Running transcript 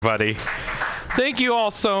everybody. Thank you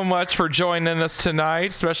all so much for joining us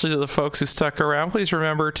tonight, especially to the folks who stuck around. Please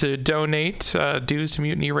remember to donate dues to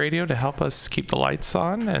Mutiny Radio to help us keep the lights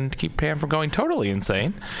on and keep Pam from going totally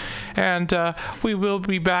insane. And we will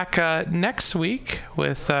be back next week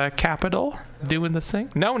with Capital doing the thing.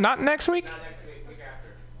 No, not next week. Not next week, week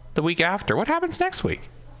after. The week after. What happens next week?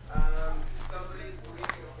 Somebody's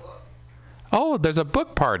releasing a book. Oh, there's a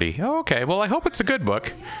book party. Oh, okay. Well, I hope it's a good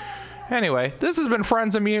book. Anyway, this has been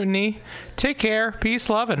Friends of Mutiny. Take care, peace,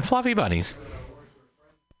 love, and fluffy bunnies.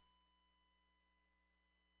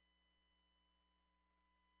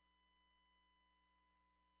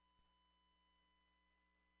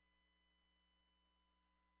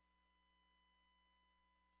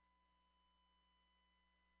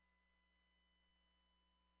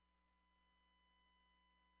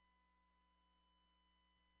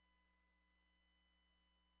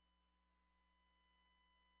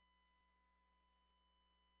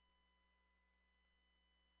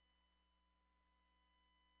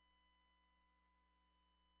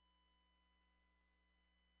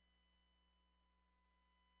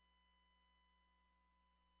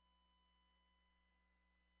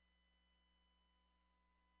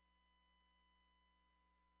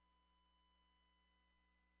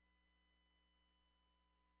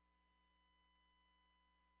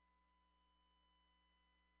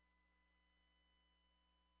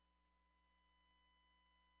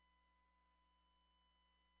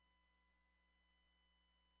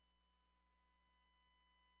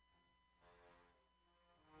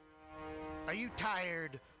 Are you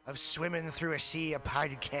tired of swimming through a sea of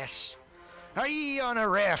podcasts? Are ye on a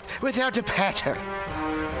raft without a paddle?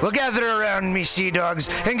 Well, gather around me, sea dogs,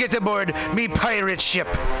 and get aboard me pirate ship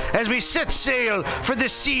as we set sail for the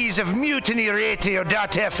seas of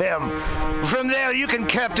MutinyRadio.fm. From there, you can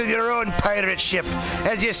captain your own pirate ship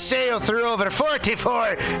as you sail through over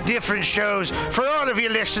 44 different shows for all of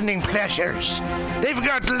your listening pleasures. They've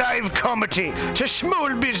got live comedy to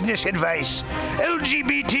small business advice,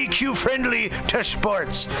 LGBTQ friendly to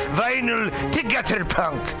sports, vinyl to gutter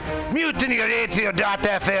punk.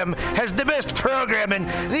 MutinyRadio.fm has the best programming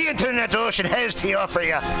the internet ocean has to offer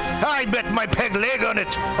you. I bet my peg leg on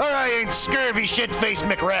it, or I ain't scurvy shit-faced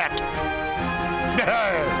McRat.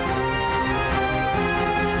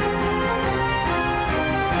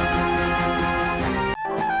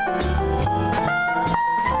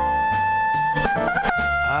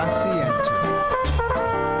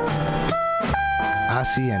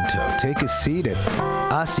 Asiento. Take a seat at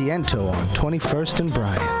Asiento on 21st and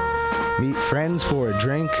Bryant. Meet friends for a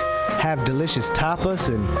drink, have delicious tapas,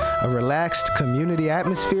 and a relaxed community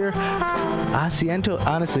atmosphere. Asiento,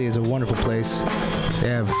 honestly, is a wonderful place. They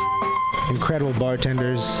have incredible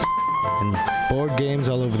bartenders and board games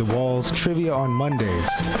all over the walls, trivia on Mondays,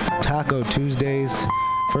 Taco Tuesdays,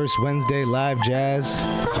 First Wednesday, live jazz,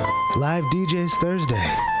 live DJs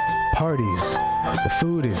Thursday, parties. The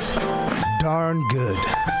food is darn good.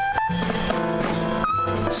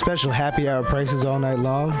 Special happy hour prices all night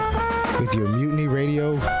long with your Mutiny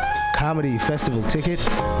Radio Comedy Festival ticket,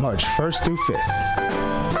 March 1st through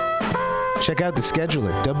 5th. Check out the schedule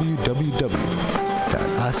at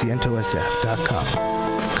www.asientosf.com.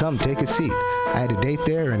 Come take a seat. I had a date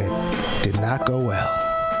there and it did not go well.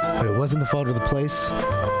 But it wasn't the fault of the place.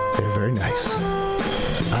 They're very nice.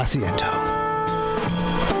 Asiento.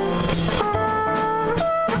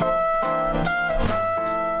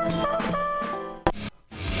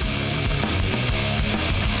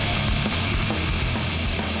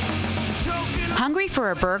 Hungry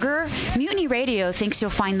for a burger? Mutiny Radio thinks you'll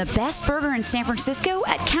find the best burger in San Francisco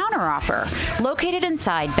at Counteroffer, located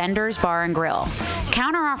inside Bender's Bar and Grill.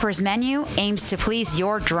 Counteroffer's menu aims to please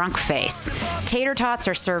your drunk face. Tater tots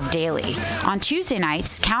are served daily. On Tuesday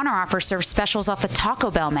nights, Counteroffer serves specials off the Taco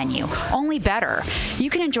Bell menu, only better. You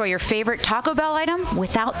can enjoy your favorite Taco Bell item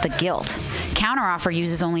without the guilt. Counteroffer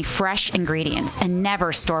uses only fresh ingredients and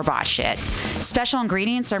never store-bought shit. Special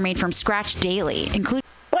ingredients are made from scratch daily, including...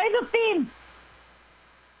 Play the theme!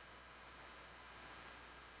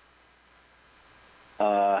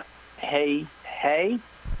 Hey.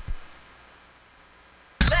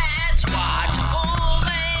 Let's watch a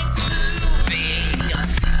full-length movie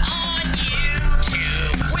on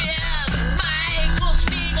YouTube with Michael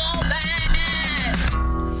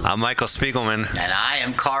Spiegelman. I'm Michael Spiegelman. And I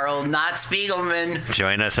am Carl, not Spiegelman.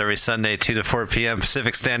 Join us every Sunday, 2 to 4 p.m.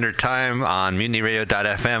 Pacific Standard Time on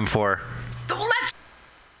MutinyRadio.fm for... Let's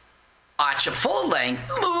watch a full-length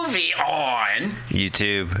movie on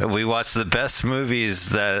YouTube. We watch the best movies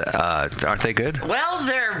that aren't they good? Well,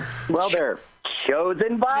 they're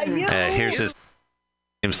chosen by you. Here's his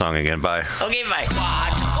theme song again. Bye. Okay, bye.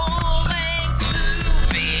 Watch a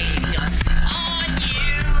full-length movie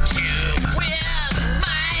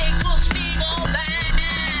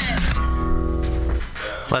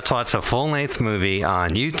Let's watch a full-length movie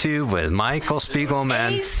on YouTube with Michael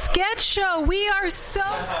Spiegelman. A sketch show. We are so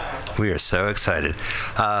excited.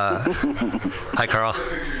 Hi, Carl.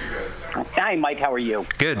 Hi, Mike. How are you?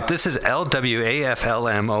 Good. This is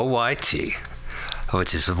LWAFLMOYT,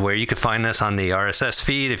 which is where you can find us on the RSS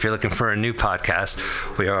feed if you're looking for a new podcast.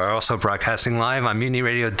 We are also broadcasting live on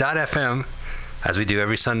MutinyRadio.fm, as we do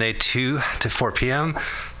every Sunday, 2 to 4 p.m.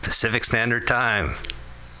 Pacific Standard Time.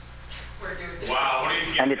 Wow,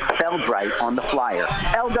 and it's spelled right on the flyer.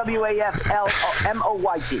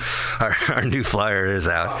 LWAFLMOYT. Our new flyer is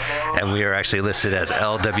out, and we are actually listed as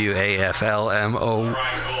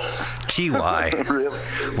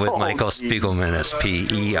LWAFLMOTY with Michael Spiegelman,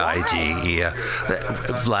 S-P-E-I-G-E.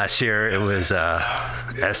 Last year it was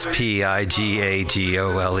S-P-I-G-A-G-O-L-E.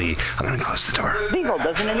 I'm going to close the door. Spiegel,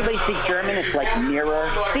 doesn't anybody speak German? It's like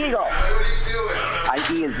mirror. Spiegel.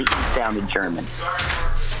 I-E is the E sound in German.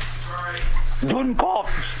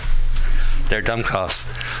 Dummkopf. They're dumb coughs.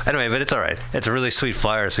 Anyway, but it's all right. It's a really sweet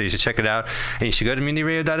flyer, so you should check it out. And you should go to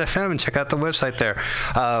MutinyRadio.fm and check out the website there.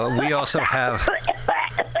 We also have...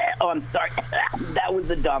 Oh, I'm sorry. That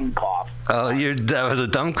was a dumb cough. Oh, that was a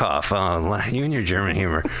dumb cough. Oh, you and your German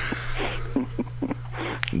humor.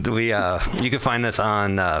 You can find us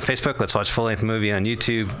on Facebook, Let's Watch Full Length Movie on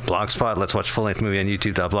YouTube, Blogspot, Let's Watch Full Length Movie on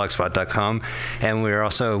YouTube.blogspot.com, and we're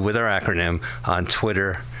also with our acronym on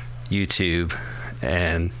Twitter, YouTube,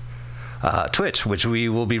 and Twitch, which we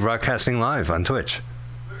will be broadcasting live on Twitch.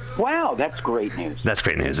 Wow, that's great news. That's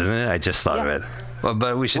great news, isn't it? I just thought of it. Well,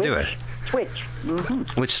 but we should do it. Twitch.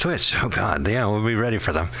 Mm-hmm. Which Twitch? Oh, God. Yeah, we'll be ready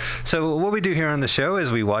for them. So what we do here on the show is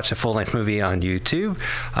we watch a full-length movie on YouTube.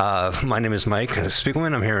 My name is Mike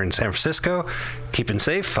Spiegelman. I'm here in San Francisco, keeping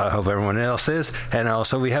safe. I hope everyone else is. And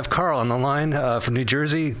also we have Carl on the line from New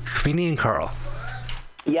Jersey, comedian Carl.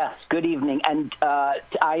 Yes, good evening. And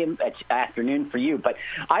it's afternoon for you, but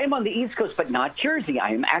I am on the East Coast, but not Jersey.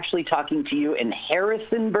 I am actually talking to you in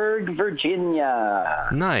Harrisonburg, Virginia.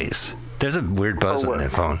 Nice. There's a weird buzz on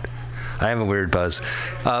that phone. I have a weird buzz.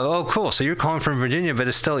 Oh, cool. So you're calling from Virginia, but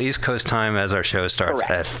it's still East Coast time as our show starts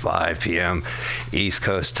at 5 p.m. East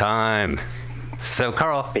Coast time. So,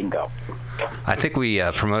 Carl. Bingo. I think we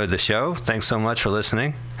promoted the show. Thanks so much for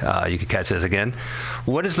listening. You can catch us again.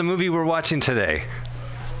 What is the movie we're watching today?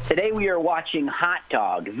 Today we are watching Hot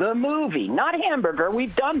Dog, the movie. Not Hamburger.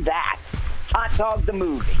 We've done that. Hot Dog, the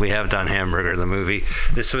movie. We have done Hamburger, the movie.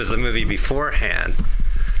 This was the movie beforehand.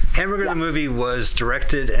 Hamburger, the movie was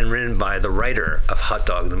directed and written by the writer of Hot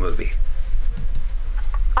Dog, the movie.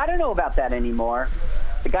 I don't know about that anymore.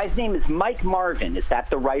 The guy's name is Mike Marvin. Is that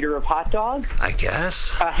the writer of Hot Dog? I guess.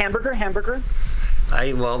 Hamburger.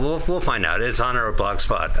 We'll find out. It's on our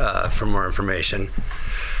Blogspot for more information,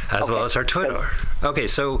 as well as our Twitter. Okay,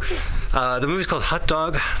 so the movie's called Hot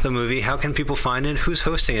Dog, the movie. How can people find it? Who's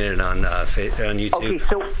hosting it on YouTube? Okay,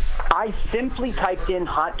 so I simply typed in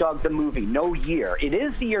Hot Dog, the movie, no year. It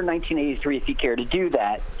is the year 1983, if you care to do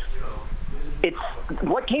that. It's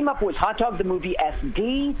what came up was Hot Dog, the movie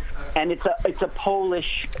SD, and it's a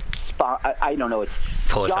Polish spot. I don't know. It's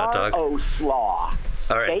Polish hot dog. Jaroslaw. All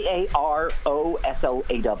right.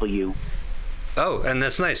 Jaroslaw. Oh, and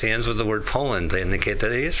that's nice. He ends with the word Poland to indicate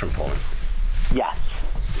that he is from Poland. Yes.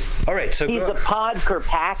 All right, so he's a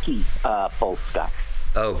Podkarpacki Polska.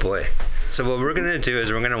 Oh boy. So what we're going to do is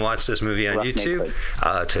we're going to watch this movie on YouTube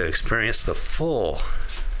to experience the full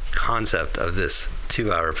concept of this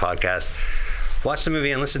 2-hour podcast. Watch the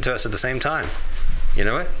movie and listen to us at the same time. You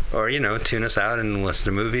know it? Or, tune us out and listen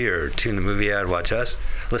to the movie, or tune the movie out, watch us,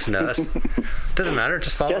 listen to us. Doesn't matter.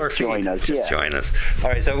 Just follow our feed. Join us, join us. All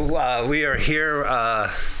right, so we are here. I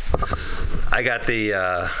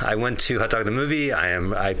went to Hot Dog the movie.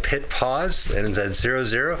 I hit pause, and it's at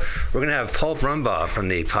 00. We're going to have Paul Brumbaugh from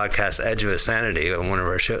the podcast Edge of Insanity, one of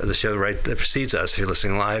our the show right that precedes us, if you're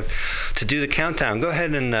listening live, to do the countdown. Go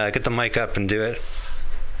ahead and get the mic up and do it.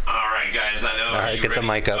 All right, guys. I know. All right, get the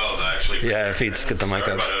mic up. Yeah, Feeds, get the mic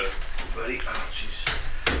up. Buddy. Oh, jeez.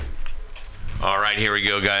 All right, here we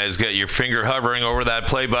go, guys. Get your finger hovering over that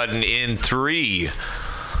play button in 3,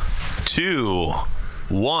 2,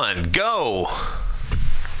 1, go.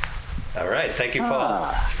 All right, thank you,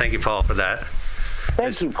 Paul. Thank you, Paul, for that.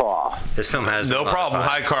 Thank you, Paul. This film has no problem.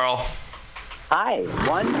 Hi, Carl. Hi.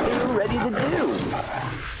 1, 2, ready to do.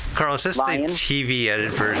 Carl, is this the TV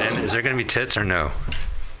edited version? Is there going to be tits or no?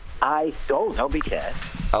 There'll be tits.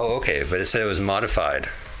 Oh, okay, but it said it was modified.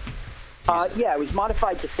 Yeah, it was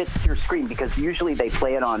modified to fit your screen because usually they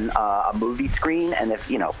play it on a movie screen, and if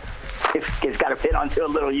it's got to fit onto a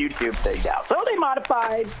little YouTube thing now. So they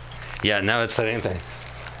modified. Yeah, now it's the same thing.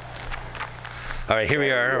 All right, here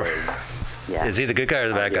we are. Yeah. Is he the good guy or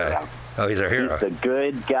the bad guy? Oh, he's our hero. He's a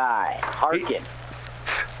good guy. Harkin.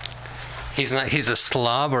 He's not. He's a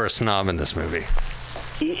slob or a snob in this movie.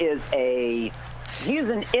 He is an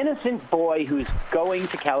innocent boy who's going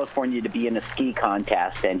to California to be in a ski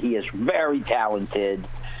contest, and he is very talented.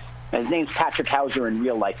 His name's Patrick Hauser in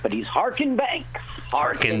real life, but he's Harkin Banks.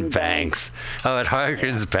 Harkin Banks. Oh, it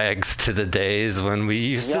harkens back to the days when we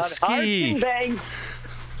used to ski. Harkin Banks.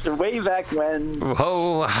 Way back when.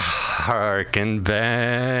 Oh, Harkin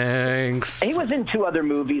Banks. He was in 2 other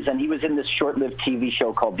movies, and he was in this short-lived TV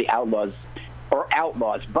show called The Outlaws.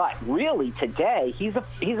 But really, today, he's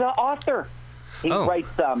an author. He writes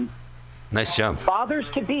nice jump.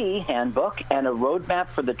 Fathers-to-Be Handbook and a roadmap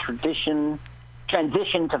for the transition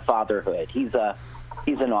to fatherhood. He's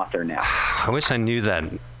an author now. I wish I knew that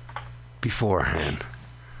beforehand.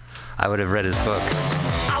 I would have read his book.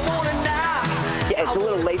 Yeah, it's a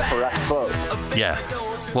little late for us both. Yeah.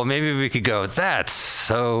 Well, maybe we could go, that's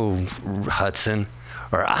so Hudson.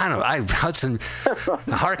 Or, I don't know, Hudson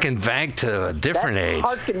harken back to a different age.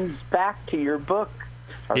 Harkens back to your book.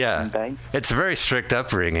 Yeah. Banks. It's a very strict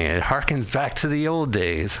upbringing. It harkens back to the old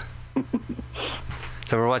days.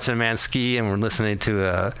 So we're watching a man ski and we're listening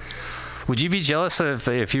to would you be jealous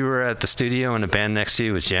if you were at the studio and a band next to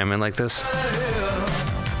you was jamming like this?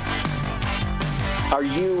 Are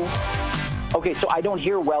you... Okay, so I don't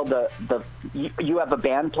hear well you have a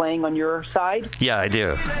band playing on your side? Yeah, I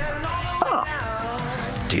do. Huh.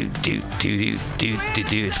 Do.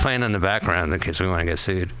 It's playing in the background in case we want to get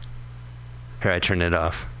sued. Here, I turned it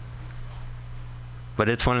off. But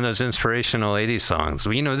it's one of those inspirational 80s songs.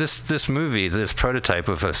 You know, this movie, this prototype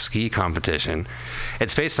of a ski competition,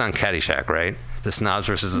 it's based on Caddyshack, right? The snobs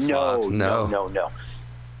versus the slobs. No.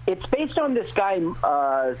 It's based on this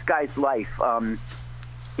guy's life.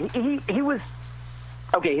 He was...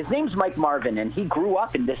 Okay, his name's Mike Marvin, and he grew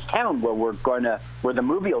up in this town where the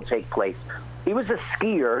movie will take place. He was a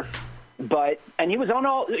skier, and he was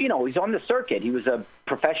he's on the circuit. He was a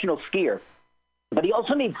professional skier. But he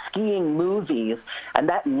also made skiing movies, and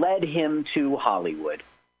that led him to Hollywood.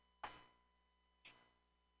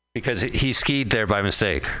 Because he skied there by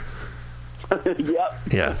mistake. Yep.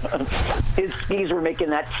 Yeah. His skis were making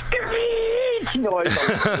that noise.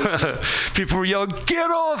 People were yelling,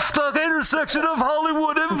 "Get off the intersection of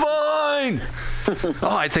Hollywood and Vine!"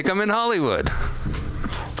 Oh, I think I'm in Hollywood.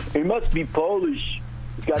 He must be Polish.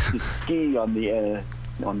 He's got the ski on the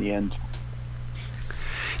end.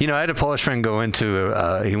 You know, I had a Polish friend go into,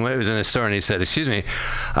 he was in a store and he said, "Excuse me,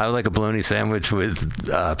 I would like a bologna sandwich with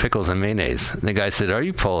pickles and mayonnaise." And the guy said, "Are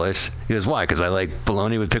you Polish?" He goes, "Why? Because I like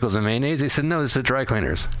bologna with pickles and mayonnaise?" He said, "No, it's the dry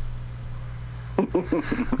cleaners."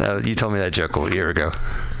 You told me that joke a year ago.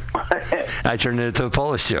 I turned it into a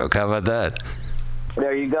Polish joke. How about that?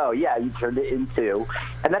 There you go. Yeah, you turned it into,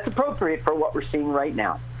 and that's appropriate for what we're seeing right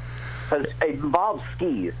now. Because it involves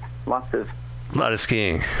skis. A lot of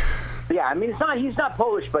skiing. Yeah, I mean, he's not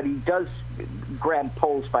Polish, but he does grab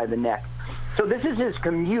Poles by the neck. So this is his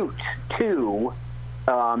commute to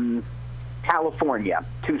California,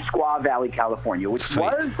 to Squaw Valley, California, which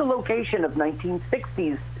was the location of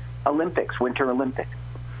 1960s Olympics, Winter Olympics.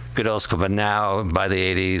 Good old school, but now, by the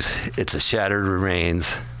 80s, it's a shattered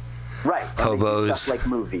remains. Right. Hobos. Stuff like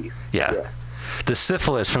movies. Yeah. The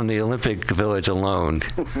syphilis from the Olympic Village alone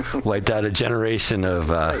wiped out a generation of...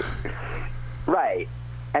 Right.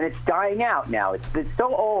 And it's dying out now. It's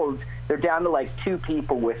so old, they're down to like 2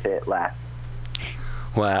 people with it left.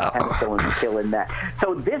 Wow. Penicillin's killing that.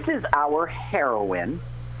 So this is our heroine,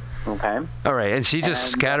 okay? All right, and she just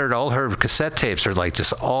scattered all her cassette tapes are like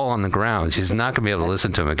just all on the ground. She's not going to be able to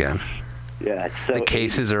listen to them again. Yeah. So the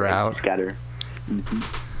cases are out. Scatter. Mm-hmm.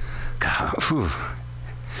 God, whew.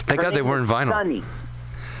 Thank God they weren't vinyl. Sunny.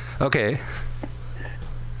 Okay.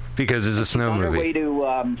 Because it's a snow movie. On her way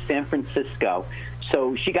to San Francisco.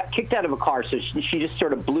 So she got kicked out of a car, so she just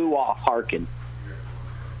sort of blew off Harkin.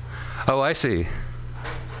 Oh, I see.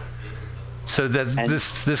 So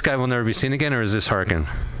this guy will never be seen again, or is this Harkin?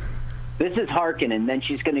 This is Harkin, and then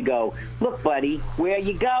she's going to go, "Look, buddy, where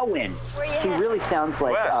you going?" She really sounds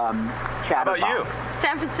like Chatterbox. How about you?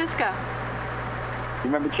 San Francisco. You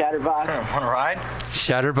remember Chatterbox? Want to ride?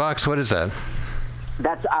 Chatterbox? What is that?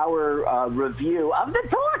 That's our review of the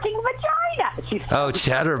talking vagina. Oh,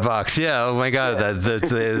 Chatterbox! Yeah. Oh my God,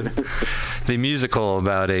 the musical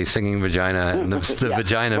about a singing vagina and the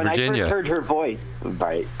vagina, when Virginia. I first heard her voice,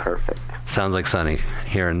 right, perfect. Sounds like Sunny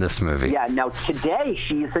here in this movie. Yeah. Now today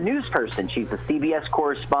she's a news person. She's a CBS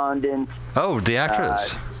correspondent. Oh, the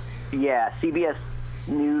actress. Yeah, CBS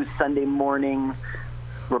News Sunday morning.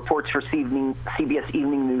 Reports for CBS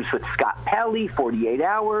Evening News with Scott Pelley. 48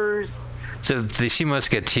 Hours. So she must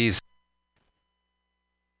get teased.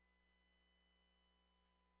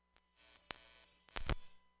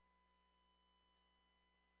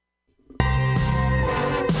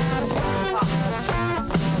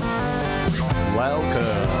 Welcome,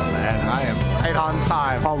 and I am right on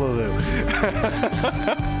time. Hallelujah.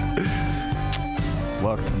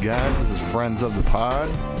 Welcome, guys. This is Friends of the Pod.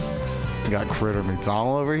 We got Critter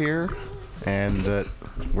McDonald over here, and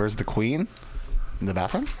where's the Queen? In the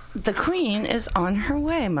bathroom? The Queen is on her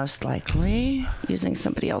way, most likely, using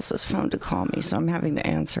somebody else's phone to call me, so I'm having to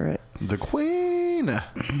answer it. The Queen.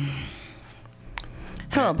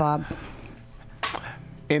 Hello, Bob.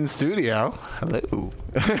 In studio, hello.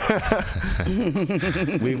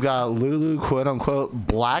 We've got Lulu, quote unquote,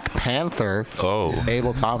 Black Panther. Oh,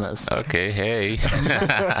 Abel Thomas. Okay, hey.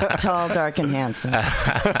 Tall, dark, and handsome. I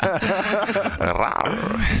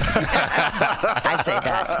say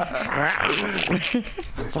that.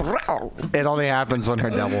 It only happens when her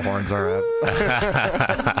devil horns are up.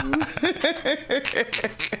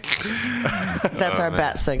 That's our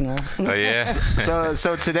bat signal. Oh yeah.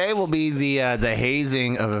 So today will be the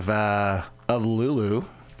hazing of Lulu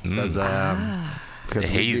because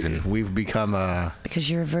hazing. We've become because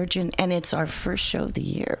you're a virgin and it's our first show of the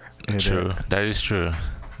year. True. That is true.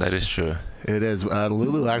 That is true. It is.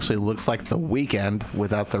 Lulu actually looks like The Weeknd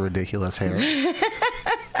without the ridiculous hair.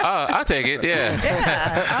 Oh, I'll take it. Yeah.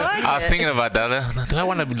 I was thinking about that. Do I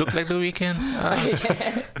want to look like The Weeknd?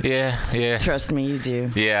 Yeah. Trust me, you do.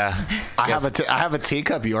 Yeah. I have a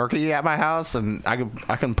teacup Yorkie at my house, and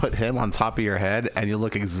I can put him on top of your head, and you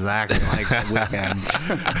look exactly like The Weeknd.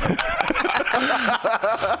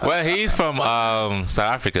 Well, he's from South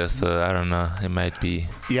Africa, so I don't know. It might be.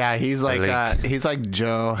 Yeah, he's like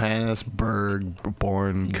Johannesburg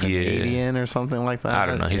born Canadian or something like that. I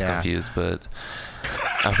don't know. He's confused, but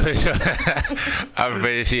I'm pretty sure.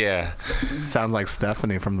 Yeah. Sounds like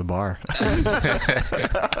Stephanie from the bar.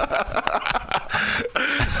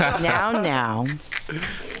 Now.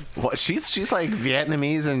 Well, she's like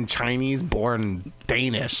Vietnamese and Chinese born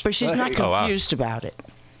Danish. But she's not confused about it.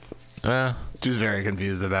 Well, she's very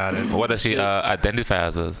confused about it. What does she identify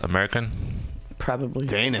as? American? Probably.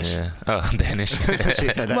 Danish. Yeah. Oh, Danish. She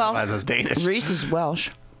identifies as Danish. Reese is Welsh.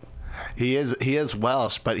 He is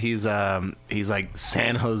Welsh, but he's like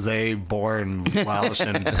San Jose born Welsh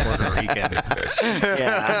and Puerto Rican.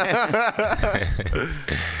 Yeah.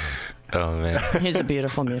 Oh man. He's a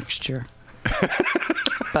beautiful mixture.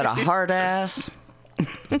 But a hard ass.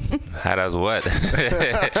 Hard as what?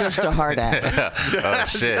 Just a hard ass. Oh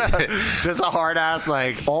shit. Just a hard ass,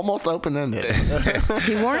 like almost open ended.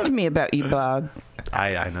 He warned me about you, Bob.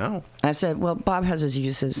 I know. I said, well, Bob has his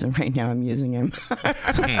uses, and right now I'm using him.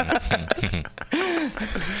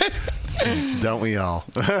 Don't we all?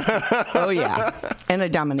 Oh, yeah. And I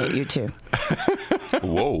dominate you, too.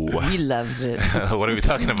 Whoa. He loves it. What are we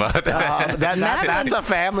talking about? That's a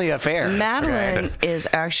family affair. Madeline is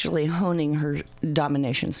actually honing her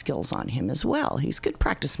domination skills on him as well. He's good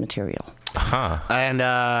practice material. Huh. And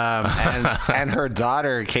her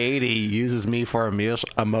daughter Katie uses me for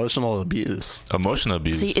emotional abuse. Emotional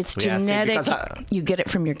abuse. See, it's genetic. You get it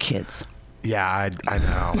from your kids. Yeah, I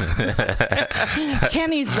know.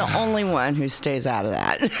 Kenny's the only one who stays out of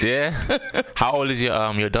that. Yeah. How old is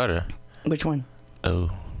your daughter? Which one?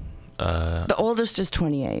 Oh. The oldest is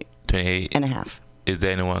 28. 28 and a half. Is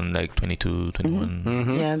there anyone like 22, 21?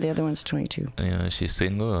 Mm-hmm. Yeah, the other one's 22. Yeah, she's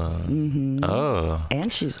single. Mm-hmm. Oh.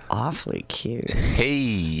 And she's awfully cute.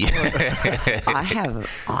 Hey. I have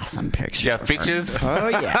awesome pictures. You have pictures? Oh,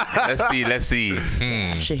 yeah. Let's see.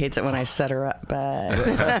 She hates it when I set her up,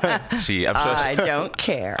 but I'm sure I don't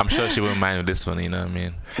care. I'm sure she wouldn't mind with this one, you know what I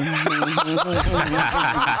mean?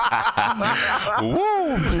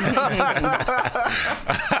 Woo!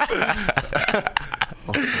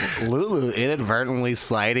 Lulu inadvertently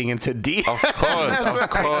sliding into D. Of course.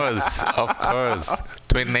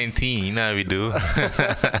 2019, you know how we do.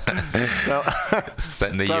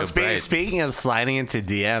 Speaking of sliding into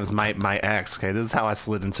DMs, my ex, okay, this is how I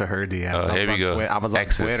slid into her DMs. Oh, here we go. I was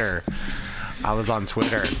on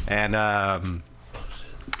Twitter.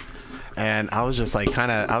 And I was just like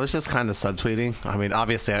kind of subtweeting. I mean,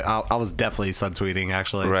 obviously, I was definitely subtweeting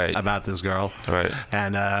actually about this girl. Right.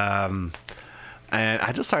 And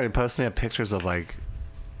I just started posting up pictures of like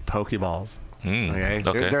Pokeballs. Okay.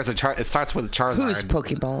 There's a chart. It starts with Charizard. Who's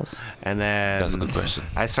Pokeballs? And then that's a good question.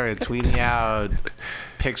 I started tweeting out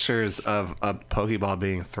pictures of a Pokeball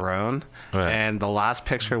being thrown, and the last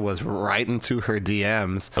picture was right into her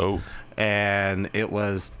DMs. Oh. And it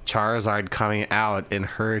was Charizard coming out in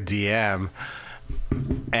her DM,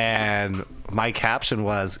 and my caption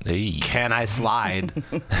was, "Can I slide?"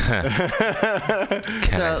 So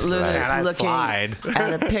Luna's looking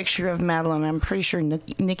at a picture of Madeline. I'm pretty sure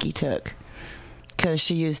Nikki took, because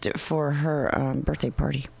she used it for her birthday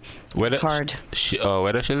party. Where card.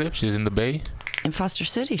 Where does she live? She's in the Bay. In Foster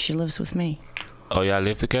City. She lives with me. Oh, y'all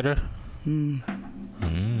live together?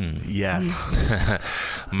 Yes.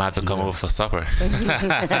 I'm about to come over for supper.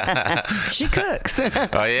 She cooks.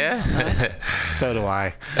 Oh, yeah? So do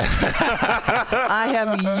I. I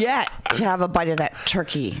have yet to have a bite of that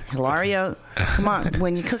turkey. Hilario, come on,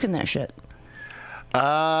 when you cooking that shit?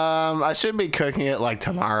 I should be cooking it like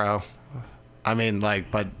tomorrow. I mean,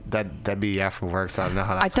 like, but that'd be after work, so I don't know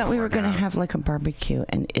how that's I thought we were going gonna have like a barbecue,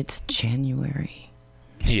 and it's January.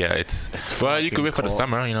 Yeah, it's well, you could wait for the cold.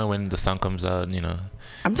 summer, when the sun comes out,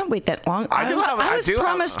 I'm not wait that long. I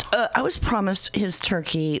was promised his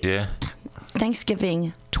turkey. Yeah.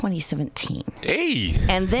 Thanksgiving 2017. Hey.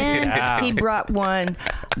 And then he brought one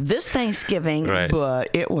this Thanksgiving, Right.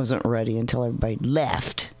 but it wasn't ready until everybody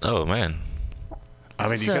left. Oh, man. I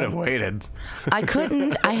mean, you So- could have waited. I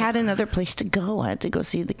couldn't. I had another place to go. I had to go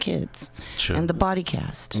see the kids Sure. and the body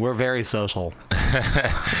cast. We're very social.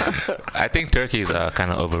 I think turkey is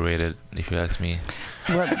kind of overrated, if you ask me.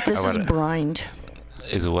 Well, this is brined.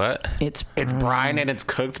 Is what? It's brine and it's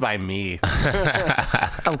cooked by me.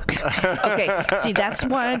 Okay, see, that's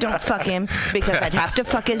why I don't fuck him, because I'd have to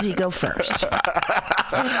fuck his ego first.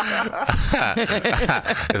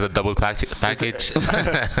 It's a double package.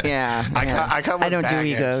 Yeah. I come with I don't do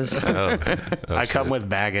baggage. egos. I come with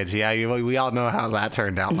baggage. Yeah, we all know how that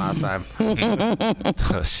turned out last time.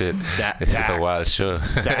 Oh, shit. This is a wild show.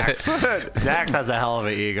 Dax. Dax has a hell of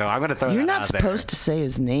an ego. I'm going to throw You're that not out supposed to say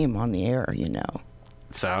his name on the air, there.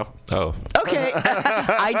 So? Oh. Okay.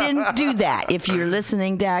 I didn't do that. If you're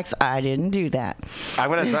listening, Dax, I didn't do that. I'm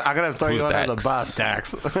gonna throw Who's you under the Dax? bus,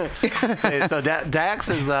 Dax. Dax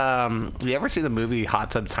is you ever see the movie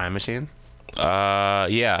Hot Tub Time Machine?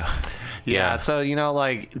 Yeah. Yeah, so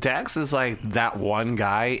like Dax is like that one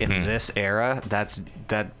guy in this era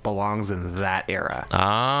that belongs in that era.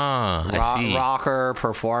 Ah, I see. Rocker,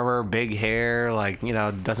 performer, big hair, like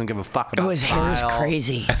doesn't give a fuck about His hair is style.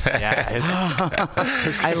 crazy. Yeah,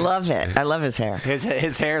 I love it. I love his hair.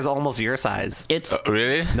 his hair is almost your size. It's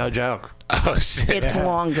Really? No joke. Oh, shit. it's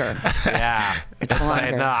longer. Yeah, It's like,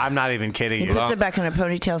 longer. no, I'm not even kidding He you. puts it back in a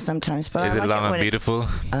ponytail sometimes, but Is I it like long it and when beautiful?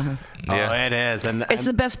 Oh, it is, and It's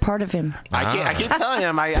the best part of him. I keep telling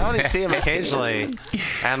him I only see him occasionally,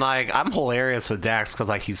 and like I'm hilarious with Dax because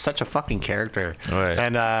like he's such a fucking character. Right.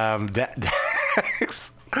 And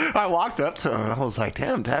Dax, I walked up to him and I was like,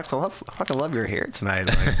 "Damn, Dax, I fucking love your hair tonight.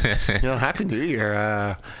 Like, Happy New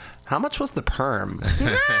Year. How much was the perm?"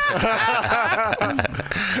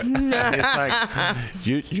 It's like,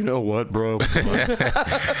 you know what, bro?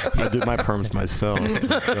 I did my perms myself.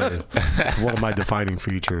 It's one of my defining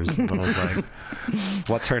features. And I was like,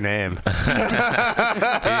 what's her name? You didn't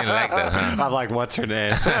like that, huh? I'm like, what's her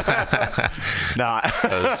name? No.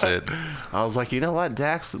 Oh, shit. I was like, you know what,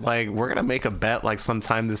 Dax? Like, we're gonna make a bet like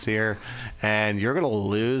sometime this year, and you're gonna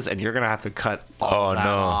lose, and you're gonna have to cut all that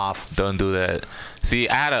off. Don't do that. See,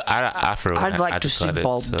 I had an afro. I'd like had to see cut it,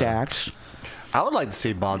 bald so- Dax. I would like to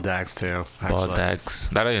see bald Dax too. Actually. Bald Dax.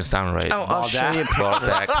 That doesn't sound right. Oh, I'll show you. Bald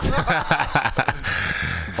Dax.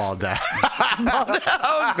 Bald Dax.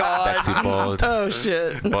 Oh God. Daxy bald. Oh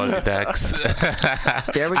shit. Bald Dax.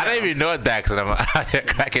 There we I don't go. even know Dax, and I'm out here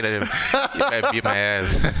cracking at him. You might beat my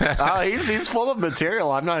ass. Oh, he's full of material.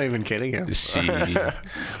 I'm not even kidding him. She.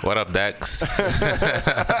 What up, Dax?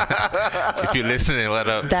 If you're listening, what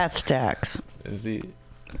up? That's Dax. Is he?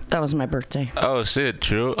 That was my birthday. Oh shit,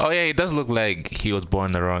 true. Oh yeah, he does look like he was born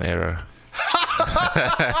in the wrong era.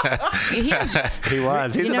 He has, He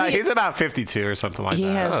was. He's You know, about he- he's about 52 or something like he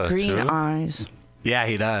that. has Oh, green true. eyes. Yeah,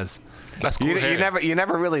 he does. That's cool. You hair.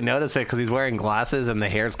 never really notice it because he's wearing glasses and the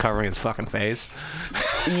hair's covering his fucking face.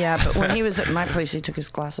 Yeah, but when he was at my place, he took his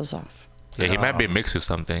glasses off. Yeah, he might be mixed with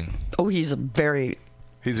something. Oh, he's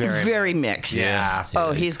He's very mixed. Yeah.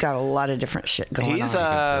 Oh, he's got a lot lot of shit going He's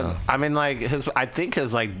on. I mean, like I think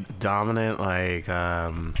his like dominant like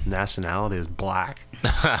nationality is black.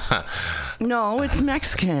 No, it's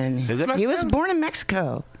Mexican. Is it He was Mexican? born in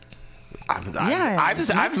Mexico.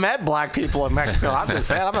 I've met black people in Mexico. I'm just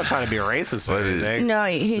saying, I'm not trying to be racist or anything. No,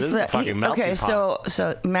 This he's is a fucking melting okay. pot.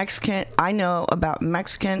 So Mexican. I know about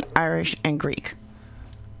Mexican, Irish, and Greek.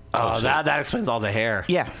 Oh, that explains all the hair.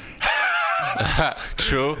 Yeah.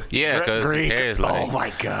 True. Yeah, because his Greek. hair is like. Oh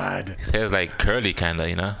my god. His hair is like curly, kind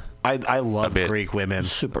of. I love A bit. Greek women.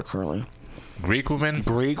 Super curly. Greek women.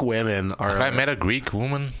 Greek women are. If I met a Greek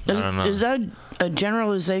woman, I don't know. Is that a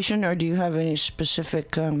generalization, or do you have any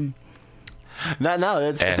specific? No,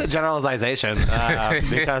 it's a Yes. generalization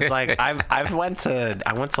because like I went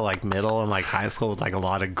to like middle and like high school with like a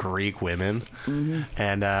lot of Greek women,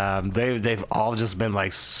 and they've all just been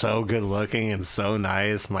like so good looking and so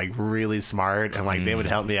nice and like really smart, and like they would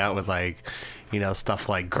help me out with like stuff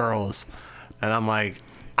like girls. And I'm like,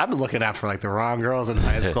 I've been looking out for like the wrong girls in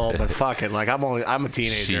high school, but fuck it. Like I'm a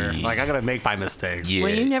teenager. Like I gotta make my mistakes. Well,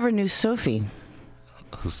 you never knew Sophie.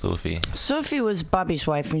 Who's Sophie? Sophie was Bobby's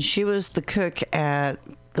wife, and she was the cook at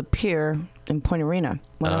the pier in Point Arena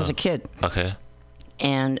when I was a kid. Okay.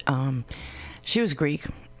 And she was Greek.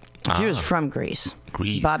 She was from Greece.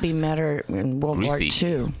 Greece. Bobby met her in World Greasy.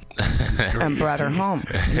 War II and brought her home.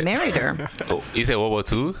 Married her. Oh, you said World War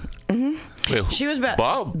II? Mm-hmm. Wait, She was about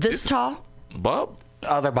Bob? this tall. Bob?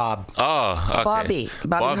 Other Bob. Oh, okay.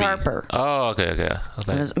 Bobby Harper. Oh, okay. I was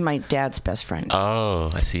like, Was my dad's best friend. oh,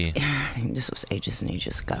 I see. This was ages and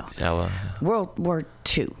ages ago. Yeah, well, World War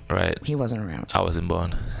II. right. He wasn't around. I wasn't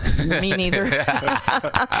born. Me neither.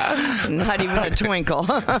 Not even a twinkle.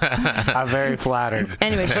 I'm very flattered.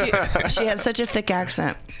 Anyway, she had such a thick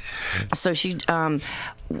accent. So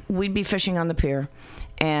we'd be fishing on the pier,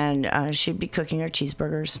 and she'd be cooking our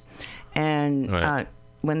cheeseburgers. And Right.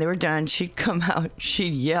 When they were done, she'd come out,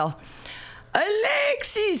 she'd yell,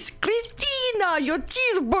 "Alexis, Christina, your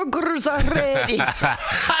cheeseburgers are ready."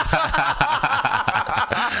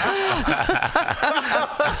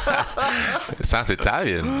 It sounds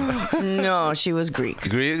Italian. No, she was Greek.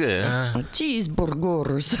 Greek? Yeah.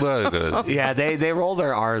 Cheeseburgers. Burgers. Yeah, they roll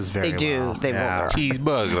their R's very They do. well. They roll their R's.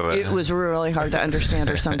 Cheeseburger. It was really hard to understand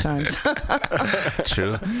her sometimes.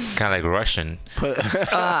 True. Kind of like Russian.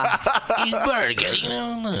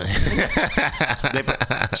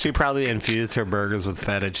 Cheeseburger. She probably infused her burgers with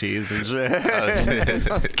feta cheese and shit. Oh,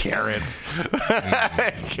 shit. Carrots.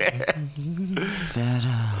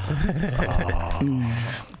 Feta.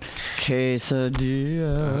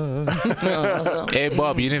 Quesadilla. Hey,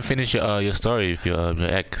 Bob, you didn't finish your story with your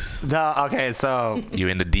ex. No, okay, so You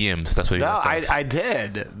were in the DMs. That's what you no, left off. I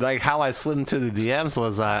did. Like how I slid into the DMs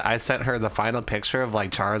was I sent her the final picture of like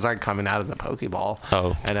Charizard coming out of the Pokeball.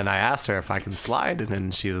 Oh. And then I asked her if I can slide, and then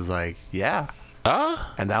she was like, "Yeah."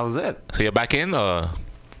 Oh? And that was it. So you're back in, or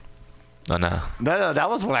no? No, that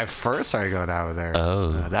was when I first started going out with her.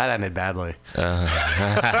 Oh. That ended badly.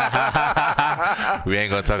 We ain't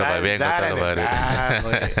gonna talk about it. We ain't gonna talk about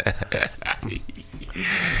it.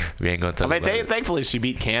 We ain't gonna talk about it. Thankfully she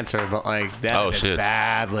beat cancer, but like that ended shit.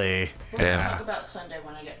 badly. Damn. Talk about Sunday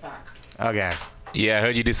when I get back. Okay. Yeah, I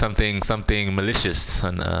heard you did something malicious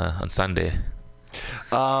on Sunday.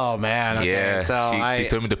 Oh man. Okay. Yeah, So she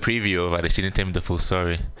told me the preview about it. She didn't tell me the full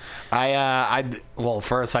story. Well,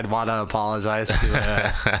 first I'd want to apologize to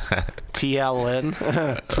TL Lynn,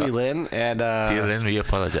 Twee Lynn, and TL Lynn, we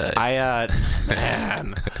apologize.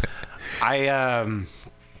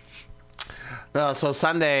 So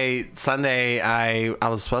Sunday, I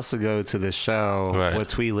was supposed to go to this show with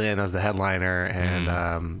Twee Lynn as the headliner,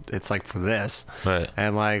 and it's like for this, right?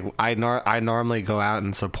 And like I normally go out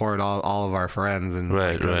and support all of our friends and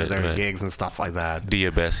go to their gigs and stuff like that. Do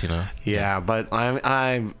your best, you know. Yeah, but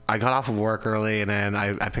I got off of work early, and then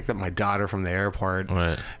I picked up my daughter from the airport,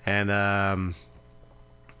 right? And that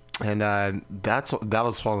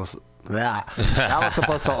was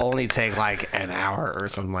supposed to only take like an hour or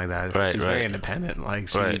something like that. Right, She's very independent. Like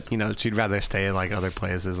she'd rather stay at like other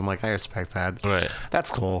places. I'm like, I respect that. Right. That's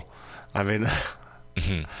cool. I mean,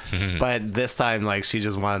 but this time, like, she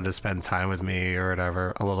just wanted to spend time with me or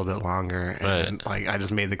whatever a little bit longer. And like, I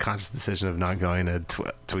just made the conscious decision of not going to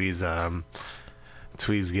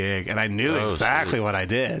Twee's gig, and I knew exactly what I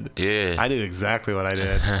did. Yeah, I knew exactly what I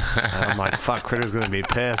did. And I'm like, fuck, Critter's gonna be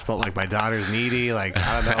pissed, but like my daughter's needy. Like,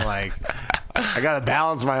 I don't know, like I gotta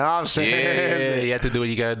balance my options. Yeah, you have to do what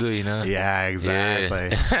you gotta do, you know. Yeah,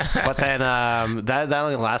 exactly. Yeah. But then that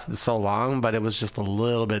only lasted so long, but it was just a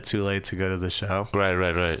little bit too late to go to the show.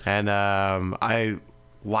 Right. And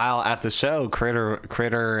while at the show,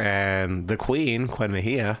 Critter and the Queen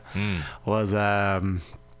Mejia was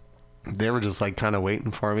they were just like kind of waiting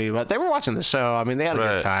for me, but they were watching the show. I mean, they had a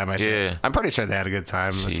good time. I think. I'm pretty sure they had a good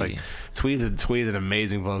time. It's like Twee's an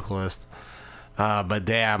amazing vocalist. But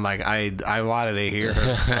damn, like I wanted to hear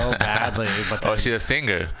her so badly. But then, she's a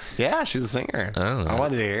singer. Yeah, she's a singer. Oh. I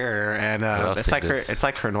wanted to hear her, and it's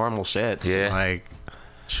like her normal shit. Yeah, like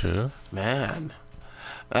sure, man.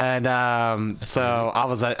 And so I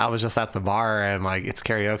was just at the bar, and like it's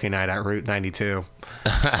karaoke night at Route 92.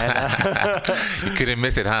 And, you couldn't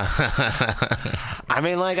miss it, huh? I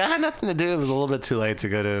mean, like I had nothing to do. It was a little bit too late to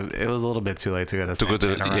go to. It was a little bit too late to go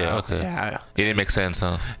to. Yeah, okay. Yeah, it didn't make sense,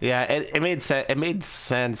 huh? Yeah, it made sense. It made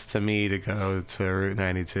sense to me to go to Route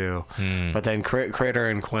 92, but then Critter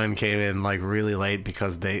and Quinn came in like really late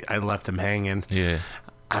because I left them hanging. Yeah.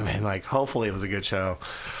 I mean, like, hopefully it was a good show.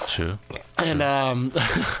 Sure. And I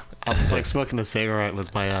was like smoking a cigarette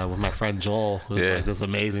with my friend Joel, who's like this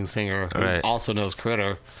amazing singer who also knows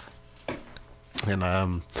Critter.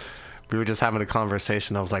 And we were just having a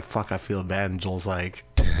conversation. I was like, fuck, I feel bad. And Joel's like,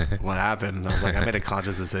 what happened? And I was like, I made a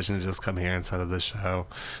conscious decision to just come here instead of this show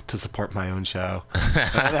to support my own show.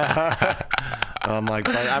 I'm like,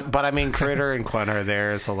 but I mean, Critter and Quen are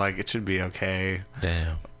there, so like it should be okay.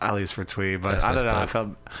 Damn. At least for Twee. But That's I don't know. messed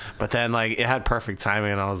up. But then like it had perfect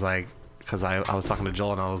timing, and I was like, because I was talking to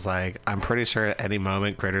Joel, and I was like, I'm pretty sure at any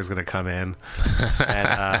moment Critter's gonna come in,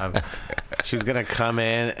 and she's gonna come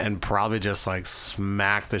in and probably just like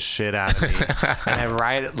smack the shit out of me, and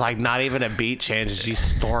then like not even a beat change, she's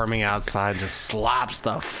storming outside, just slaps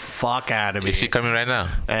the fuck out of me. Is she coming right now?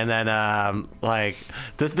 And then like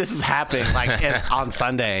this is happening like on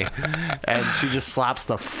Sunday, and she just slaps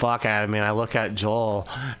the fuck out of me, and I look at Joel,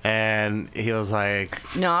 and he was like,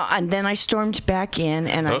 no, and then I stormed back in,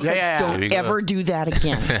 and I said, don't ever do that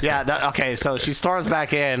again. Yeah, okay, so she storms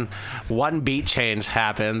back in, one beat change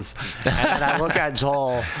happens, and then I look at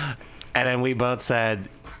Joel, and then we both said,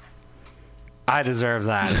 I deserve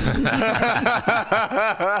that.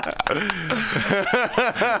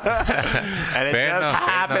 And it Fair just enough,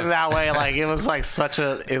 happened that way. Like it was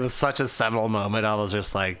such a seminal moment. I was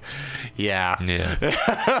just like, yeah.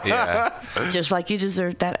 Just like you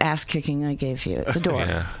deserved that ass kicking I gave you at the door.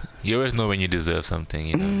 Yeah. You always know when you deserve something,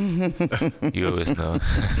 you know. You always know.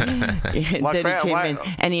 Then he came in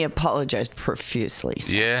and he apologized profusely.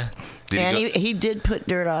 So. Yeah. And he did put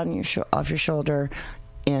dirt on off your shoulder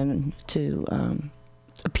and to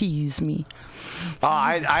appease me. Oh,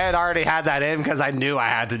 I had already had that in because I knew I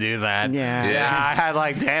had to do that. Yeah. I had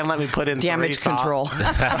like, Dan let me put in damage control.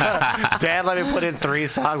 Dan let me put in 3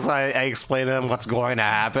 songs. So I explained to him what's going to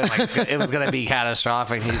happen. Like it was going to be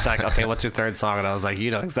catastrophic. He's like, okay, what's your 3rd song? And I was like,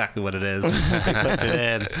 you know exactly what it is. He puts it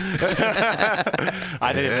in.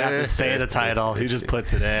 I didn't even have to say the title. He just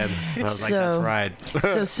puts it in. And I was like, that's right.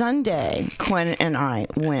 So Sunday, Quen and I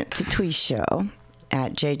went to Twee's show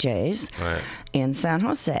at JJ's in San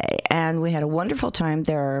Jose, and we had a wonderful time.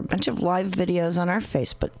 There are a bunch of live videos on our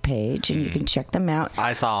Facebook page, and you can check them out.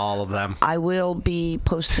 I saw all of them. I will be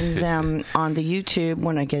posting them on the YouTube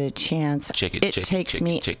when I get a chance. It takes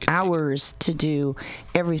me hours to do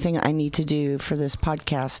everything I need to do for this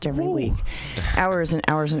podcast every week. Hours and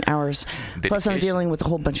hours and hours. Dedication. Plus, I'm dealing with a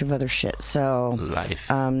whole bunch of other shit. So, life.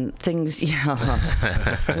 Things,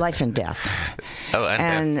 life and death. Oh,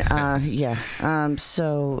 and death.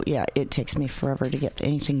 So yeah, it takes me forever to get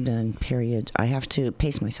anything done. Period. I have to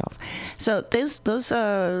pace myself. So those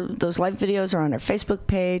live videos are on our Facebook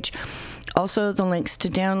page. Also, the links to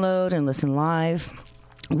download and listen live.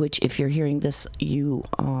 Which, if you're hearing this, you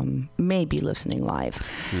may be listening live.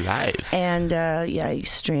 And you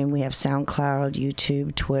stream. We have SoundCloud,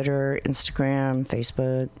 YouTube, Twitter, Instagram,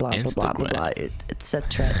 Facebook, blah blah blah blah,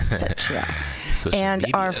 etc. etc. And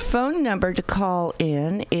media. Our phone number to call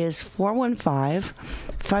in is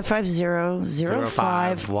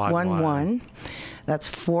 415-550-0511. That's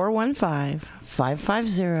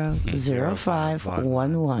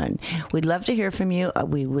 415-550-0511. We'd love to hear from you.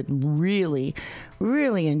 We would really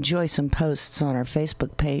enjoy some posts on our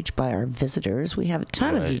Facebook page by our visitors. We have a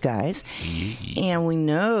ton of you guys, and we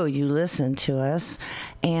know you listen to us,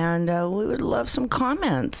 and we would love some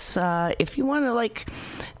comments. If you want to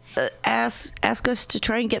ask us to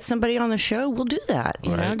try and get somebody on the show, we'll do that.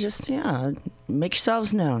 You know, just make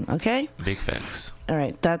yourselves known. Okay. Big facts. All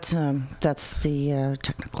right, that's the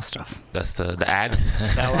technical stuff. That's the ad.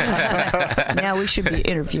 Now we should be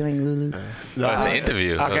interviewing Lulu. It's an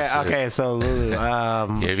interview. Okay. So Lulu,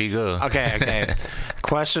 here we go. Okay.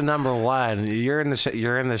 Question number 1: You're in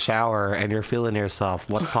the shower and you're feeling yourself.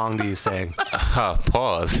 What song do you sing?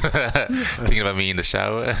 Pause. Thinking about me in the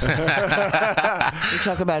shower. We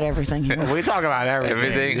talk about everything here. We talk about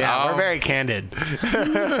everything. Yeah, we're very candid.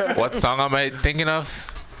 What song am I thinking of?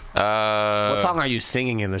 What song are you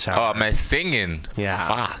singing in the shower? Oh, am I singing? Yeah.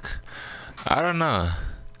 Fuck. I don't know.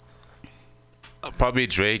 Probably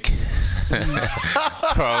Drake.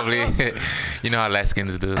 Probably. You know how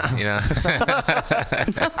Alaskans do. You know.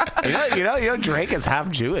 Drake is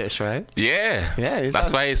half Jewish, right? Yeah. Yeah.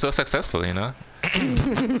 That's why he's so successful. You know.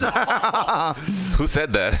 Who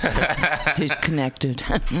said that? He's connected.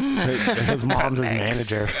 His mom's his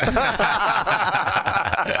manager.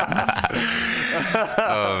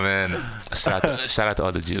 Oh man! Shout out to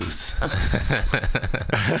all the Jews.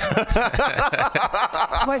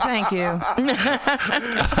 Why, thank you.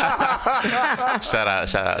 Shout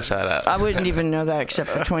out. I wouldn't even know that except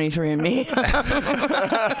for 23andMe.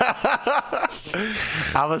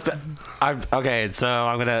 Okay, so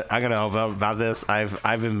I'm gonna about this.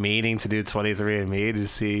 I've been meaning to do 23andMe to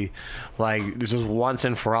see, like, just once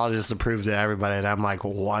and for all, just to prove to everybody that I'm like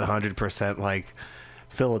 100% like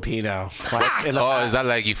Filipino. Like, is that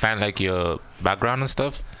like you find like your background and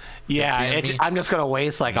stuff? Yeah, I'm just gonna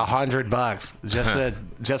waste like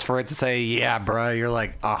 $100 just for it to say, yeah, bro, you're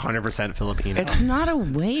like 100% Filipino. It's not a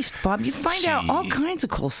waste, Bob. You find out all kinds of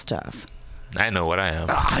cool stuff. I know what I am.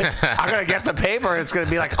 I'm gonna get the paper. It's gonna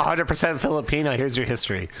be like 100% Filipino. Here's your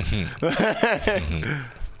history.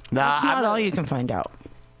 That's not all you can find out.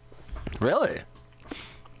 Really?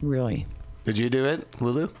 Really? Did you do it,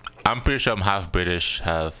 Lulu? I'm pretty sure I'm half British,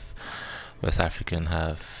 half West African,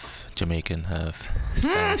 half Jamaican, half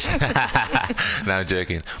Spanish. No, I'm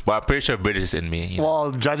joking. But I'm pretty sure British is in me. You know?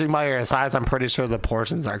 Well, judging by your size, I'm pretty sure the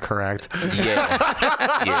portions are correct. Yeah.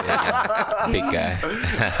 Big guy.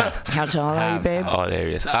 How tall are you, babe? All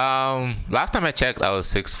areas. Last time I checked, I was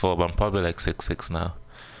 6'4", but I'm probably like 6'6" now,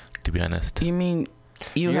 to be honest. You mean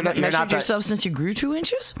you haven't measured yourself since you grew 2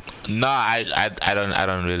 inches? No, I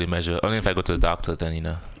don't really measure. Only if I go to the doctor, then you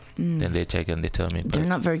know. Then they check and they tell me. They're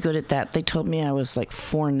not very good at that. They told me I was like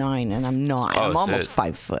 4'9", and I'm not. I'm almost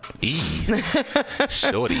 5 foot.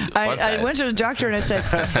 Shorty. I went to the doctor and I said,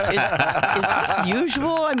 is this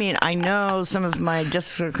usual? I mean, I know some of my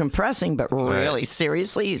discs are compressing, but really,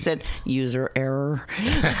 seriously? He said, user error.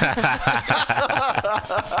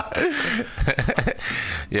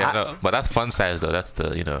 Yeah, no, but that's fun size though. That's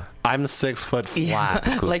the, you know. I'm 6 foot flat.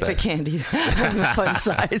 Yeah, cool like size. the candy. I'm the fun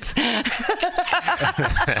size.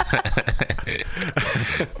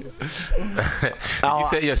 You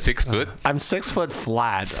say you're 6 foot? I'm 6 foot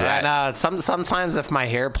flat. And sometimes if my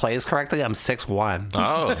hair plays correctly, I'm 6'1".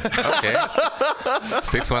 Oh, okay.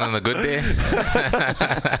 6'1" on a good day.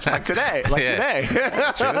 Like today. Today.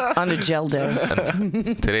 On a gel day.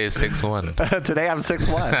 Today is 6'1". Today I'm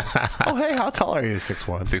 6'1". Oh, hey, how tall are you?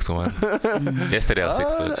 6'1". 6'1". Yesterday I was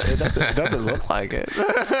 6 foot. It doesn't look like it.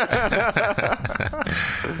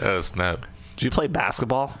 Oh, snap. Do you play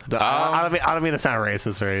basketball? I don't mean to sound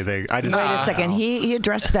racist or anything. Wait a second. He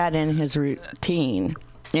addressed that in his routine,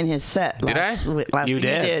 in his set. Did I? Last You week.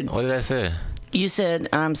 did. What did I say? You said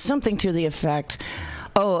something to the effect,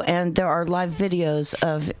 oh, and there are live videos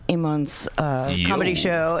of Iman's comedy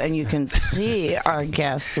show, and you can see our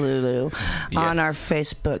guest, Lulu, on our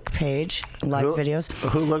Facebook page, live videos.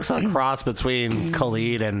 Who looks a cross between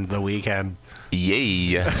Khalid and The Weeknd?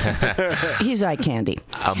 Yay. He's eye candy.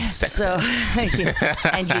 I'm sexy. So,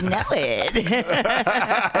 and you know it.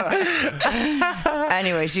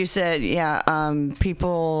 Anyways, you said,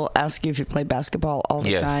 people ask you if you play basketball all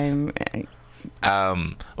the time.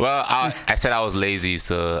 Well, I said I was lazy,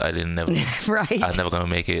 so I didn't never. Right. I was never gonna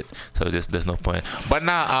make it, so there's no point. But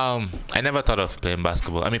now, I never thought of playing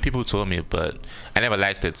basketball. I mean, people told me, but I never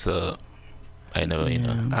liked it, so I never, got into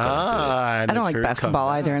it. I don't like basketball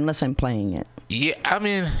either, unless I'm playing it. Yeah, I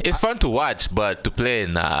mean, it's fun to watch, but to play,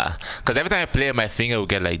 nah. Because every time I play, my finger will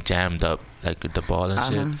get like jammed up, like with the ball and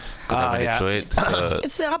shit. Because I enjoy it. So.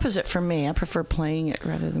 It's the opposite for me. I prefer playing it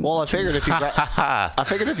rather than. Well, I figured if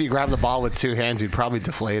you grab the ball with 2 hands, you'd probably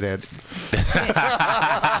deflate it.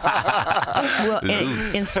 Well,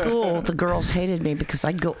 in school, the girls hated me because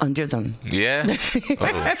I'd go under them. Yeah.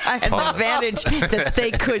 I had an advantage that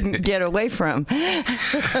they couldn't get away from, and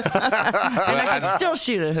I could still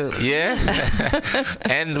shoot a hoop. Yeah.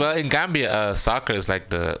 And well, in Gambia, soccer is like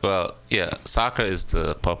soccer is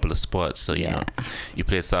the popular sport. So you know, you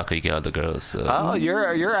play soccer, you get all the girls. So. Oh,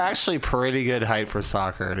 you're actually pretty good height for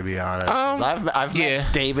soccer, to be honest. I've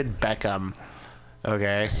met David Beckham.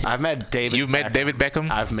 Okay, I've met David. You've met David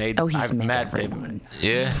Beckham? I've met everyone. David.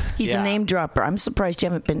 Yeah. He's a name dropper. I'm surprised you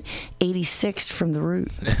haven't been 86th from the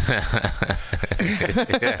root.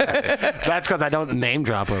 That's because I don't name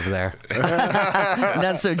drop over there.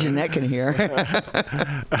 That's so Jeanette can hear.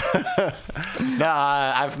 No,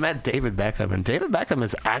 I've met David Beckham, and David Beckham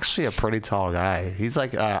is actually a pretty tall guy. He's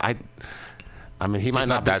like, I mean, he might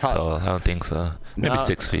not be that tall. I don't think so. Maybe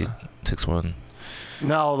 6 feet, 6'1".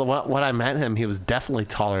 No, when I met him, he was definitely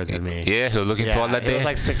taller than me. Yeah, he was looking tall that day. He was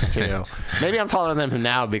like 6'2". Maybe I'm taller than him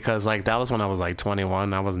now because like that was when I was like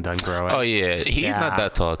 21. I wasn't done growing. Oh yeah, he's not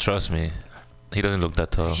that tall. Trust me, he doesn't look that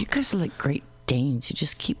tall. You guys are like Great Danes. You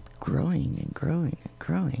just keep growing and growing and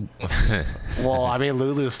growing. Well, I mean,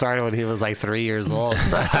 Lulu started when he was like 3 years old.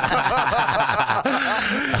 So.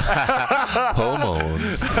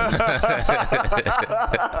 Hormones.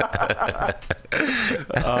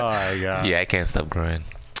 Oh my god. Yeah, I can't stop growing.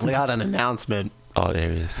 We got an announcement. All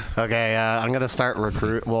areas. Okay, I'm gonna start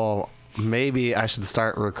recruit. Well, maybe I should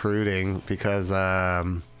start recruiting because,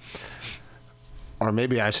 or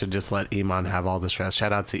maybe I should just let Iman have all the stress.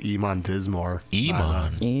 Shout out to Iman Dismore.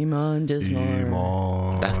 Iman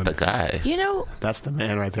Dismore. That's the guy. You know, that's the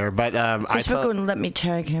man right there. But Facebook wouldn't let me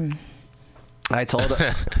tag him. I told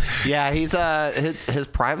him. Yeah, he's his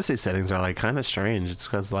privacy settings are like kind of strange. It's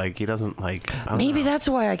because like he doesn't like. Maybe that's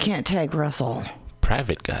why I can't tag Russell.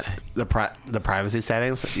 Private guy. The privacy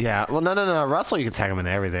settings. Yeah. Well, no. Russell, you can tag him in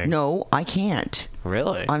everything. No, I can't.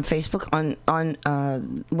 Really? On Facebook,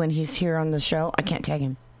 on when he's here on the show, I can't tag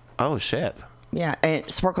him. Oh shit. Yeah, and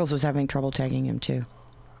Sparkles was having trouble tagging him too.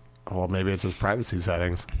 Well, maybe it's his privacy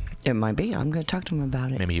settings. It might be. I'm going to talk to him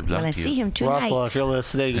about it. Maybe he blocked when I see him tonight. Russell, if you're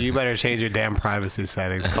listening, you better change your damn privacy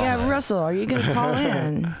settings. Call yeah, in. Russell, are you going to call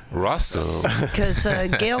in? Russell. Because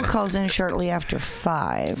Gail calls in shortly after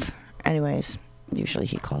 5. Anyways, usually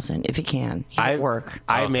he calls in if he can. He's at work.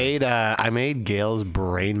 I made Gail's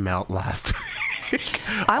brain melt last week.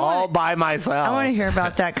 All by myself. I want to hear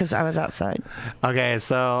about that because I was outside. Okay,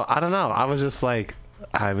 so I don't know. I was just like,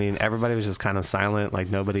 I mean, everybody was just kind of silent. Like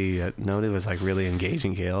nobody was like really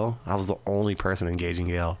engaging Gail. I was the only person engaging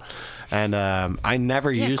Gail, and I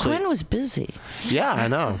never usually. Quinn was busy. Yeah, I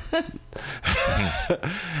know.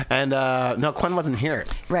 And no, Quinn wasn't here.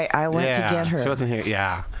 Right, I went to get her. She wasn't here.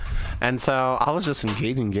 Yeah. And so I was just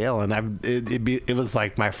engaging Gail, and it was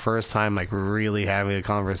like my first time like really having a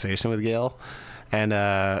conversation with Gail.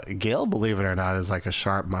 And Gail, believe it or not, is like a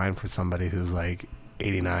sharp mind for somebody who's like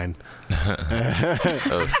 89.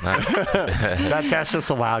 Oh, snap. That's just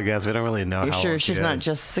a wild guess. We don't really know. You how sure old she's she not is.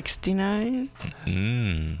 just 69?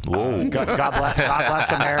 Whoa. God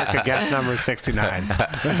bless America. Guess number 69.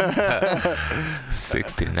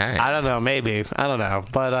 69. I don't know. Maybe. I don't know.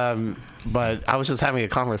 But I was just having a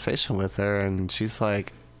conversation with her, and she's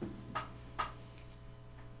like,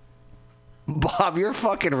 Bob, you're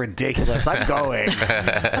fucking ridiculous. I'm going.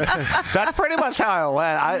 That's pretty much how I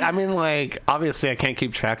went. I mean, like, obviously I can't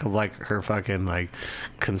keep track of, like, her fucking, like,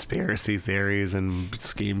 conspiracy theories and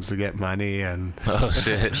schemes to get money and... Oh,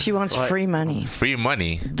 shit. She wants free money. Free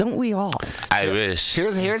money? Don't we all? I wish.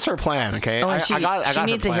 Here's her plan, okay? Oh, she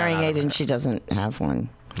needs a hearing aid, and she she doesn't have one.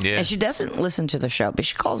 Yeah. And she doesn't listen to the show, but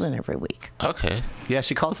she calls in every week. Okay. Yeah,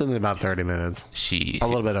 she calls in about 30 minutes. A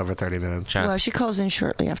little bit over 30 minutes. Well, she calls in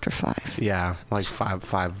shortly after 5. Yeah, like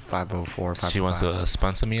 5:04. She wants to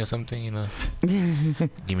sponsor me or something, you know?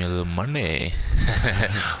 Give me a little money.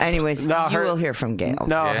 Anyways, you will hear from Gail.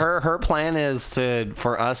 No, Yeah. her plan is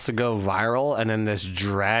for us to go viral and then this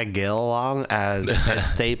drag Gail along as a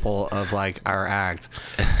staple of like our act.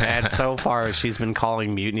 And so far, she's been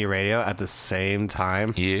calling Mutiny Radio at the same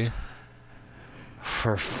time. Yeah.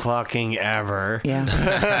 For fucking ever.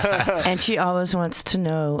 Yeah. And she always wants to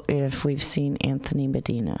know if we've seen Anthony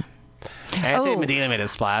Medina. Anthony Medina made a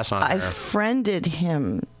splash on I her. friended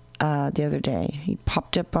him the other day. He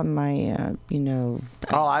popped up on my, Oh,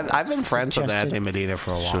 I've been friends with suggested- Anthony Medina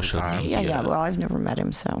for a long Social time. media. Yeah. Well, I've never met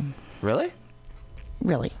him, so. Really?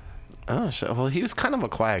 Really? Oh, shit. Well, he was kind of a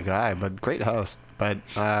quiet guy, but great host. But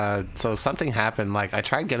so something happened. Like I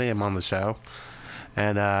tried getting him on the show,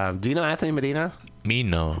 and do you know Anthony Medina? Me,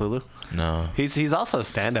 no. Lulu? No. He's also a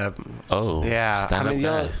stand-up. Oh. Yeah, Stand-up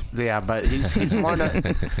guy. yeah, but he's more.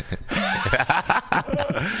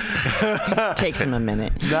 Takes him a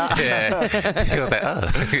minute. Yeah. He was like, oh.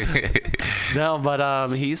 No,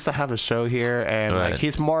 but he used to have a show here, and Right. like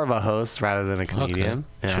he's more of a host rather than a comedian.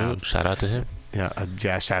 Okay. Yeah. True. Shout out to him.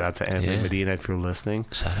 Yeah, shout out to Anthony Yeah. Medina if you're listening.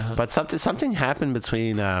 Shout out. But something happened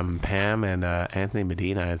between Pam and Anthony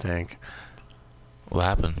Medina, I think. What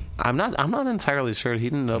happened? I'm not entirely sure. He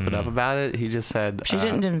didn't open up about it. He just said She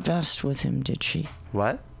didn't invest with him, did she?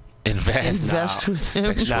 What? Invest with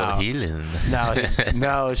him. Sexual No. healing.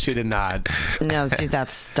 No, she did not. No, see,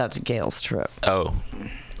 that's Gail's trip. Oh.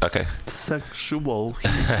 Okay. Sexual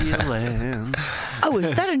healing. Oh,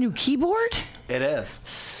 is that a new keyboard? It is.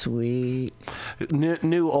 Sweet.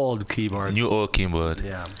 New old keyboard. New old keyboard.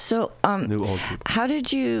 Yeah. So, New old keyboard. how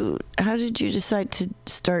did you decide to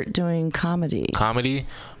start doing comedy? Comedy?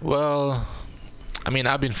 Well, I mean,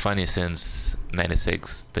 I've been funny since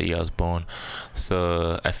 96, the year I was born.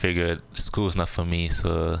 So I figured school's not for me,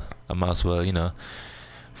 so I might as well,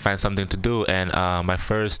 find something to do. And my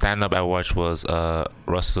first stand-up I watched was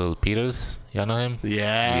Russell Peters. Y'all know him?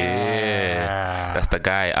 Yeah. That's the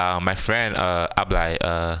guy. My friend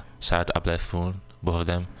Ablai, shout out to Ablai Foon, both of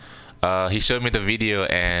them. He showed me the video,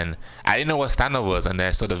 and I didn't know what stand-up was. And then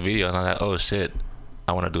I saw the video, and I'm like, oh shit,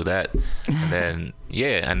 I want to do that. And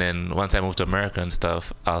then once I moved to America and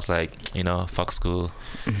stuff, I was like, fuck school.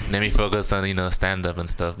 Let me focus on stand-up and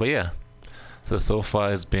stuff. But yeah. So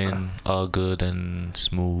far it's been all good and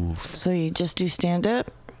smooth. So you just do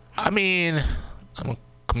stand-up? I mean, I'm a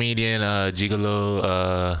comedian, gigolo,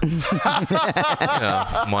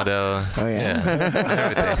 model. Oh yeah.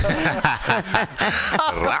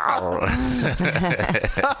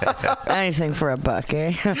 Everything. Anything for a buck,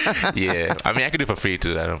 eh? Yeah, I mean I could do it for free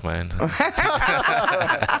too. I don't mind.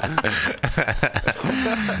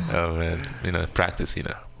 Oh man, practice.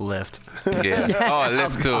 Lyft. Yeah. Oh,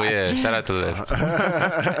 Lyft too. Yeah. Shout out to Lyft.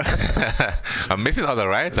 I'm missing all the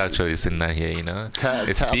rides actually sitting down here.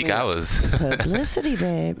 It's peak hours. Publicity,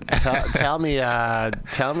 babe. Tell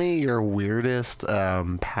me your weirdest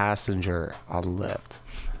passenger on Lyft.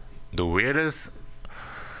 The weirdest.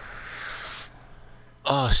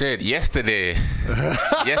 Oh shit! Yesterday.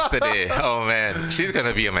 Oh man, she's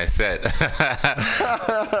gonna be on my set.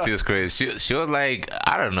 She was crazy. She was like,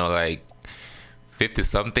 I don't know, like 50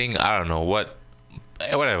 something. I don't know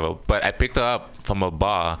whatever. But I picked her up from a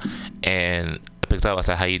bar, and I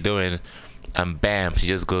said, "How you doing?" And bam, she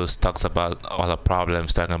just talks about all her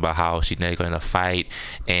problems, talking about how she never got in a fight,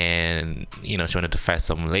 and she wanted to fight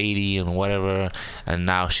some lady and whatever, and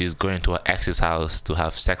now she's going to her ex's house to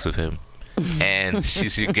have sex with him. And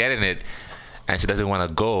she's getting it, and she doesn't want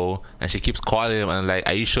to go, and she keeps calling him and like,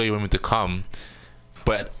 "Are you sure you want me to come?"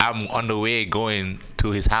 But I'm on the way going to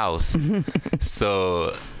his house.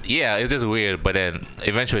 So yeah, it's just weird. But then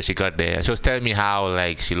eventually she got there, and she was telling me how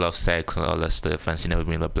like she loves sex and all that stuff, and she never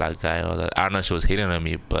been with a black guy and all that. I don't know if she was hitting on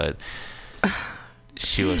me, but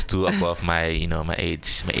she was too above my my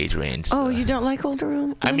age range. Oh, you don't like older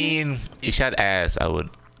women? I mean, if she had ass, I would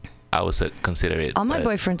consider it. All my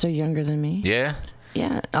boyfriends are younger than me. Yeah?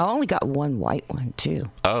 Yeah. I only got one white one, too.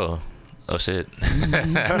 Oh shit.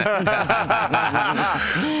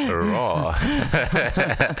 Raw.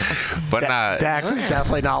 But Dax is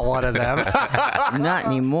definitely not one of them. Not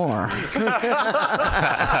anymore.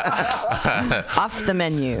 Off the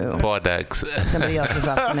menu. Poor Dax. Somebody else is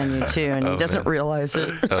off the menu, too, and he doesn't realize it.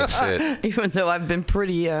 Oh, shit. Even though I've been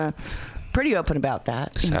pretty open about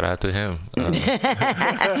that. Shout out to him.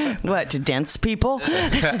 What, to dense people?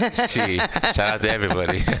 Shout out to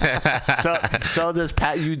everybody. So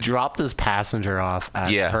you dropped this passenger off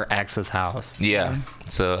at her ex's house. Yeah.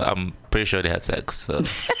 So I'm pretty sure they had sex. So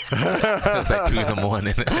it's like 2 a.m.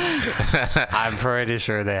 I'm pretty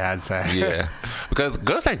sure they had sex. Yeah. Because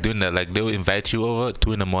girls like doing that. Like they'll invite you over at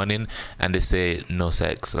 2 a.m. and they say no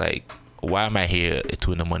sex. Like, why am I here at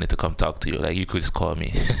 2 a.m. to come talk to you? Like, you could just call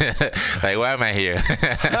me. Like, why am I here?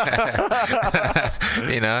 Like,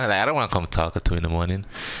 I don't want to come talk at 2 a.m.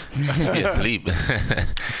 I should be asleep.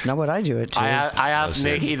 It's not what I do at 2. I asked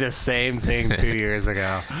Nikki the same thing 2 years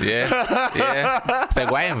ago. Yeah. It's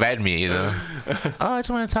like, why invite me, Oh, I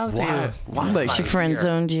just want to talk to you. But she friend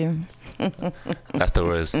zoned you. That's the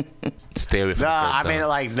worst. Stay away from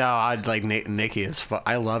Nikki is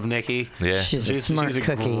I love Nikki. Yeah. She's a smart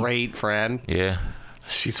cookie. Great friend. Yeah.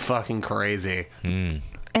 She's fucking crazy. And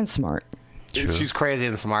smart. True. She's crazy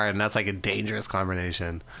and smart, and that's like a dangerous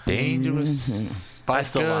combination. Dangerous. But I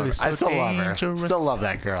still love her. I still love her. Still love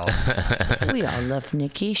that girl. We all love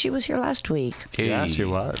Nikki. She was here last week. Hey. Yeah, she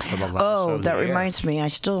was. Oh, that reminds me. I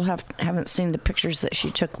still haven't seen the pictures that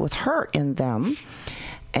she took with her in them.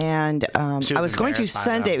 And I was going to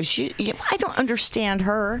Sunday. I don't understand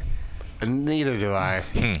her. Neither do I.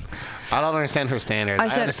 I don't understand her standards. I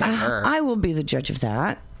said, understand her. I will be the judge of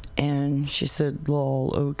that. And she said,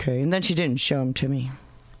 lol, okay. And then she didn't show them to me.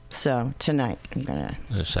 So tonight, I'm going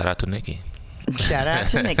to... Shout out to Nikki. Shout out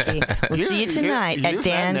to Nikki. We'll see you tonight at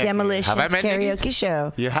Dan Demolition's karaoke Nikki?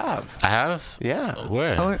 Show. You have. I have? Yeah.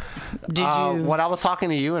 Where? Did you? When I was talking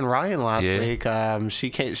to you and Ryan last week,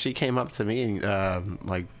 she came up to me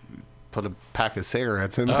and put a pack of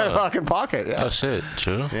cigarettes in my fucking pocket. Yeah. Oh shit!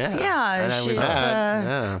 True. Yeah.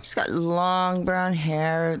 She's got long brown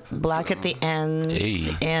hair, black at the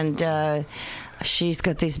ends, and she's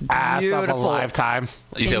got these beautiful ass of a lifetime.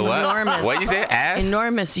 You said what? What did you say? Ass?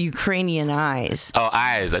 Enormous Ukrainian eyes. Oh,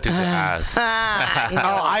 eyes. I think ass.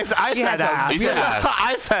 I said ass. You said ass.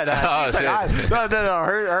 I said ass. Oh, shit. No.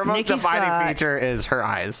 Her most defining feature is her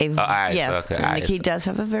eyes. Eyes. Yes. Okay, Nikki does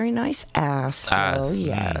have a very nice ass. Oh,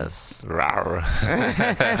 yes. Rawr.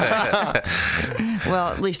 Well,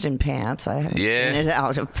 at least in pants. I haven't seen it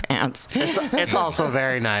out of pants. It's also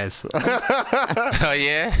very nice. Oh,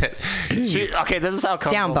 yeah? Okay, this is how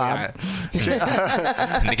comfortable down, Bob.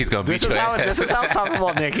 Nikki's gonna beat you. This is how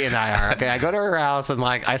comfortable Nikki and I are. Okay, I go to her house and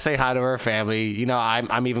I say hi to her family.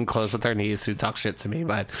 I'm even close with her niece who talks shit to me,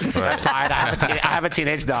 but that's fine. I have a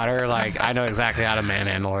teenage daughter. I know exactly how to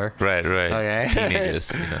manhandle her. Right. Okay.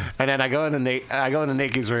 Teenagers. And then I go into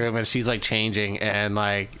Nikki's room and she's changing and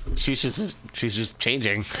she's just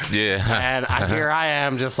changing. Yeah. And here I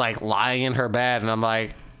am just lying in her bed and I'm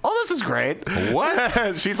like, Oh, this is great.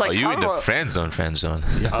 What? She's like, you in the "Carla." friend zone?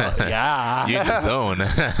 Yeah. You in the zone.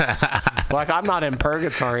 Like, I'm not in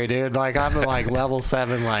purgatory, dude. Like, I'm in like level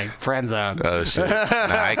 7, like friend zone. Oh shit! Nah,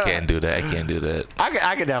 I can't do that.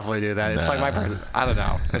 I could definitely do that. It's like my person. I don't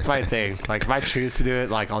know. It's my thing. Like, if I choose to do it,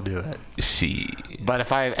 like, I'll do it. But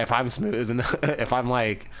if I'm smooth and if I'm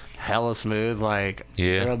like hella smooth, like,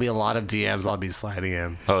 there'll be a lot of DMs I'll be sliding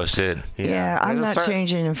in. Oh shit! Yeah, I'm not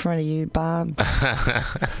changing in front of you, Bob.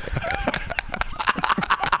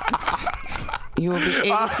 You will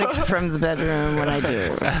be 86 from the bedroom when I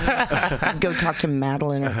do. Go talk to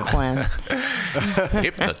Madeline or Quinn.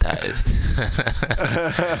 Hypnotized.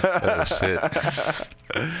 Oh shit.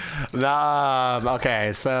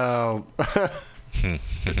 Okay, so.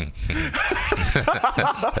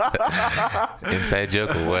 Inside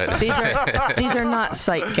joke or what? These are not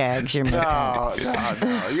sight gags. You're missing. No.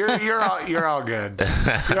 You're all good.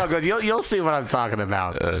 You're all good. You'll see what I'm talking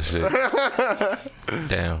about. Oh shit.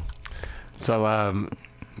 Damn. So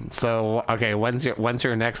okay, when's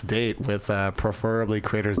your next date with preferably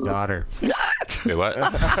Critter's daughter? Wait, what? Was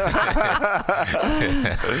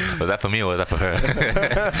that for me or was that for her?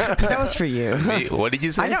 That was for you. Me? What did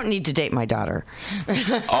you say? I don't need to date my daughter.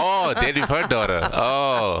 Oh, date with her daughter.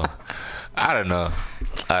 Oh, I don't know.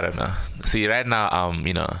 See, right now,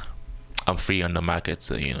 I'm free on the market,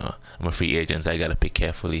 so I'm a free agent. So I gotta pick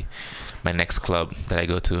carefully my next club that I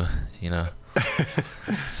go to.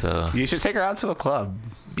 So you should take her out to a club.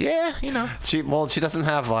 Yeah, she doesn't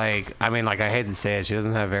have I hate to say it, she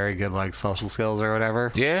doesn't have very good social skills or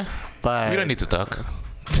whatever. Yeah, but we don't need to talk.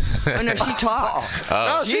 Oh no, she talks.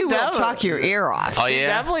 No, she will talk your ear off. She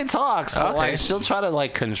definitely talks, but she'll try to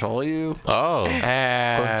control you. Oh,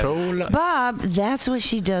 control. Bob, that's what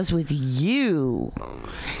she does with you.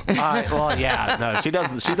 Well, yeah, no, she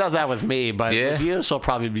does that with me, but with you, she'll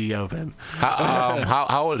probably be open.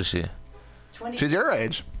 How old is she? 20. She's your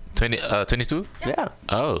age. 22? Yeah.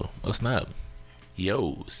 Oh snap.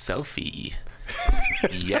 Yo, selfie.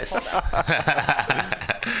 Yes.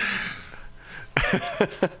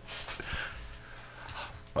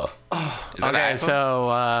 Okay, so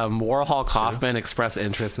Warhol Kaufman expressed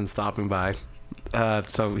interest in stopping by.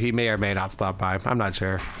 So he may or may not stop by. I'm not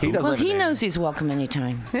sure. He knows he's welcome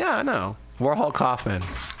anytime. Yeah, I know. Warhol Kaufman.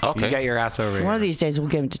 Okay. You get your ass over here. One of these days we'll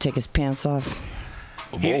get him to take his pants off.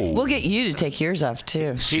 We'll get you to take yours off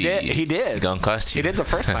too. He did. He gonna cost you. He did the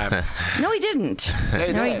first time. No, he didn't.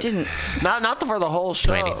 He didn't. Not for the whole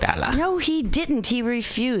show. $20. No, he didn't. He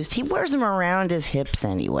refused. He wears them around his hips,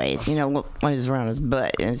 anyways. When he's around his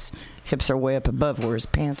butt, and his hips are way up above where his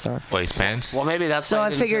pants are. Or his pants? Well, maybe that's. So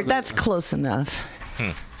I figured that's close enough.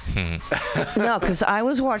 No, because I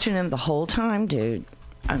was watching him the whole time, dude.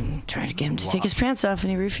 I'm trying to get him to take his pants off,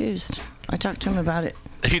 and he refused. I talked to him about it.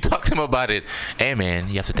 You talked to him about it. Hey, man,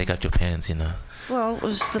 you have to take out your pants, Well, it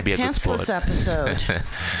was the Be a good pantsless sport. episode.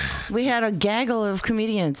 We had a gaggle of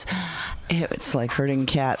comedians. It's like herding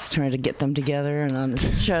cats, trying to get them together and on the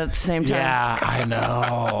show at the same time. Yeah, I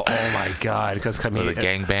know. Oh my god, because the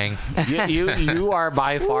gangbang. You are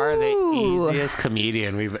by far the easiest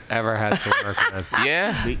comedian we've ever had to work with.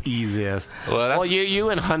 Yeah, the easiest. Well,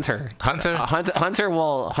 you and Hunter. Hunter Hunter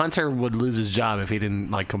would lose his job if he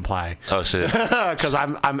didn't comply. Oh shit. Because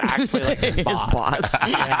I'm actually his boss.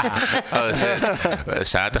 Yeah. Oh shit.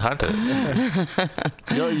 Shout out to Hunter.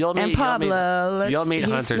 You'll meet, and Pablo. You'll meet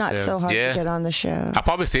he's Hunter not soon. so hard to get on the show. I've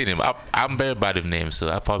probably seen him. I'm very bad with names, so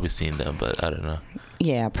I've probably seen them, but I don't know.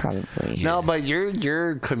 Yeah, probably. No, but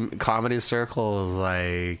your comedy circle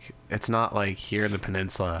is it's not here in the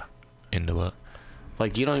peninsula. In the what?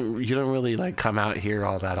 You don't really come out here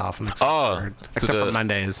all that often. Except for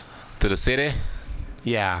Mondays. To the city?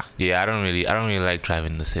 Yeah. Yeah, I don't really like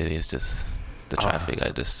driving in the city. It's just the traffic.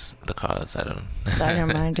 The cars. I don't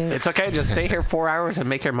mind it. It's okay. Just stay here 4 hours and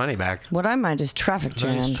make your money back. What I mind is traffic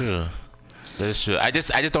jams. That's true. I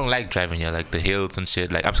just don't like driving here, the hills and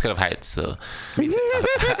shit. I'm scared of heights, so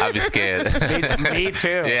I'll be scared. Me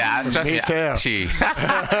too. Yeah, trust me. Too.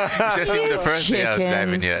 Especially the first day I was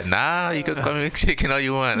driving here. Nah, you can call me chicken all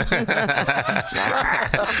you want.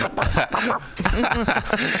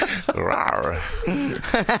 Rawr.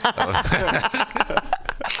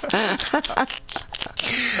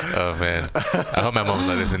 Oh man, I hope my mom's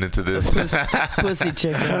not listening to this. Pussy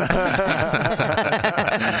chicken.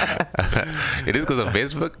 It is because of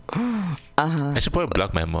Facebook. I should probably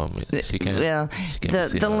block my mom. She can't. Well,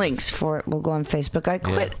 the links for it will go on Facebook. I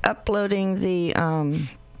quit uploading the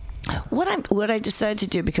What I decided to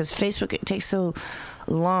do, because Facebook, it takes so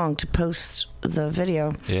long to post the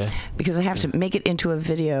video. Yeah. Because I have to make it into a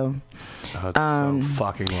video. Oh, it's so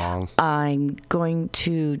fucking long. I'm going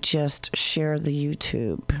to just share the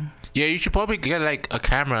YouTube. Yeah, you should probably get like a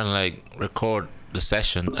camera and like record the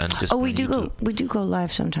session and just. Oh, we do go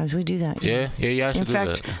live sometimes. We do that. Yeah. In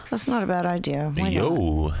fact, that's not a bad idea. Why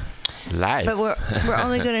not? Live. But we're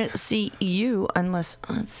only going to see you unless,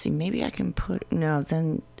 let's see, maybe I can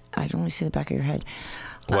then I'd only see the back of your head.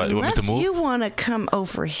 What, you want me to move? You want to come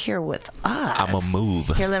over here with us. I'm a move.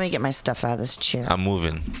 Here, let me get my stuff out of this chair. I'm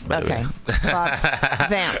moving. Okay. Bob,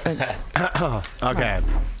 vamp. Okay.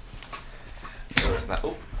 It's not,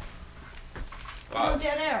 oh. No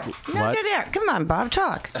dead air. No dead air. Come on, Bob,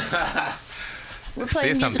 talk. We're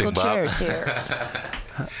playing musical chairs here.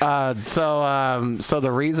 So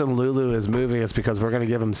the reason Lulu is moving is because we're going to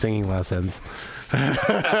give him singing lessons.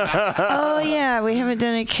 Oh, yeah. We haven't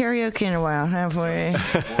done a karaoke in a while, have we?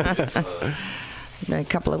 Been a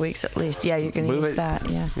couple of weeks at least. Yeah, you're going to use that.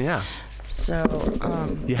 Yeah. Yeah. So,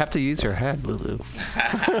 you have to use your head, Lulu.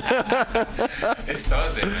 It's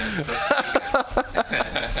Thursday, man.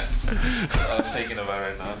 I'm thinking about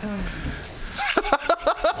it right now.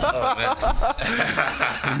 Oh,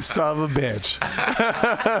 man. You son of a bitch.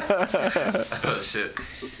 Oh, shit.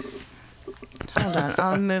 Hold on.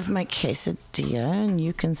 I'll move my quesadilla, and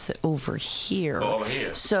you can sit over here. Oh, over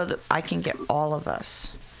here. So that I can get all of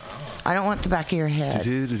us. I don't want the back of your head.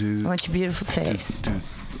 I want your beautiful face. Get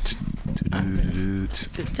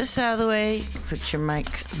this out of the way. Put your mic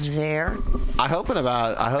there. I hope in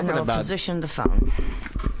about position the phone.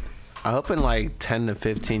 I hope in like 10 to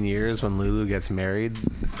 15 years when Lulu gets married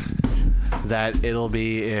that it'll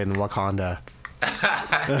be in Wakanda.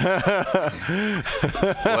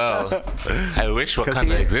 Well, I wish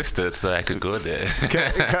Wakanda existed so I could go there.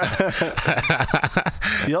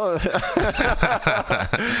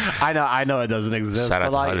 I know it doesn't exist. Shout out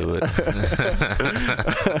to Hollywood.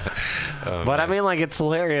 But I mean, like, it's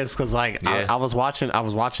hilarious because, like, yeah. I was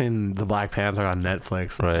watching the Black Panther on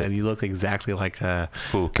Netflix, right. And you look exactly like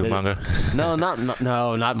who? Killmonger? No,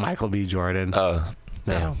 not Michael B. Jordan. Oh,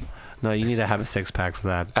 no. Damn. No, you need to have a 6-pack for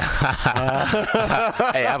that.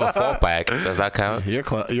 Hey, I have a 4-pack. Does that count? You're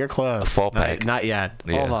close. A 4-pack. Not yet.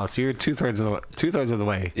 Yeah. Almost. You're two-thirds of the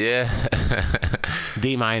way. Yeah.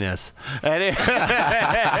 D-. D-. I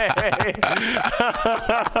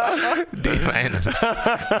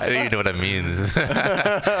don't even know what that means.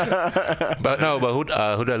 But who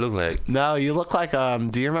do I look like? No, you look like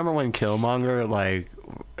do you remember when Killmonger like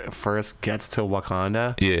first gets to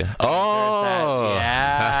Wakanda? Yeah. Oh.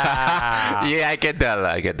 Yeah. Yeah, I get that.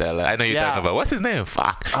 I know you're talking about. What's his name?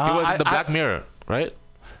 Fuck. He was in the Black Mirror, right?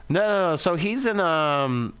 No. So he's in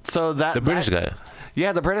the British guy.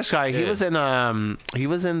 Yeah, the British guy. Yeah. He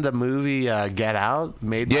was in the movie Get Out,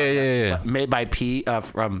 made by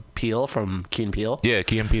from Peele, from Key and Peele. Yeah,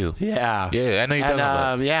 Key and Peele. Yeah. Yeah, I know you're talking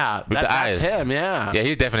about. Yeah, with the eyes. That's him. Yeah. Yeah,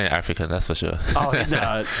 he's definitely African. That's for sure. Oh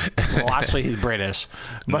no. Well, actually, he's British.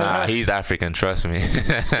 But, nah, he's African. Trust me.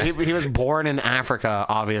 he was born in Africa,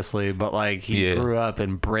 obviously, but like he grew up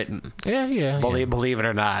in Britain. Yeah. Believe it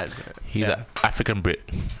or not, he's an African Brit.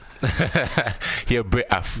 He a Brit.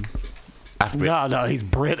 No, he's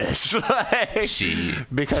British.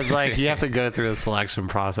 Because like you have to go through a selection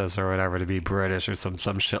process or whatever to be British or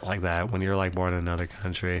some shit like that when you're like born in another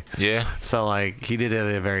country. Yeah. So like he did it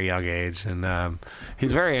at a very young age, and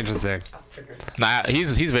he's very interesting. Nah, he's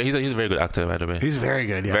a very good actor, by the way. He's very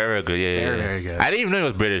good. Yeah. Very good. Yeah. Very good. I didn't even know he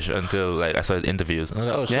was British until like I saw his interviews. I was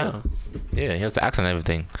like, oh shit. Yeah, he has the accent and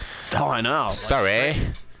everything. Oh, I know. Sorry,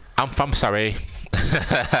 I'm from Surrey.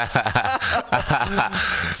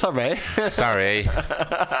 Sorry.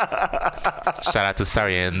 Shout out to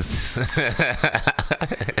Surreyans.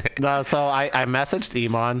 No, so I messaged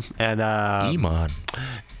Iman and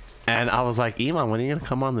and I was like, Iman, when are you gonna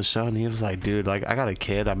come on the show? And he was like, dude, like I got a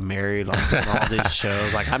kid, I'm married, I'm doing all these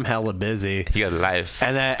shows, like I'm hella busy. He got a life.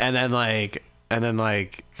 And then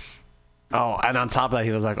oh, and on top of that,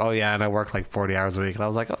 he was like, oh, yeah, and I work like 40 hours a week. And I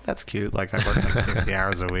was like, oh, that's cute. Like, I work like 60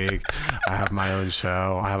 hours a week. I have my own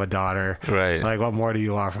show. I have a daughter. Right. Like, what more do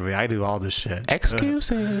you want from me? I do all this shit.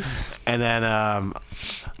 Excuses. And then, well,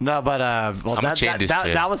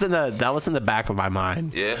 that was in the back of my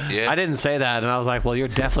mind. Yeah. I didn't say that. And I was like, well, you're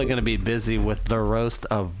definitely going to be busy with the roast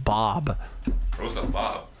of Bob. Roast of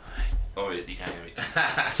Bob? Oh, you can't hear me.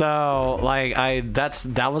 So, like,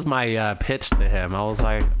 that was my pitch to him. I was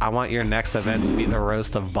like, I want your next event to be the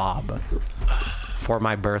roast of Bob for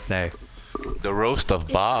my birthday. The roast of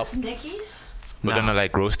Bob? Nikki's? We're gonna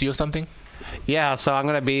like roast you or something? Yeah, so I'm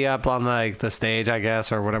gonna be up on like the stage, I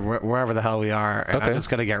guess, or whatever, wherever the hell we are, and I'm just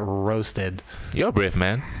gonna get roasted. You're a brave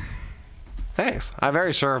man. Thanks. I'm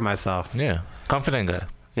very sure of myself. Yeah, confident guy.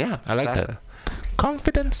 Yeah, I like that.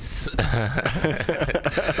 Confidence.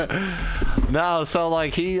 No, so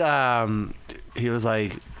like he was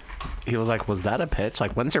like, was that a pitch?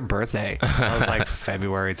 Like, when's your birthday? I was like,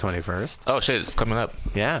 February 21st. Oh shit, it's coming up.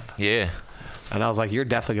 Yeah. Yeah. And I was like, you're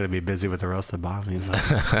definitely gonna be busy with the roasted bomb. He's like,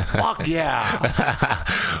 fuck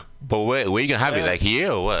yeah. But where you gonna have it? Like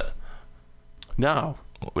here or what? No.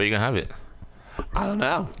 Where you gonna have it? I don't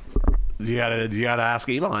know. You gotta ask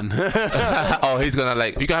Iman. Oh, he's gonna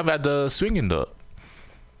you can have it at the swinging door.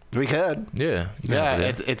 We could. Yeah.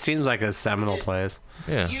 Yeah. It seems like a seminal place.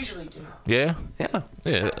 Yeah. Usually do. Yeah. Yeah.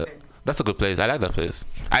 Yeah. That's a good place. I like that place.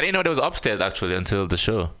 I didn't know there was upstairs actually until the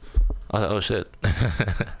show. I was like, oh shit.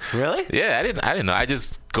 Really? Yeah, I didn't know. I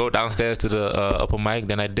just go downstairs to the open mic,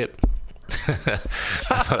 then I dip.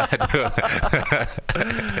 That's what I do.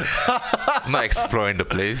 I'm not exploring the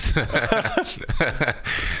place.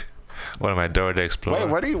 What am I doing to explore?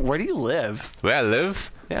 Wait, where do you live? Where I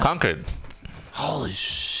live? Yeah. Concord. Holy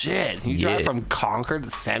shit! You drive from Concord to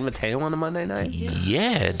San Mateo on a Monday night?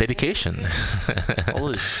 Yeah, dedication.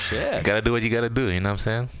 Holy shit! You gotta do what you gotta do. You know what I'm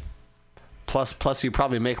saying? Plus, you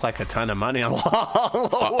probably make like a ton of money on. And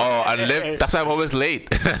Lyft. That's why I'm always late.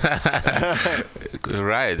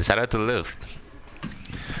 Right. Shout out to Lyft.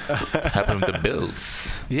 Helping with the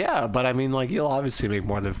bills. Yeah, but I mean, like, you'll obviously make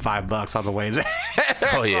more than $5 on the way there.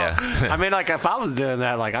 Oh yeah. I mean, like, if I was doing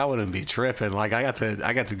that, like, I wouldn't be tripping. Like, I got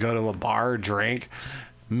to go to a bar, drink,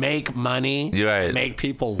 make money, You're right. make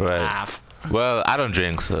people laugh. Well, I don't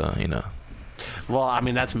drink, so you know. Well, I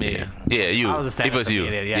mean, that's me. Yeah, you. I was a stand-up It was you.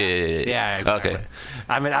 comedian, Yeah, exactly. Okay.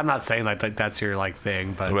 I mean, I'm not saying like that's your like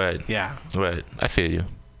thing, but Right. yeah. Right. I feel you.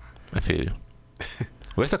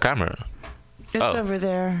 Where's the camera? It's over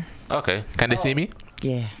there. Okay. Can they see me?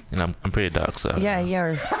 Yeah. And I'm pretty dark, so. Yeah,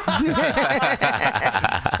 yeah.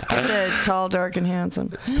 He said tall, dark, and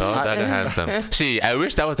handsome. Tall, dark, and handsome. I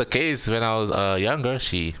wish that was the case when I was younger.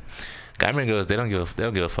 Cameron girls, they don't give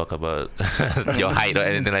a fuck about your height or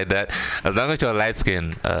anything like that. As long as you're light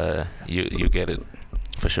skinned, you get it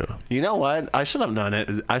for sure. You know what? I should have known it.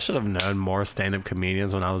 I should have known more stand-up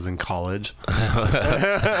comedians when I was in college.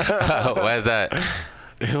 Why is that?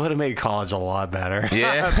 It would have made college a lot better.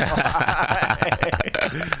 Yeah.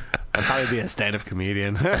 I'd probably be a stand-up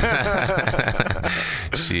comedian.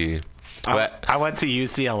 I went to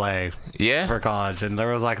UCLA for college, and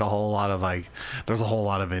there was like a whole lot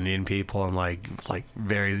of Indian people and like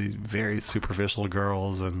very, very superficial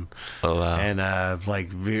girls and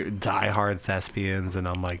like diehard thespians, and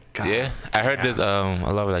I'm like, God. Yeah, I heard there's a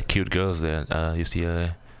lot of like cute girls there at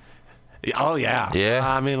UCLA. Oh yeah. Yeah.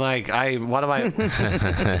 I mean, like one of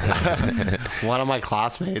my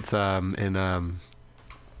classmates in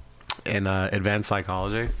advanced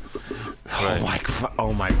psychology. Right.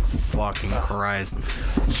 Oh my fucking Christ!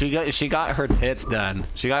 She got her tits done.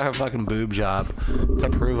 She got her fucking boob job to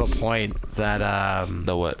prove a point that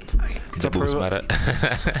the what? To the boobs matter.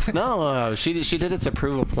 No, she did it to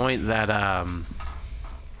prove a point that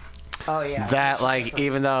Oh yeah. that like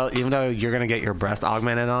even though you're gonna get your breast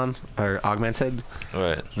augmented,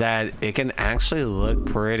 right? That it can actually look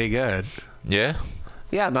pretty good. Yeah.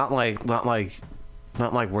 Yeah, not like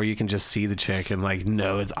where you can just see the chick and like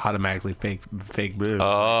know it's automatically fake boobs.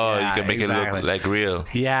 Oh, yeah, you can make it look like real.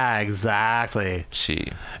 Yeah, exactly.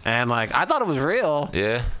 And like I thought it was real.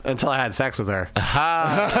 Yeah. Until I had sex with her. That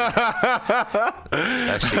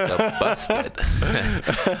shit got busted.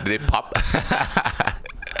 Did it pop?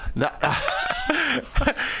 No.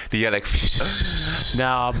 You got like.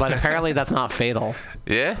 No, but apparently that's not fatal.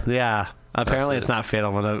 Yeah. Yeah. Apparently it's not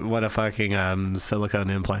fatal when a fucking silicone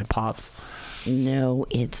implant pops. No,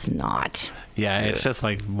 it's not. Yeah, it's just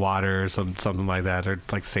like water or something like that, or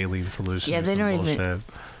like saline solution. Yeah, they don't bullshit. even.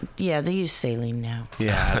 Yeah, they use saline now.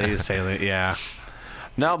 Yeah, they use saline. Yeah.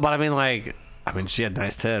 No, but I mean, she had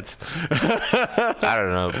nice tits. I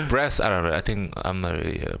don't know. Breasts, I don't know. I think I'm not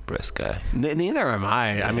really a breast guy. Neither am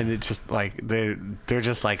I. Yeah. I mean, it's just like they're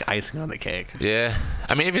just like icing on the cake. Yeah.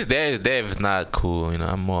 I mean, if it's there, it's there. If it's not, cool.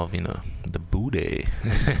 I'm more of, the booty.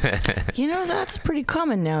 That's pretty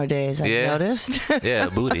common nowadays, I've noticed. Yeah,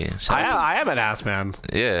 booty. I am an ass man.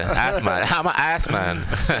 Yeah, ass man. I'm an ass man.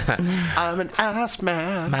 I'm an ass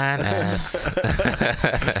man. Man ass.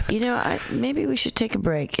 Maybe we should take a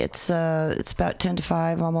break. It's about 10 to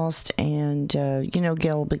 5 almost, and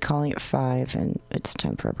Gil will be calling at 5, and it's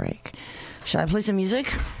time for a break. Should I play some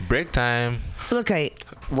music? Break time. Look,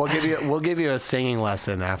 We'll give you a singing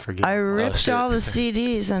lesson after. I ripped all the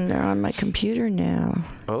CDs and they're on my computer now.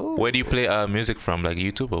 Oh. Where do you play music from? Like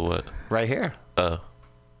YouTube or what? Right here. Oh.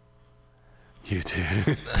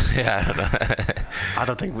 YouTube. Yeah, I don't know. I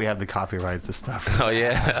don't think we have the copyright to stuff. Oh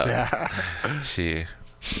yeah. Yeah. She.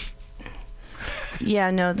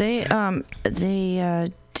 Yeah, no, they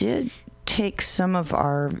did take some of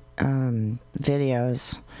our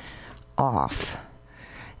videos off,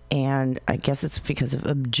 and I guess it's because of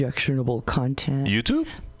objectionable content. YouTube?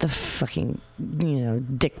 The fucking,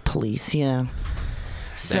 dick police,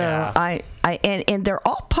 So Yeah. and they're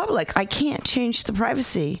all public. I can't change the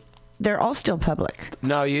privacy. They're all still public.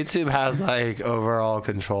 No, YouTube has like overall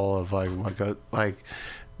control of like what goes. Like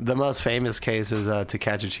the most famous case is To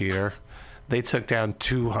Catch a Cheater. They took down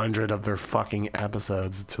 200 of their fucking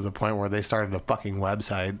episodes to the point where they started a fucking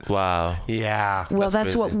website. Wow. Yeah. Well, that's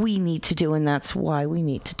crazy. what we need to do, and that's why we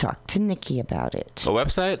need to talk to Nikki about it. A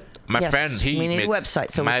website? My Yes, friend, we need a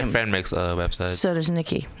website, so we my can- friend makes a website. So does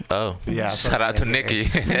Nikki. Oh, Yeah, Shout out to Nikki.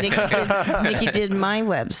 Nikki did my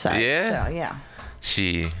website. Yeah? So, yeah.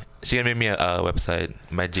 She gonna make me a website.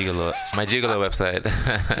 My gigolo website.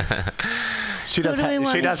 She does. Who do we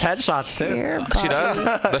want She does headshots too. Here, She Bobby.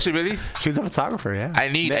 does? Does she really? She's a photographer. Yeah. I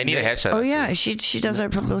need a headshot. Oh yeah, she does our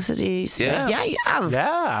publicity stuff. Yeah.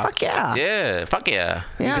 Yeah. Fuck yeah. Yeah. Fuck yeah.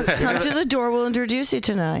 Yeah, come to the door. We'll introduce you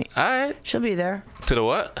tonight. All right. She'll be there. To the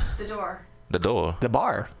what? The door. The door. The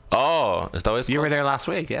bar. Oh, is that what it's You called? were there last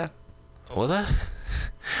week. Yeah. Was I?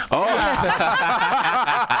 Oh.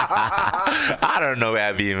 I don't know,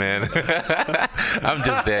 Abby, man. I'm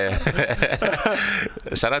just there.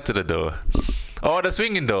 Shout out to the door. Oh, the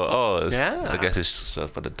swinging door. Oh, Yeah. I guess it's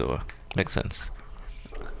shut for the door. Makes sense.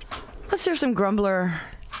 Let's hear some Grumbler.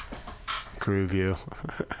 Groove you.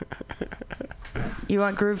 You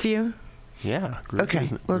want Groove View? Yeah. Okay,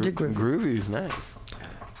 we'll do Groove. Groovy's nice.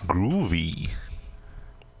 Groovy.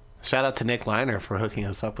 Shout out to Nick Liner for hooking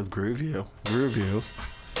us up with Groove You. Groove You.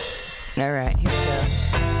 All right, here we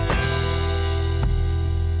go.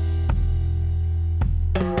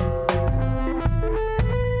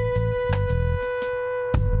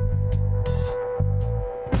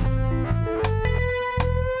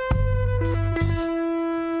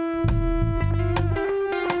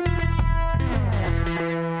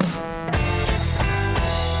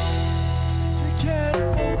 You can't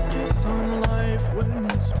focus on life when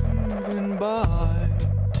you're speeding by.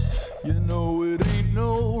 You know it ain't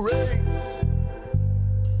no race.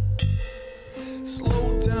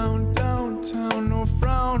 Slow down downtown, no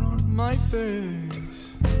frown on my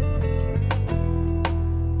face.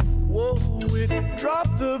 Whoa, it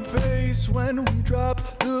dropped the bass when we drop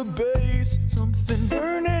the bass. Something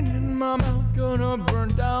burning in my mouth, gonna burn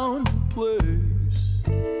down the place.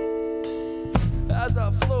 As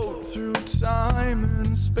I float through time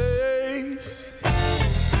and space.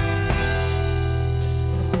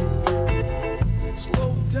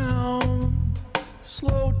 Slow down,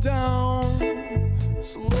 slow down,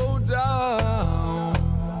 slow down.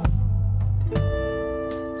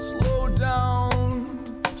 Slow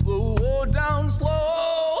down, slow down,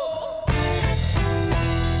 slow.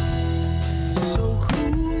 So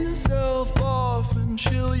cool yourself off and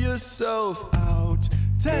chill yourself out.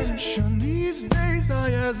 Tension these days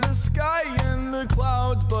high as the sky and the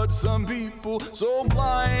clouds, but some people so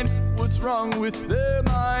blind. What's wrong with their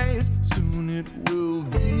minds? Soon it will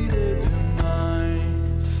be their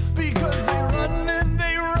demise. Because they run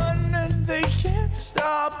and they can't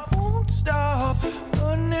stop, won't stop.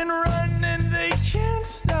 Run and they can't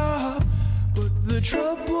stop. But the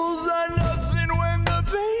troubles are nothing when the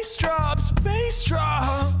bass drops, bass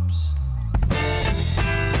drops.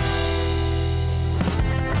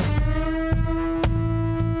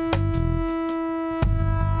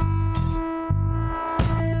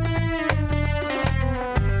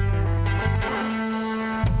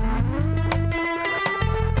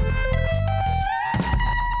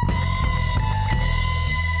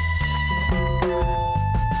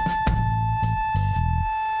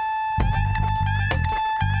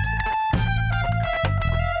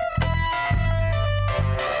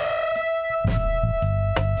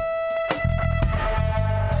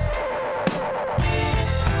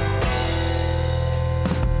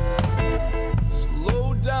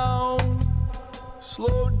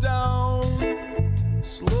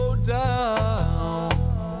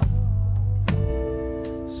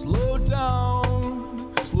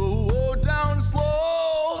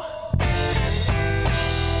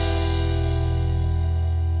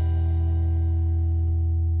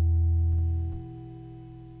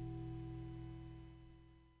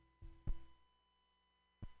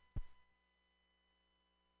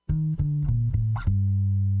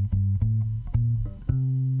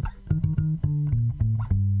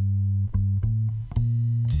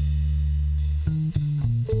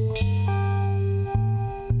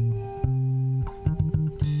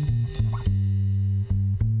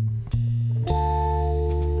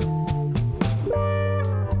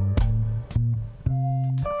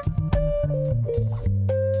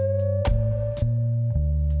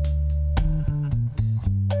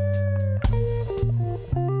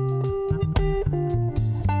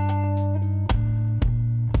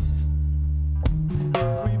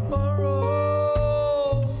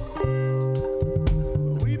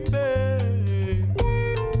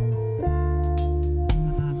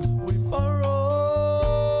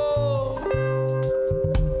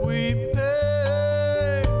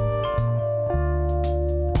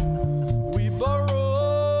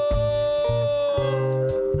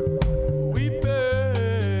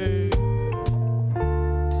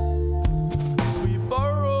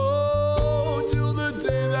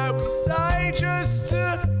 die just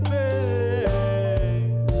to pay.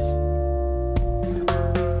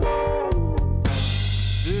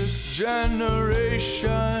 This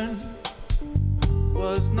generation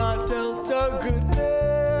was not dealt a good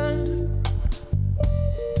hand.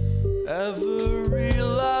 Every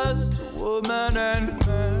last woman and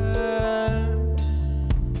man,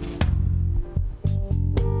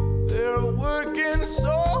 they're working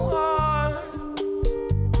so hard,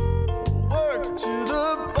 worked to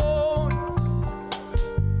the bone,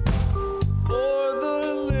 for the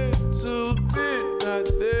little bit that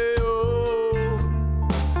they owe.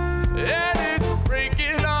 And it's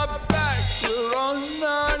breaking our backs, we're on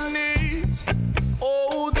our knees.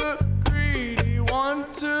 Oh, the greedy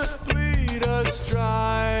want to bleed us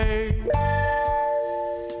dry.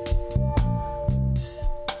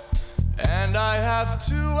 And I have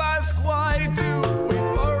to ask, why do we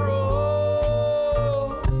borrow?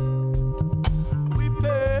 We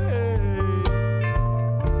pay.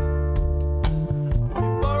 We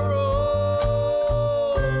borrow.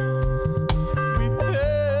 We pay.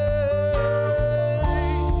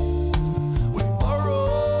 We borrow.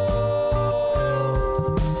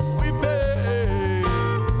 We pay.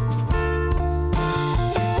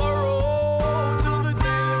 We borrow till the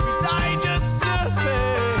day that we die just to pay.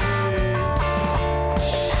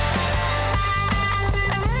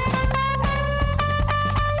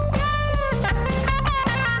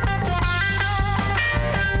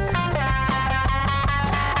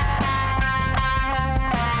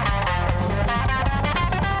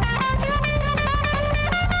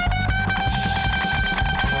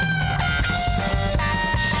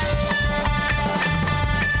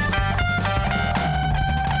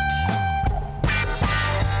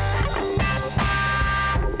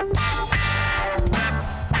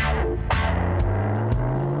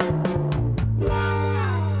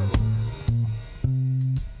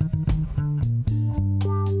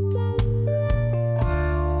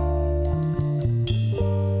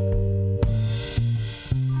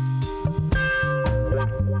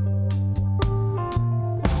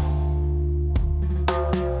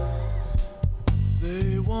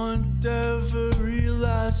 They want every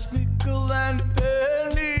last nickel and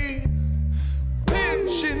penny,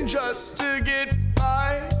 pinching just to get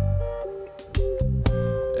by.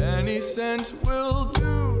 Any cent will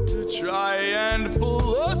do to try and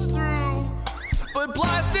pull us through, but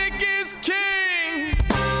plastic is king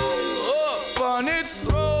up on its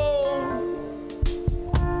throne.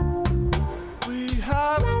 We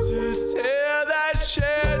have to tear that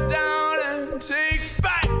chair down and take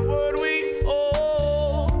back what we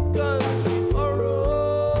owe. 'Cause we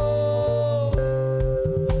borrow,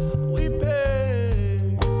 we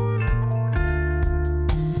pay.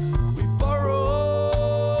 We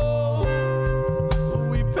borrow,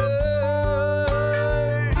 we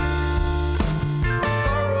pay. We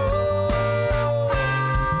borrow,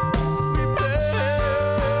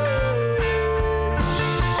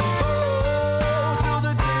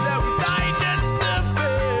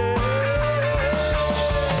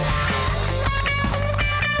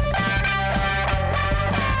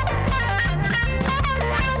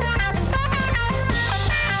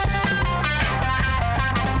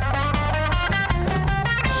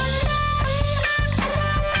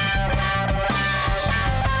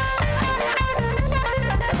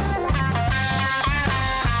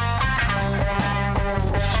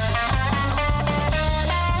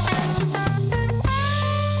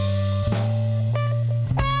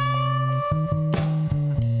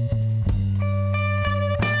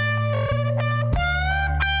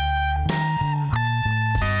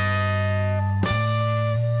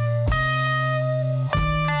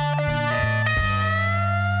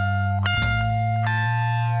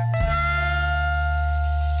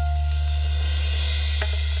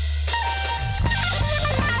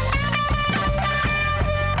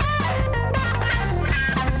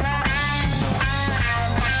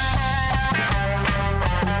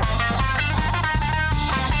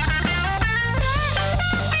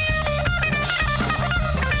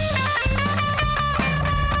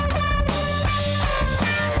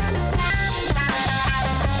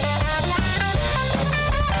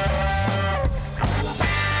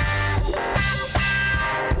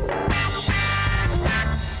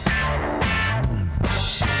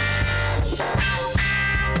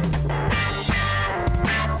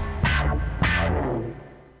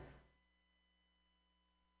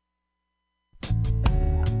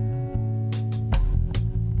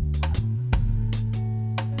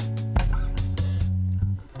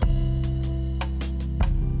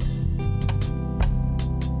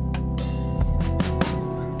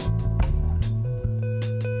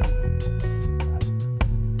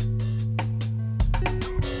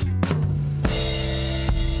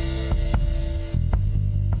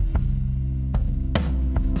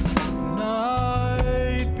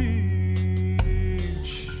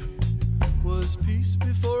 was peace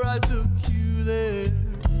before I took you there.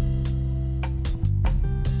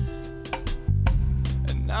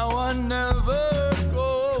 And now I never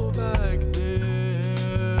go back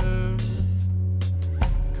there,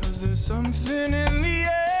 'cause there's something in the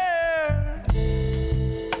air.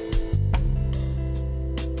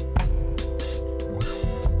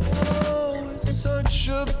 Oh, it's such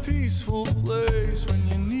a peaceful place when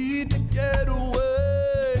you need to get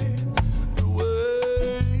away. The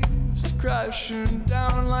waves crashing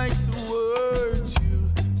down like the words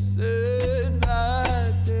you said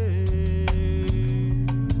that day.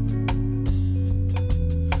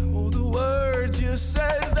 Oh, the words you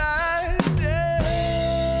said that day.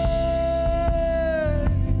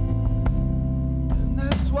 And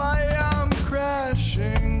that's why I'm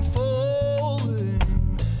crashing, falling,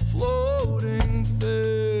 floating,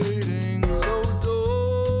 fading. So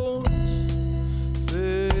don't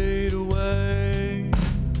fade away,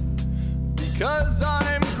 because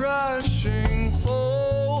I'm crashing,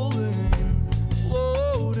 falling,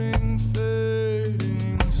 floating,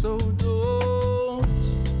 fading. So don't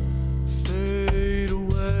fade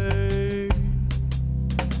away.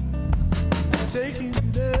 Taking you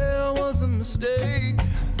there was a mistake.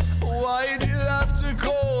 Why'd you have to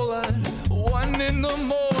call at 1 in the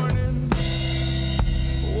morning?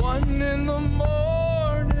 1 in the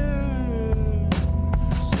morning.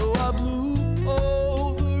 So I blew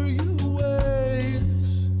over your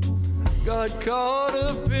waves, got caught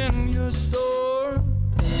up in your storm.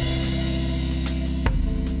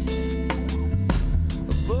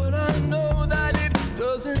 But I know that it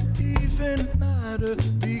doesn't even matter,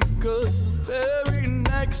 because the very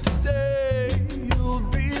next day you'll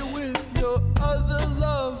be with your other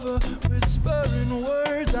lover, whispering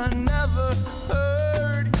words I never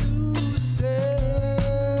heard you say.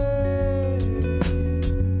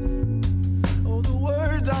 Oh, the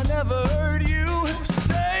words I never heard you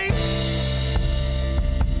say.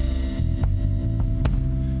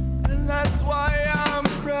 And that's why I'm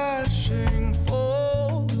crashing,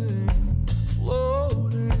 falling,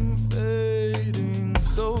 floating, fading.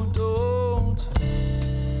 So don't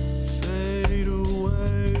fade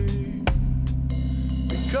away,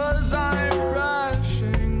 because I'm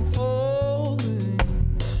crashing, falling,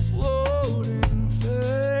 floating,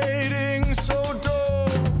 fading. So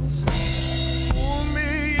don't pull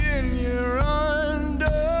me in your undertow,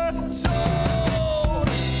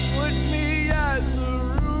 put me at the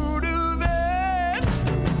root of it,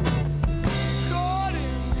 caught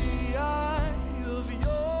in the eye of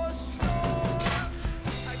your storm.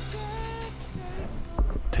 I can't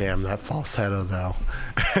take. Damn, that falsetto though.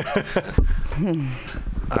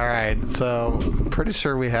 All right, so pretty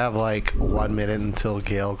sure we have like 1 minute until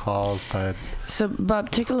Gail calls, but So, Bob,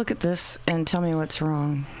 take a look at this and tell me what's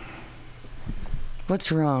wrong. What's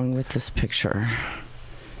wrong with this picture?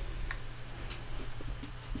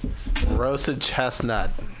 roasted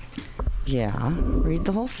chestnut, Yeah, read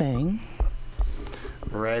the whole thing.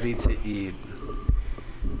 ready to eat,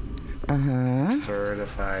 Uh-huh.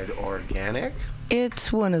 certified organic.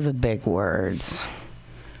 It's one of the big words.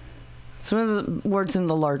 It's one of the words in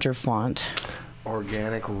the larger font.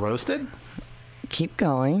 Organic roasted? Keep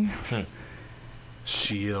going.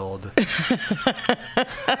 Shield.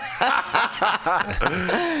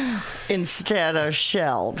 Instead of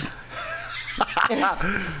shelled.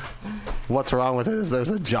 What's wrong with it is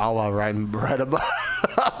there's a Jawa right above.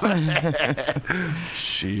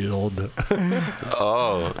 Shield.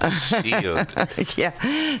 Oh, shield. Yeah.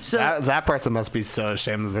 So that person must be so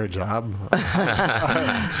ashamed of their job.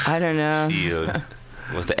 I don't know. Shield.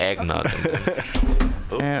 What's the eggnog?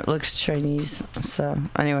 It looks Chinese. So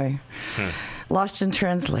anyway, lost in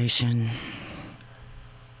translation.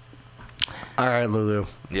 All right, Lulu.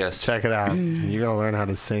 Yes. Check it out. You're gonna learn how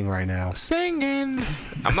to sing right now. Singing.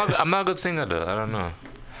 I'm not a good singer though. I don't know.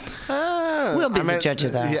 We'll be the judge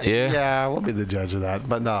of that. Yeah, we'll be the judge of that.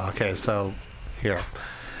 But no, okay. So here,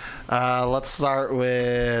 let's start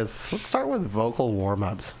with vocal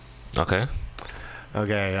warm-ups. Okay.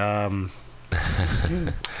 Okay.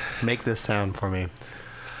 Make this sound for me.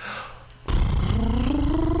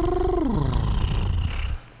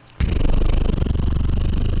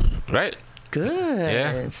 Right. Good.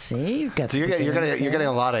 Yeah. See, you've got. So you're getting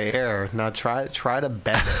a lot of air. Now try to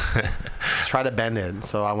bend it. Try to bend it.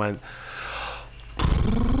 So I went.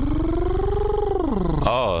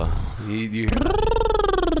 Oh. You.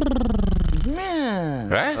 Yeah.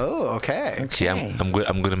 Right. Oh, okay. See, I'm good.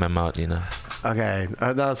 I'm good in my mouth, you know. Okay.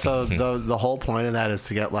 No, so the whole point of that is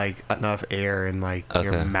to get like enough air in like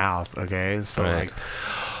your mouth. Okay. So right. like.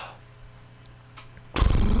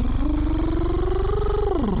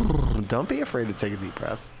 Don't be afraid to take a deep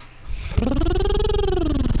breath.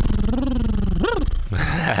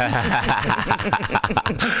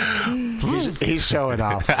 He's showing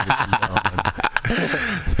off.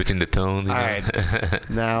 Switching the tones. All right.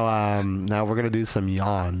 Now we're gonna do some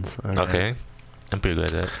yawns. Okay. I'm pretty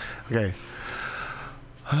good at that. Okay.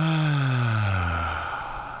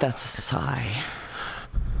 That's a sigh.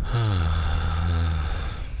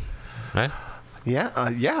 Right? Yeah.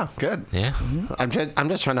 Yeah. Good. Yeah. I'm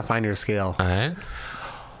just trying to find your scale. All right.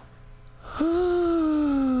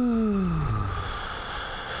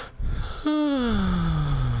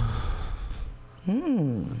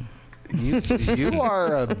 You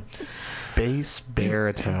are a bass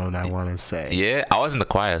baritone, I want to say. Yeah, I was in the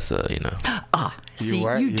choir, so you know. See,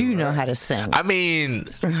 you do know how to sing. I mean,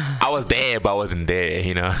 I was there, but I wasn't there.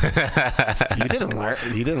 You know. You didn't learn.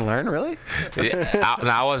 You didn't learn, really? Yeah,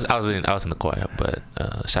 I was in the choir, but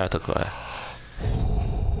shout out to the choir.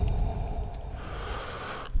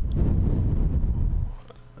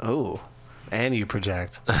 Oh, and you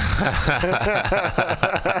project.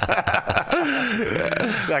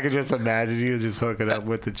 I could just imagine you just hooking up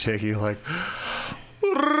with the chick. You're like,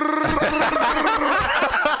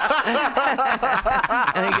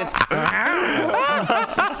 and he goes,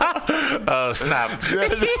 oh snap!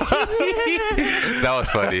 That was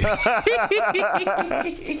funny.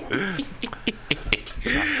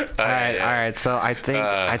 all right. So I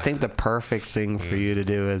think the perfect thing for you to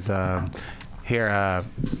do is here,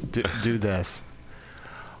 do this.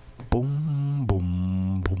 Boom,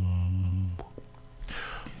 boom, boom.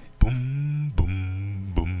 Boom,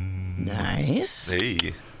 boom, boom. Nice.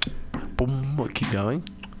 Hey. Boom. What? Keep going.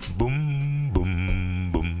 Boom,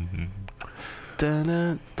 boom, boom.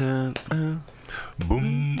 Dun, dun, dun.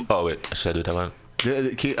 Boom. Oh wait, should I do that one?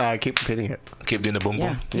 Keep repeating it. Keep doing the boom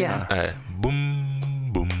boom. Yeah. All right.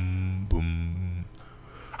 Boom, boom, boom.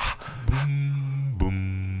 Boom,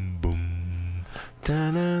 boom, boom.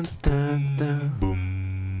 Dun, dun, dun, dun.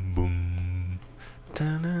 Boom, boom.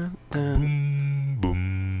 Dun, dun, dun. Boom,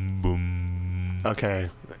 boom, boom. Okay,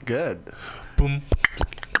 good. Boom.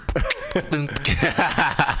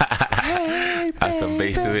 Add some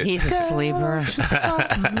bass to it. He's a sleeper.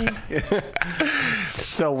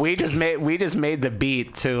 So we just made the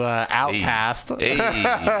beat to Outcast. Hey.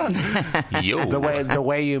 Yo. The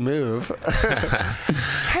way you move.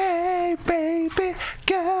 Hey baby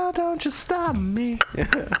girl, don't you stop me.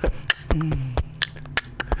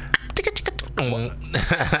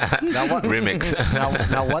 Now what, remix.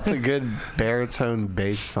 now what's a good baritone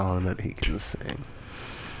bass song that he can sing?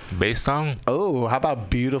 Bass song? Oh, how about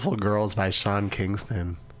 "Beautiful Girls" by Sean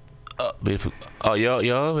Kingston? Beautiful. Oh,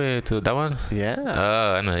 yo, wait, to that one? Yeah.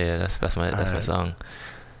 Oh, I know. Yeah, that's my song.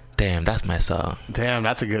 Damn, that's my song. Damn,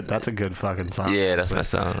 that's a good fucking song. Yeah, that's my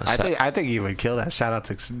song. I think you would kill that. Shout out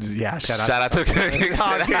to Shout out to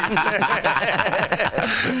Kingston.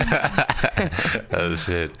 Oh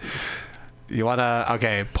shit. You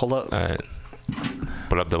wanna pull up? All right.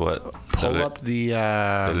 Pull up the what? Pull up the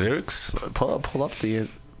lyrics. Pull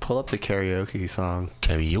up the karaoke song.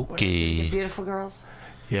 Karaoke. Beautiful girls.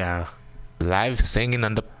 Yeah. Live singing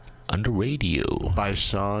on the radio by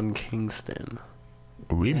Sean Kingston.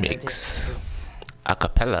 Remix. A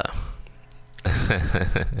cappella.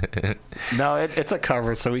 No, it's a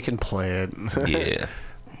cover, so we can play it. Yeah.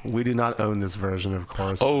 We do not own this version, of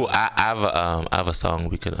course. Oh, I have a song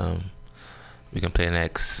we can play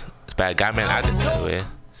next. It's by a guy man artist, by the way.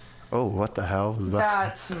 Oh, what the hell is that?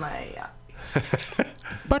 That's my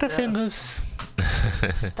Butterfingers.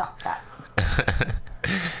 Stop that.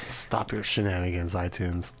 Stop your shenanigans,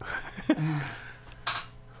 iTunes.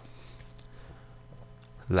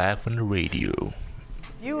 Live on the radio.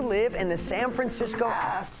 You live in the San Francisco.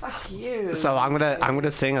 Fuck you. So I'm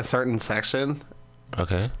gonna sing a certain section.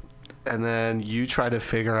 Okay. And then you try to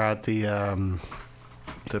figure out the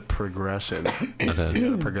progression. Okay. You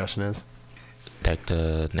know what the progression is? Like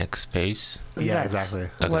the next phase. Yeah, That's exactly.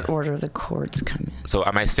 Okay. what order the chords come in. So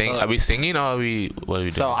am I singing? Are we singing or what are we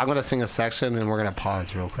doing? So I'm gonna sing a section and we're gonna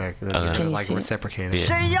pause real quick. And then Okay. we're Can gonna, you like sing it? reciprocate it. Yeah.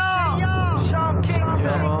 Say yo, Sean Kingston.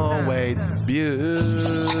 Always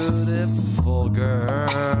beautiful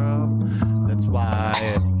girl. That's why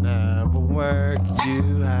it never worked.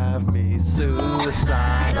 You have me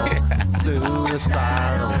suicidal.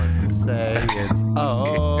 Suicidal. When you say it's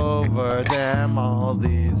over. Damn all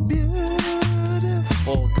these beautiful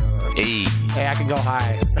girls. Hey. Hey, I can go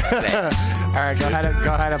high. All right, go ahead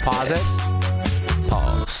and pause it.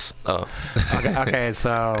 Pause. Oh. Okay,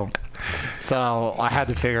 so I had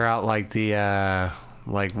to figure out like the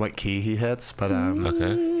like what key he hits, but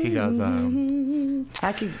Okay. he goes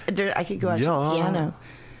I could go out to the piano.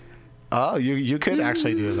 Oh, you could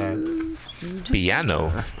actually do that.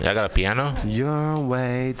 Piano. Y'all got a piano? Your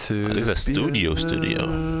way to This is a studio.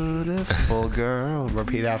 beautiful girl.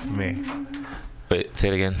 Repeat after me. Wait, say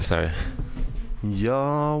it again. Sorry.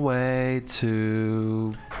 Your way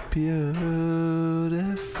to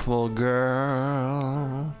beautiful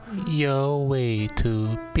girl. Your way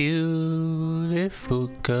to beautiful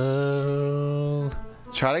girl.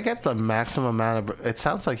 Try to get the maximum amount of. It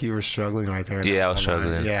sounds like you were struggling right there. Yeah, I was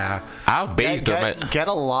struggling. Yeah. I'll base get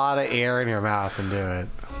a lot of air in your mouth and do it.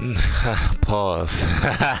 Pause.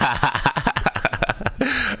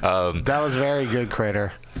 That was very good,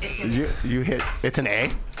 Critter. You hit. It's an A.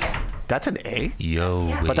 That's an A.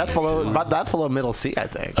 Yo. But that's below middle C, I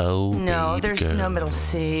think. Oh. No, baby there's girl. no middle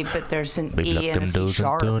C, but there's an Baby, E lock and them a C doors and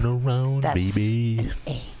sharp. turn around, That's baby.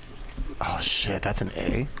 A. Oh shit, that's an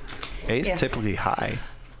A. A is Yeah. typically high.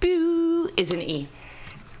 Boo is an E.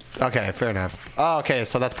 Okay, fair enough. Oh, okay,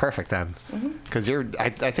 so that's perfect then. Because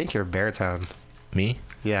I think you're baritone. Me?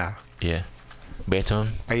 Yeah. Yeah. Baritone?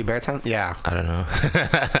 Are you baritone? Yeah. I don't know.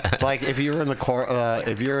 Like if you were in the choir,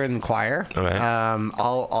 Right.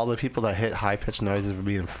 all the people that hit high pitched noises would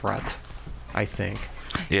be in front, I think.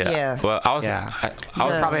 Yeah. Well, I was. Yeah. I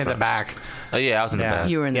was probably in the back. Oh yeah, I was in the back.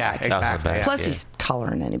 You were in the Yeah, back. exactly. I was in the back, Plus, yeah. he's taller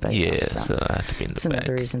than anybody Yeah, else. so I had to be in the It's back.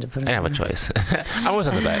 another reason to put him I didn't have a in. choice. I was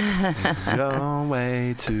in the back. Your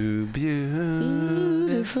way to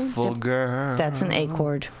beautiful girl. That's an A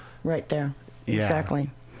chord right there. Yeah. Exactly.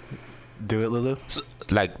 Do it, Lulu. So,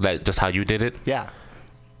 like just how you did it. Yeah.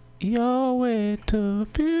 Your way to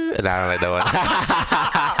be. Nah, I don't like that one.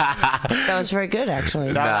 That was very good,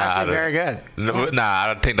 actually. That was I actually don't- very good. Nah, I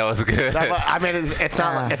don't think that was good. I mean, it's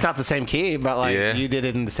not the same key, but like Yeah. you did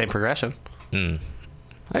it in the same progression. I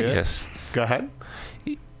Good. guess. Go ahead.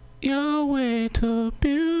 Your way to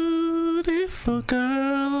beautiful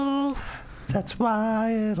girl. That's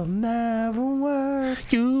why it'll never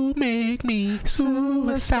work. You make me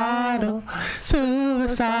suicidal.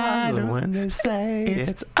 When they say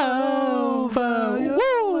it's over.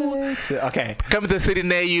 Woo! Okay. Come to the city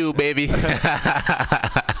near you, baby. All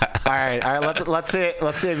right. Let's see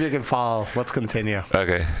if you can follow. Let's continue.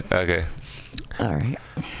 Okay. All right.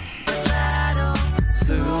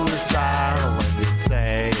 Suicidal when they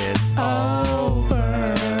say it's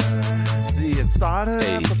over. See, it started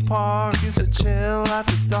at the park. You said chill at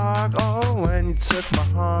the dark. Oh, when you took my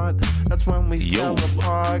heart, that's when we fell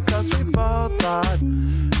apart. 'Cause we both thought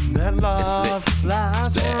that love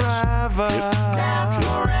lasts forever.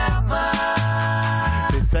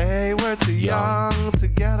 They say we're too young to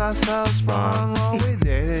get ourselves sprung. Well, we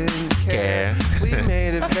didn't care. We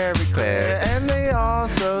made it very clear. And they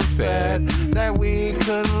also said that we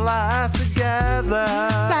couldn't last together.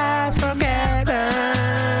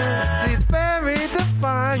 See, it's very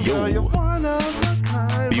defined. Girl, you're one of a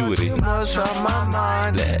kind. Beauty. You must up my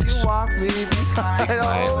mind. You walk me behind.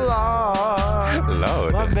 Oh,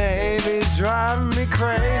 Lord. My baby's driving me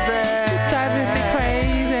crazy.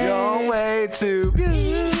 You're way too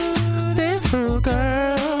beautiful,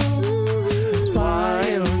 girl. That's why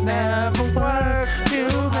it'll never work. You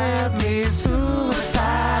have me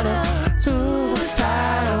suicidal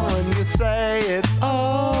when you say it's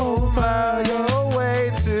over. You're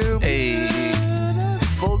way too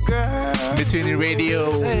beautiful, girl. MutinyRadio,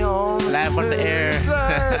 live on the air.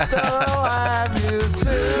 I'll have you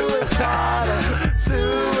suicidal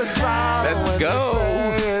Let's when go. you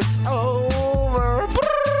say it's over.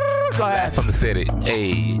 Go ahead. From the city.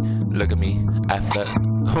 Hey, look at me. I felt.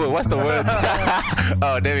 Wait, what's the words?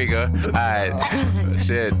 Oh, there we go. Alright.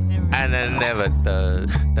 Shit. And I never thought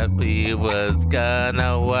that we was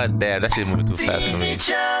gonna what? Damn, that shit moving too fast for me.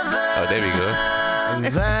 Oh, there we go. And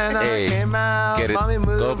then Hey, I came out, get it. mommy Go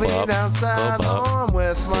moved me Bob. down south. Go Bob. Oh, I'm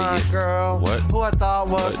with Say my it. girl, What? who I thought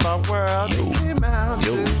was my world. Yo. It came out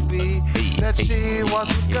Yo. to be Hey, that hey, she hey, was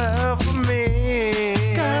the hey. girl for me.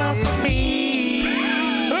 Girl for me.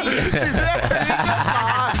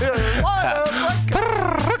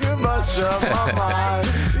 You must shut my mind.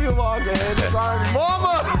 You walk in the garden,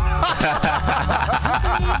 mama.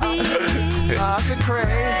 I've been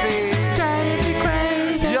crazy.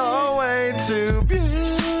 You're way too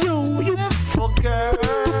beautiful, girl.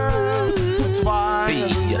 That's why Hey,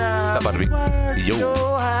 somebody. Yo.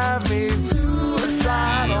 you'll have me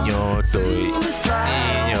suicidal. In your toy. In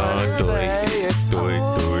your toy.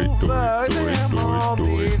 Toy.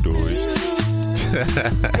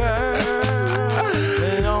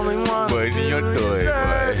 They only want Boy, in your toy,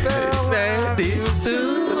 boy.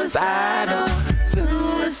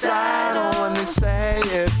 Suicidal when they say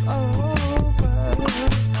it's over.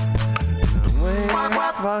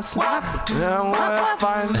 us.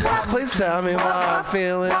 Please tell me what I'm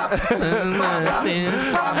feeling.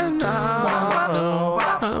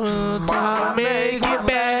 I'll make it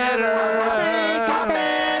better.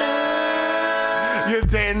 You're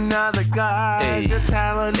dating other guys. You're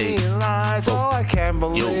telling me lies. Oh, I can't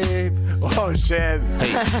believe. Oh shit.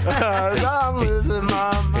 I'm losing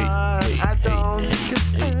my mind. I don't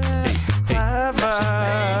think it's clever.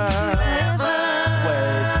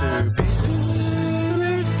 Way too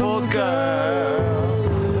beautiful,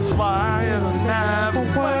 girl. That's why it'll never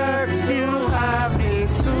work. You have me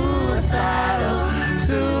suicidal.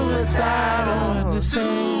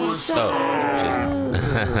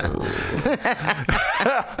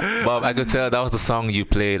 Bob, I could tell that was the song you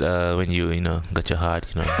played when you got your heart,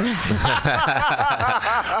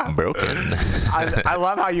 broken. I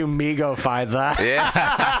love how you Migo-fied that.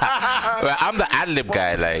 Yeah. Well, I'm the ad-lib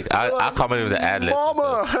guy. Like, I'll comment with the ad-lib.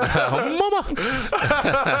 Mama. Mama.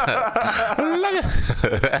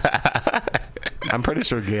 I'm pretty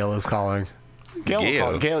sure Gail is calling.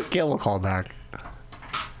 Gail will call back.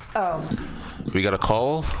 Oh. We got a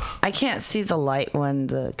call? I can't see the light when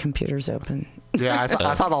the computer's open. Yeah, I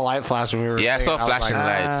saw the light flash when we were. Yeah, I saw flashing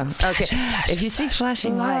lights. Okay. If you see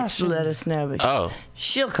flashing lights, let us know.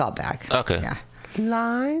 She'll call back. Okay. Yeah.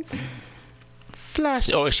 Lights.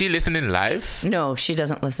 Flash. Oh, is she listening live? No, she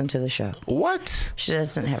doesn't listen to the show. What? She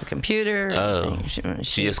doesn't have a computer. Oh.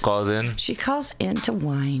 She just calls in? She calls in to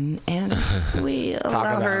whine, and we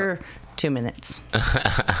allow her 2 minutes.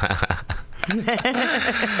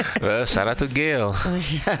 Well, shout out to Gail.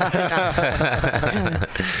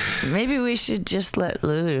 Maybe we should just let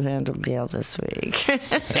Lulu handle Gail this week.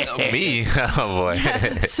 Me? Oh, boy.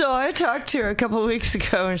 So I talked to her a couple weeks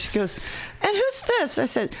ago, and she goes, "And who's this?" I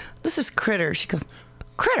said, "This is Critter." She goes,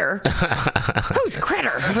 "Critter? Who's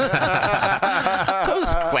Critter?"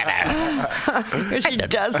 Who's Critter? She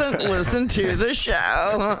doesn't listen to the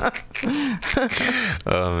show.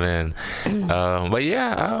 Oh, man. But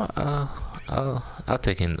yeah, I'll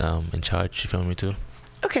take in charge if you want me to.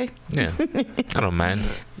 Okay. Yeah. I don't mind.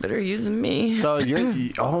 Better you than me. So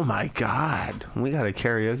oh my God, we gotta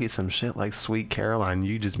karaoke some shit like Sweet Caroline.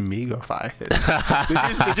 You just Migo-fied it.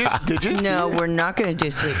 Did you see No, we're not gonna do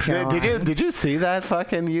Sweet Caroline. Did you see that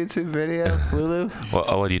fucking YouTube video, Lulu?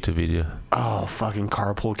 What YouTube video? Oh, fucking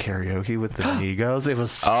carpool karaoke with the Migos. It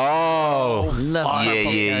was so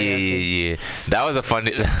yeah. That was a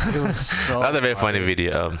funny. That was a very funny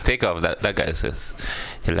video. Take off that guy is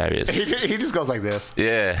hilarious. He just goes like this.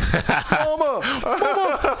 Yeah. Mama.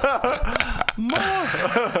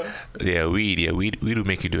 Yeah, weed will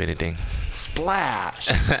make you do anything. Splash.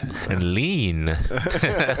 And lean.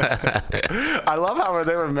 I love how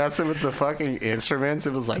they were messing with the fucking instruments.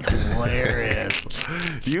 It was like hilarious.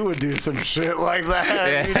 You would do some shit like that.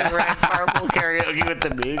 Yeah. You just ran carpool karaoke with the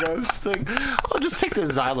Migos thing. I'll just take the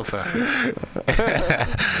xylophone.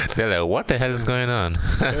 They're like, what the hell is going on?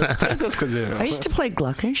 Take this kazoo. I used to play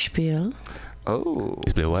Glockenspiel. Oh.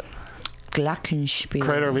 You play what? Glockenspiel.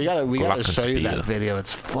 Critter, we gotta show you that video.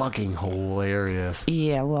 It's fucking hilarious.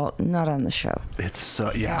 Yeah, well, not on the show. It's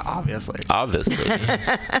so obviously. I'll show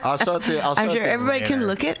it to you. I'm sure everybody can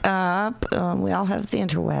look it up. We all have the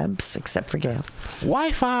interwebs except for Gail.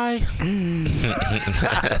 Wi-Fi.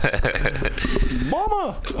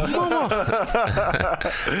 Mama.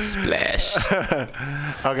 Splash.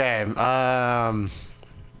 Okay.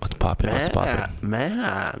 What's popping?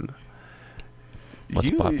 Man.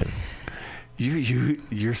 What's popping?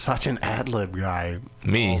 You're such an ad-lib guy.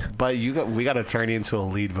 Me? But we got to turn you into a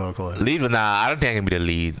lead vocalist. Lead? Nah, I don't think I can be the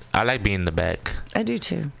lead. I like being in the back. I do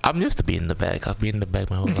too. I'm used to being in the back. I've been in the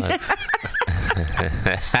back my whole life.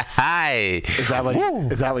 Hi. Is that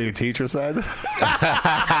what your teacher said?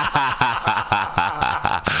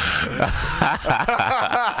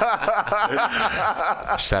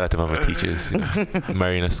 Shout out to my teachers.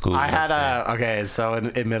 Marina School. I had so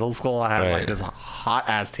in middle school I had like this hot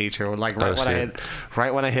ass teacher. Like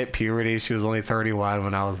right when I hit puberty, she was only 31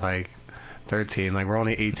 when I was like 13. Like we're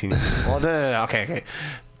only 18. Well, no. Okay.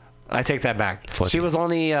 I take that back. 14. She was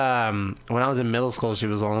only when I was in middle school. She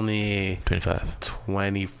was only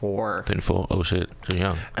 24. Oh shit, so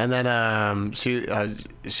young. And then she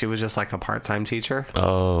was just like a part-time teacher.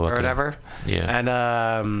 Oh, okay. Or whatever. Yeah.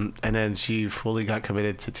 And then she fully got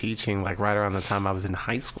committed to teaching like right around the time I was in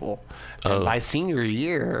high school. And by senior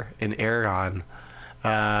year in Aragon,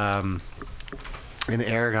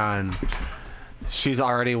 she's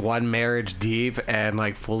already one marriage deep and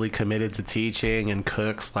like fully committed to teaching and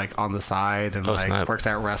cooks like on the side and like snap. works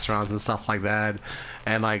at restaurants and stuff like that.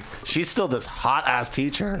 And like she's still this hot ass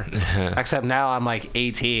teacher, except now I'm like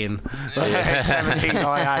 18, like 17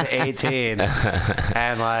 going on 18,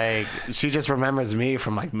 and like she just remembers me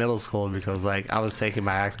from like middle school because like I was taking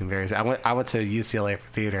my acting very. I went to UCLA for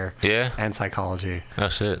theater, and psychology. Oh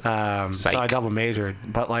shit. So I double majored,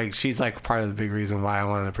 but like she's like part of the big reason why I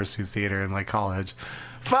wanted to pursue theater in like college.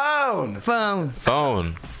 Phone. That's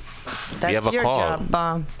you have a your call. job,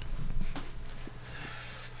 Bob.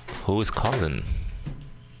 Who is calling?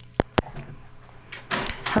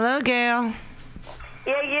 Hello, Gail.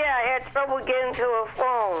 Yeah, I had trouble getting to a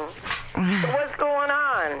phone. What's going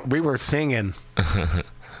on? We were singing.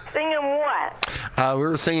 Singing what? We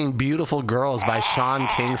were singing "Beautiful Girls" by Sean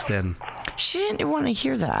Kingston. She didn't want to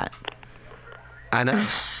hear that. I know.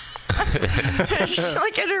 She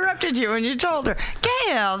like interrupted you when you told her,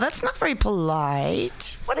 Gail, that's not very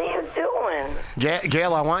polite. What are you doing?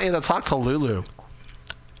 Gail, I want you to talk to Lulu.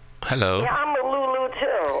 Hello. Yeah, I'm a Lulu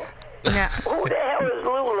too. Yeah. Who the hell is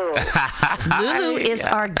Lulu? Lulu is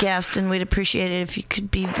our guest, and we'd appreciate it if you could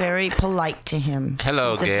be very polite to him.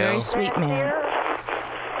 Hello, He's a Gail. very sweet man.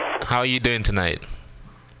 How are you doing tonight?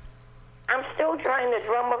 I'm still trying to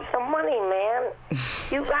drum up some money, man.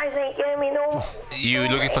 You guys ain't giving me no You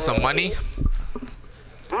looking for some money?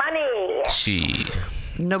 money. She.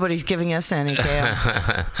 Nobody's giving us any, Gail.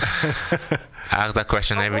 I ask that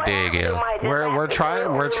question every day, Gail. We're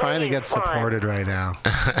trying to get supported right now.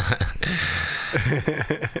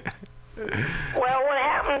 Well, what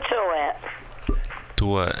happened to it? To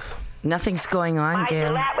what? Nothing's going on, My Gail.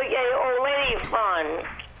 dilapidated old lady fund.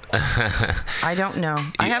 I don't know.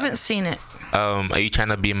 I haven't seen it. Are you trying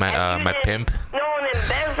to be my my pimp? No one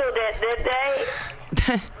embezzled it, did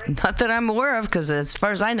they? Not that I'm aware of, because as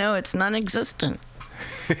far as I know, it's non-existent.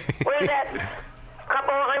 Where's that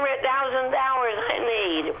couple $100,000 I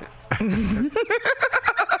need?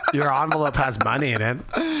 Your envelope has money in it.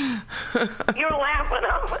 You're laughing.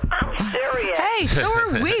 I'm serious. Hey, so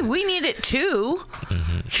are we. We need it too.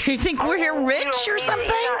 You think we're here rich or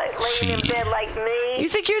something? Lady in bed like me. You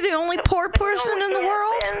think you're the only poor person in the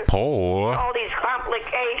world? Poor. All these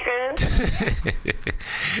complications.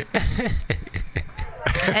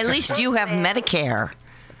 At least you have Medicare.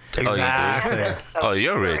 Exactly. Oh,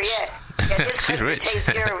 you're rich. She's rich. Take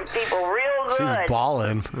care of people real good. She's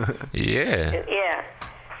balling. Yeah. Yeah.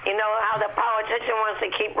 You know how the politician wants to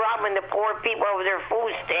keep robbing the poor people of their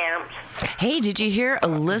food stamps. Hey, did you hear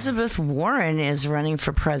Elizabeth Warren is running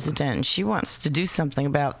for president and she wants to do something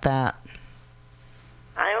about that?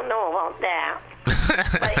 I don't know about that.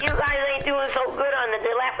 But you guys ain't doing so good on the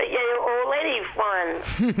dilapidated old lady fund.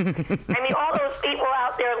 I mean, all those people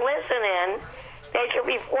out there listening, they should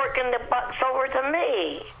be forking the bucks over to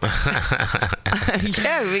me.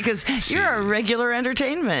 Yeah, because you're a regular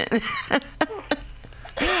entertainment.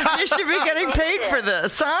 You should be getting paid for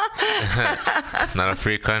this, huh? It's not a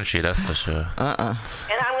free country, that's for sure. And I'm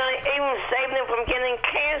going to even save them from getting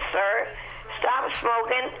cancer, stop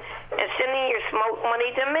smoking, and sending your smoke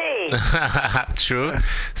money to me. True.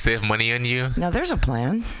 Save money on you. Now, there's a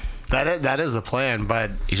plan. That is a plan,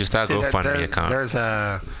 but you should start a GoFundMe account.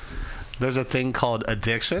 There's a thing called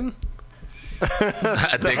addiction.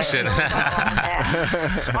 Addiction. All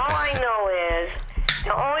I know is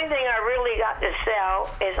the only thing I really got to sell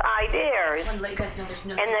is ideas, and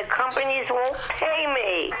the companies won't pay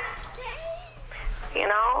me. You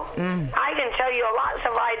know, I can tell you lots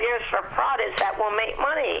of ideas for products that will make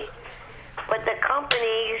money, but the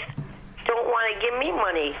companies don't want to give me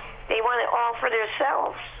money. They want it all for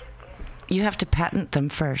themselves. You have to patent them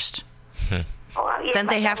first. Oh, yes, Then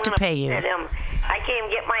they have to pay you. I can't even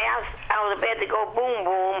get my ass out of the bed to go boom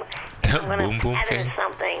boom. I'm Boom boom. patent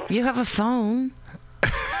something. You have a phone.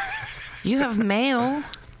 You have mail.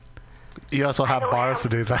 You also have bars to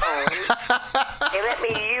do that. They let me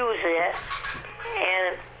use it.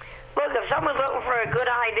 And look, if someone's looking for a good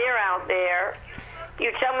idea out there,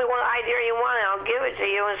 you tell me what idea you want, and I'll give it to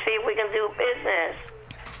you and see if we can do business.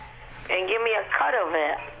 And give me a cut of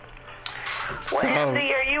it. What happened to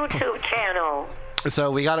your YouTube channel?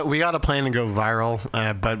 So we got a plan to go viral,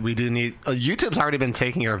 but we do need. YouTube's already been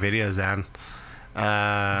taking our videos down.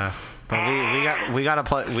 But we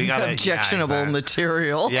got objectionable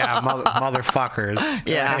material. Yeah, motherfuckers.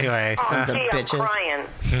 Yeah. Anyway, sons of bitches. I'm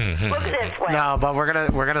crying. Look at this way. No, but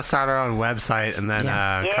we're gonna start our own website and then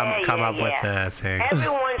come up with the thing.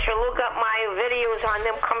 Everyone should look up my videos on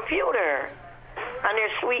them computer, on their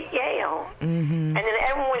sweet Yale. And then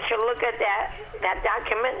everyone should look at that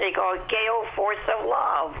documentary called Gale Force of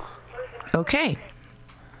Love. Okay.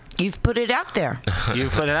 You've put it out there.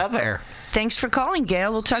 You've put it out there. Thanks for calling,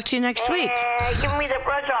 Gail. We'll talk to you next week. Give me the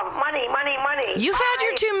brush off. Money, money, money. You've had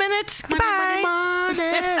your 2 minutes. Goodbye.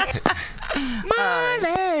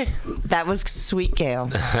 Money. That was sweet, Gail.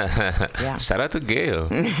 Yeah. Shout out to Gail.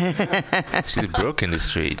 She's broke in the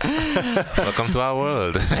streets. Welcome to our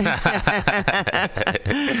world.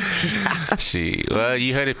 Well,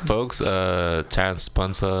 you heard it, folks. Try and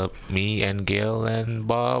sponsor me and Gail and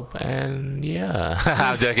Bob, and yeah.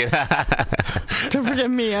 I'm joking. Don't forget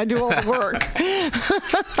me. I do all the work.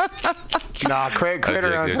 No,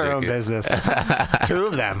 Critter owns her own business. 2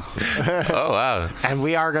 of them. Oh, wow. And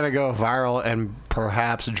we are going to go viral and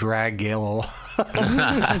perhaps drag Gail.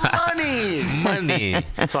 Money.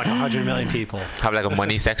 It's like 100 million people. Have like a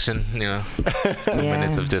money section, 2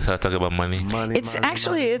 minutes of just her talking about money. It's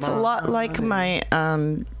actually a lot like my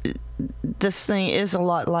this thing is a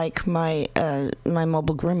lot like my my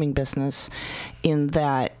mobile grooming business, in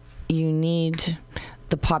that you need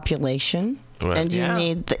the population and you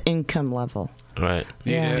need the income level. Right.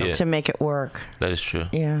 Yeah. To make it work. That is true.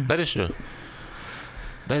 Yeah. That is true.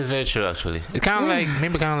 That is very true, actually. It's kind of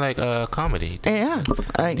like comedy. Yeah.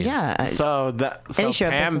 Yeah. So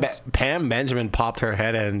Pam Pam Benjamin popped her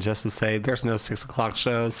head in just to say there's no 6 o'clock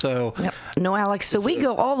show. So no, Alex. So we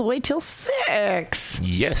go all the way till 6.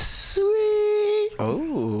 Yes. Sweet.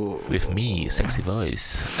 Oh. With me, sexy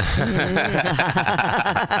voice.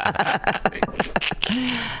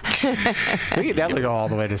 We could definitely go all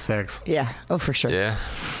the way to 6. Yeah. Oh, for sure. Yeah.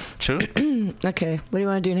 True. Okay. What do you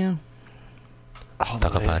want to do now?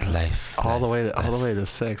 Talk about life. All the way to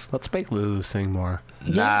 6. Let's make Lulu sing more.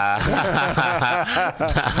 Nah.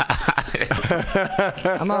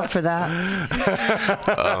 I'm up for that.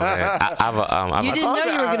 Oh man, you didn't know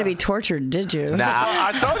you were going to be tortured, did you? Nah,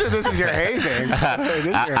 I told you this is your hazing.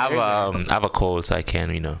 I have a cold, so I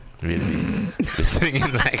can't, really be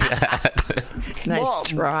singing like that. Nice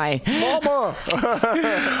try,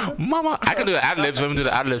 Mama. I can do the ad libs when we do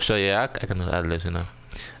the ad lib show. Yeah, I can do the ad libs.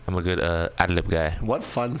 I'm a good ad lib guy. What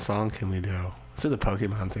fun song can we do? Let's do the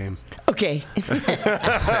Pokemon theme. Okay.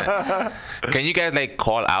 Can you guys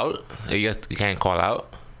call out? You can't call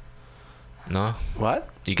out. No. What?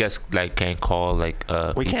 You guys can't call we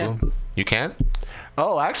people? can. You can?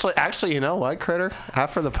 Oh, actually, you know what, Critter?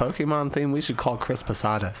 After the Pokemon theme, we should call Chris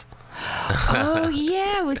Posadas. Oh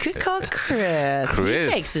yeah, we could call Chris. He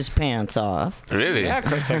takes his pants off. Really? Yeah,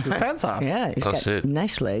 Chris takes his pants off. Yeah, he's got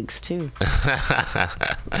nice legs too.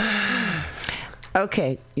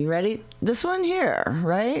 Okay, you ready? This one here,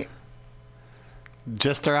 right?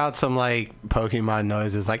 Just throw out some Pokemon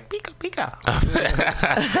noises like Pika Pika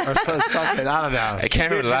or something. I don't know. I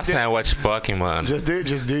can't remember the last time I watched Pokemon. Just do you.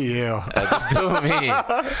 Just do me.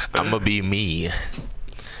 I'm gonna be me.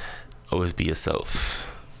 Always be yourself.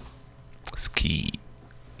 It's key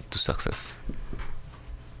to success.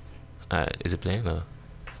 Is it playing? No.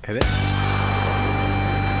 It is.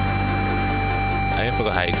 I didn't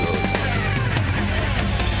forget how it goes.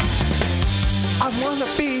 I wanna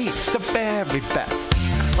be the very best,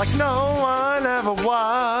 like no one ever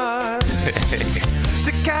was.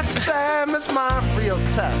 To catch them is my real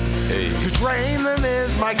test. To drain them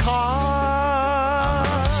is my cause.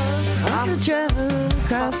 I could travel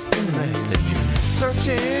across the land,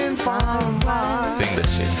 searching for life. Sing that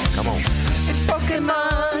shit. Come on. It's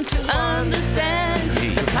Pokemon to understand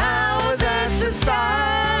the power that's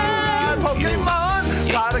inside. Pokemon,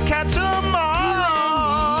 gotta catch 'em all.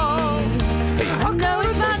 I know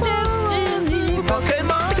it's my destiny.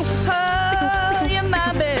 Pokemon, oh, you're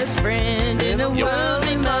my best friend in a world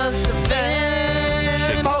we must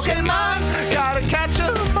defend. Pokemon, gotta catch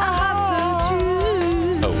 'em all.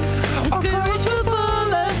 Courage will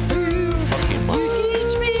pull us through. You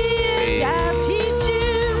teach me and I'll teach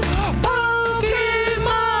you.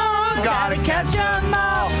 Pokemon, gotta catch 'em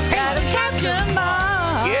all. Gotta catch 'em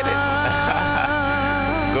all. Get it.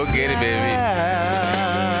 Go get it, baby.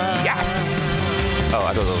 Yes. Oh,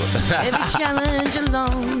 I don't know. Every challenge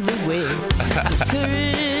along the way, with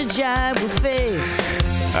courage I will face.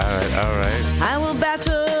 All right. I will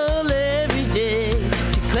battle every day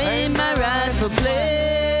to claim my rightful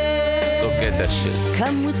place. Go get that shit.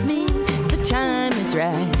 Come with me, the time is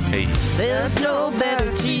right. Hey. There's no better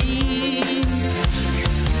team.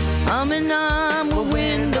 Arm in arm, we'll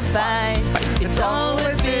win the fight. It's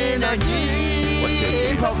always been our dream. What's your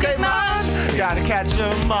dream? Pokemon, gotta catch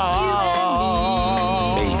 'em all.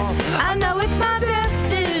 I know it's my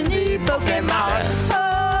destiny, Pokemon.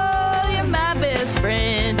 Oh, you're my best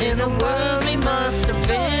friend in a world we must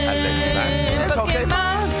defend.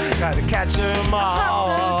 Pokemon, gotta catch 'em all.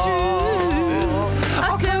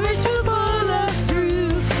 Our courage will pull us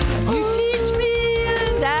through. You teach me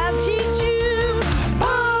and I'll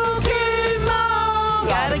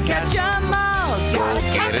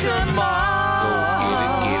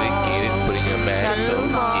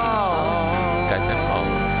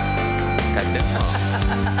catch 'em all.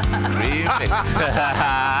 Remix.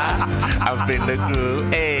 I'm in the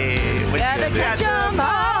groove. Hey, what Gotta you catch doing? 'em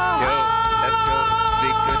all. Yo, let's go.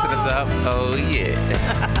 Big twist to the top. Oh yeah.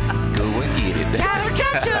 Go and get it. Gotta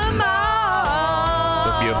catch 'em all.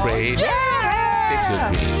 Don't be afraid. Yeah. Chase your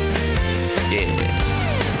dreams.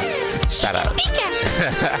 Yeah. Shout out.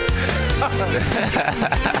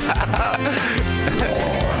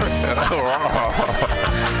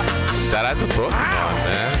 Shout out to Pokemon,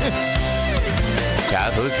 man.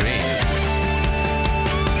 Childhood dreams.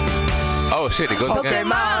 Oh shit, it goes again.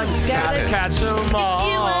 Pokemon, gotta catch 'em all.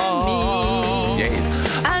 It's you and me.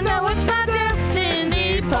 Yes. I know it's my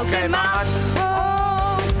destiny, Pokemon.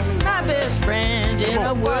 Oh, my best friend in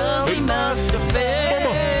the world we must have fared.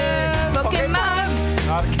 Pokemon,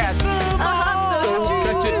 Gotta catch 'em a heart so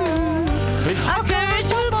true. Our courage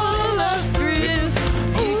will pull us through.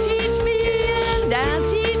 You teach me and I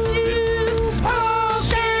teach you.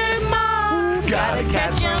 Pokemon, gotta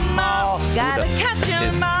catch 'em all. Gotta catch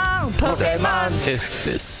 'em all. Pokemon. Is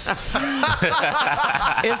this?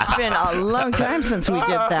 It's been a long time since we did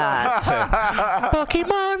that.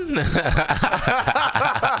 Pokemon.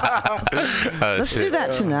 Let's do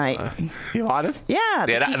that tonight. You want it? Yeah.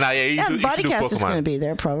 Yeah, you should do Bodycast is Pokemon. going to be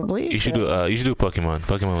there probably. You should do Pokemon.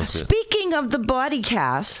 Pokemon was good. Speaking of the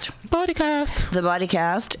Bodycast, the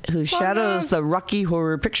Bodycast, whose shadows the Rocky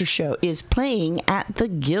Horror Picture Show, is playing at the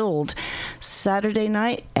Guild Saturday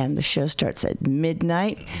night, and the show starts at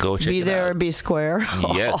midnight. Go check be it there out. or be square.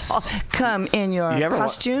 Yes. Come in your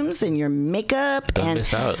costumes and your makeup Don't and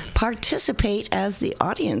miss out. participate as the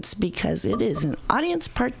audience, because it is an audience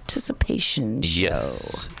participation show.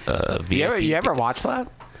 Yes. You ever watch that?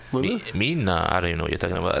 Me? Nah, I don't even know what you're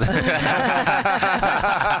talking about.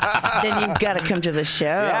 Then you've got to come to the show.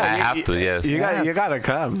 I have to, yes. You got to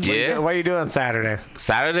come. Yeah. What are you doing Saturday?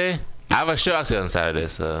 Saturday? I have a show actually on Saturday,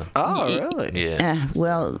 so. Oh, really? Yeah.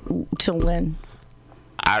 Well, till when?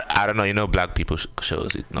 I don't know. You know, black people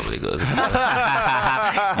shows it nobody goes.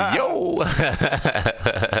 Yo.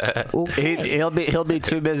 He'll be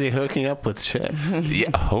too busy hooking up with chicks.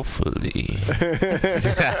 Yeah, hopefully.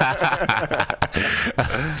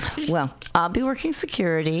 Well, I'll be working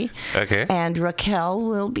security. Okay. And Raquel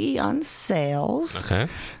will be on sales. Okay.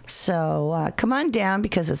 So come on down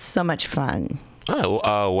because it's so much fun.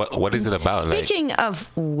 Oh, what is it about? Speaking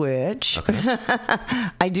of which,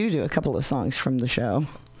 I do a couple of songs from the show.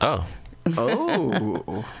 Oh.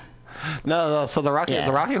 Oh. No. So the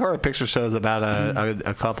Rocky Horror Picture Show is about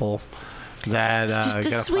a couple that It's just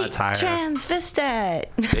get a a sweet flat tire,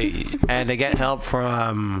 transvestate. and they get help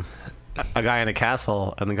from a guy in a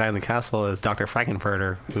castle, and the guy in the castle is Dr.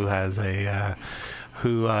 Frankenfurter, who has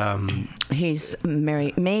He's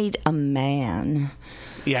made a man.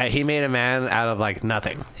 Yeah, he made a man out of like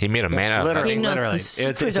nothing. He made a man out of literally, He knows literally. the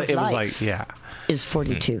secret of it was life like, yeah. Is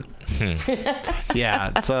 42.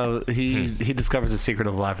 Yeah, so he discovers the secret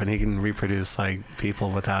of life, and he can reproduce like people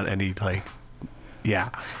without any like, yeah.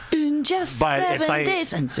 In just But it's 7 like-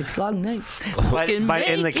 days and 6 long nights. But in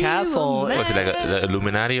the castle, What's it, like the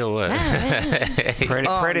Illuminati or what?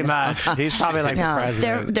 pretty much. He's probably like the No,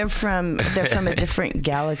 president. they're from a different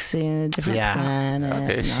galaxy and a different planet.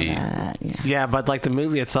 Okay, and all she- that. Yeah, but like the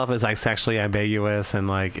movie itself is like sexually ambiguous, and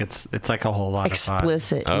like it's like a whole lot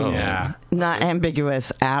Explicit. of fun. Oh. Yeah. Not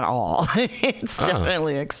ambiguous at all. It's Oh.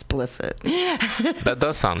 definitely explicit. That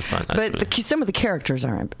does sound fun. But some of the characters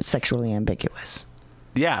are sexually ambiguous.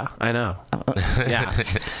 Yeah, I know. Yeah.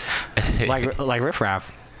 like Riff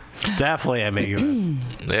Raff. Definitely ambiguous.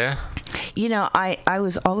 Yeah. You know, I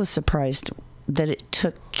was always surprised that it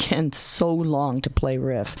took Ken so long to play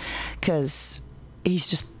Riff, because he's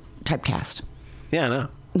just typecast. Yeah, I know.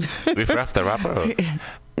 Riff Raff the rapper? Or?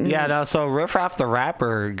 Yeah, no, so Riff Raff the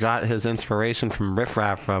rapper got his inspiration from Riff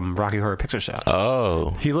Raff from Rocky Horror Picture Show. Oh.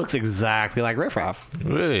 He looks exactly like Riff Raff.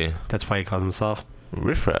 Really? That's why he calls himself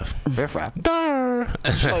Riff Raff. Riff Raff. Dar.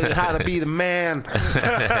 Show you how to be the man.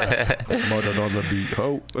 Murdered on the beat.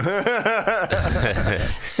 Ho.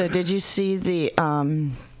 So did you see the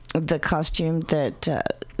costume that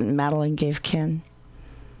Madeline gave Ken?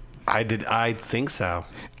 I did. I think so.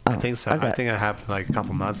 I think so. okay. I think it happened like a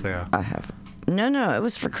couple months ago. I have. No, it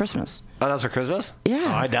was for Christmas. Oh, that was for Christmas? Yeah.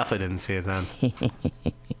 Oh, I definitely didn't see it then.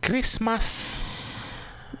 Christmas.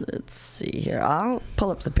 Let's see here. I'll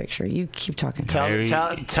pull up the picture. You keep talking.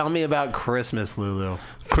 Tell me about Christmas, Lulu.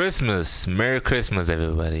 Christmas. Merry Christmas,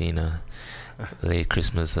 everybody. You know, late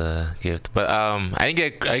Christmas gift. But I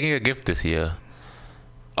didn't get a gift this year.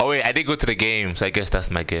 Oh wait, I did go to the game, so I guess that's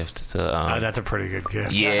my gift. So that's a pretty good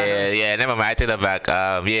gift. Yeah. Never mind. I take that back.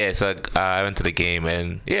 So I went to the game,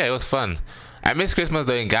 and yeah, it was fun. I miss Christmas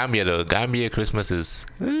though in Gambia though. Gambia Christmas is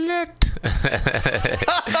lit.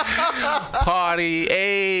 Party,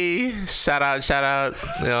 hey! Shout out.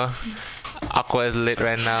 You know, Aqua is lit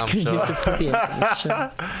right now. I'm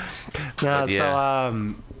sure. No, yeah.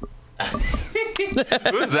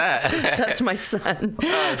 Who's that? That's my son.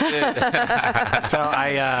 Oh shit! So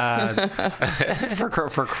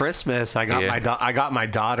for Christmas, I got my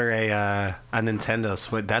daughter a Nintendo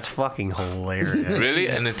Switch. That's fucking hilarious. Really,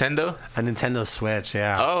 a Nintendo? A Nintendo Switch,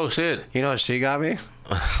 yeah. Oh shit! You know what she got me?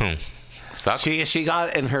 Sucks. She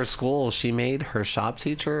got in her school. She made her shop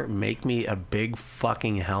teacher make me a big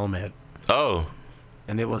fucking helmet. Oh.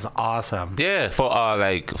 And it was awesome. Yeah, for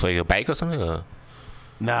your bike or something. Or?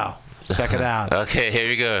 No. Check it out. Okay, here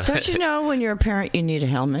we go. Don't you know when you're a parent you need a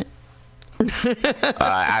helmet?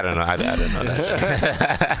 I don't know. I don't know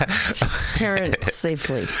that. Parent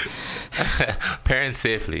safely. Parent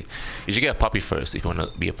safely. You should get a puppy first if you want to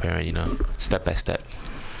be a parent. You know, step by step.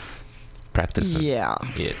 Practice. Yeah.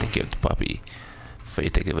 Yeah. Take care of the puppy before you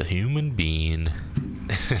take care of a human being.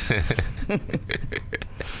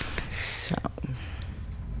 So.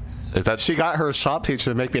 Is that she got her shop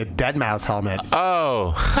teacher to make me a dead mouse helmet?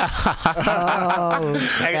 Oh.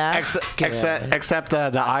 Except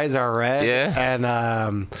the eyes are red.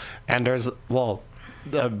 Yeah. And there's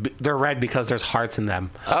they're red because there's hearts in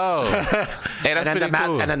them. Oh. Hey, that's pretty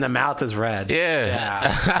cool. And then the mouth is red. Yeah.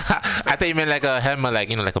 I thought you meant like a helmet, like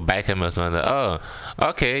a bike helmet or something. Oh.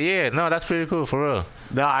 Okay. Yeah. No, that's pretty cool for real.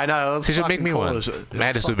 No, I know. She should make me cool. one.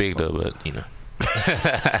 Man, it's too big though, but you know.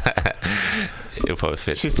 It'll probably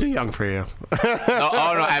fit. She's too young for you. No,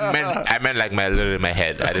 I meant like literally my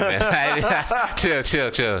head. I didn't chill.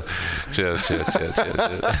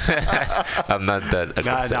 I'm not that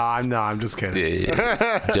aggressive. No, I'm just kidding.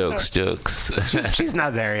 Yeah. Jokes. She's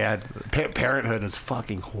not there yet. Parenthood is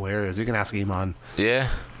fucking hilarious. You can ask Iman. Yeah.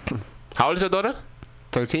 How old is your daughter?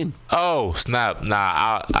 13. Oh snap!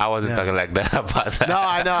 Nah, I wasn't talking like that about that. No,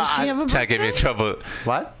 I know. Does she have a birthday? Trying to get me in trouble.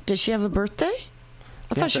 What? Does she have a birthday?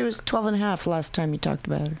 I thought she was 12 and a half last time you talked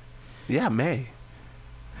about her. Yeah, May.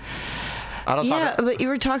 But you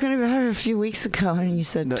were talking about her a few weeks ago and you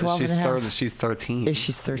said 12 and a half. She's 13. Is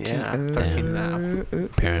she's 13? Yeah, 13 and a half.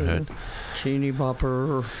 Parenthood. Teeny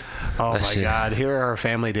bopper. Oh my God. Here are our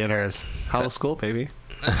family dinners. How was school, baby?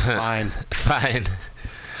 Fine.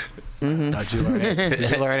 Mm-hmm.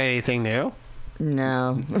 Did you learn anything new?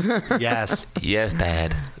 No. Yes. Yes,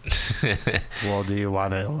 Dad. Well, do you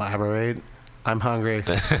want to elaborate? I'm hungry.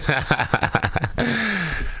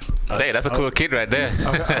 Hey, that's a cool kid right there.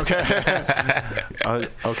 Okay.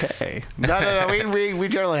 Okay. No. We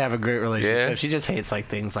generally have a great relationship. Yeah. She just hates like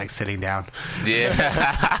things like sitting down.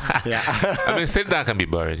 Yeah. Yeah. I mean, sitting down can be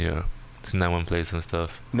boring, you know. It's not one place and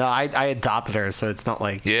stuff. No, I adopted her, so it's not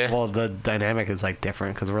like. Yeah. Well, the dynamic is like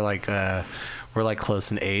different because we're like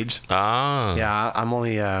close in age. Oh. Yeah, I'm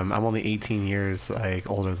only 18 years like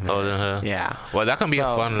older than her. Older than her. Yeah. Well, that can be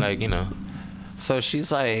fun, like, you know. So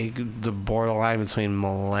she's like the borderline between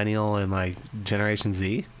millennial and like Generation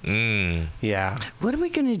Z. Yeah. What are we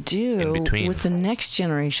going to do with the next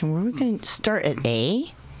generation? Were we going to start at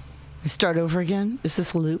A? Start over again? Is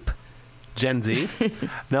this a loop? Gen Z?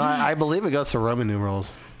 No, I believe it goes to Roman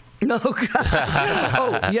numerals. No, God.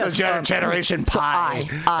 Oh, yes. So Generation Pi.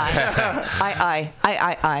 I,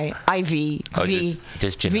 V, Oh, V,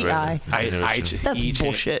 just V, I. That's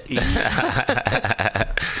bullshit.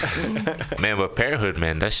 Man, but parenthood,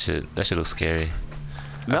 man, that shit looks scary.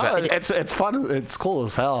 No, it's fun. It's cool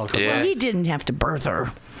as hell. Yeah. Well, he didn't have to birth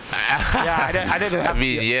her. Yeah, I didn't have I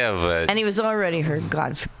mean, yeah, but... And he was already her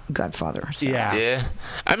godfather. So. Yeah. Yeah.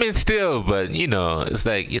 I mean, still, but, you know, it's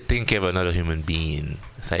like you're thinking of another human being.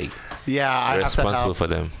 It's like... Yeah, you're responsible for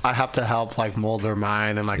them. I have to help like mold their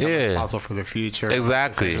mind and like I'm responsible for their future.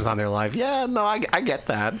 Exactly. Decisions on their life. Yeah, no, I get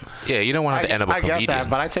that. Yeah, you don't want to end up a comedian. I get that,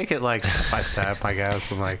 but I take it like step by step, I guess.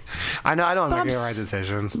 And like, I know I don't make the right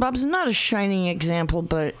decision. Bob's not a shining example,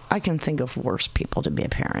 but I can think of worse people to be a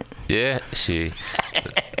parent. Yeah,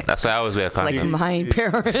 that's why I always wear a condom. Like my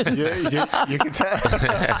parents. You can tell.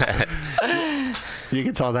 You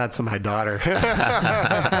can tell that to my daughter.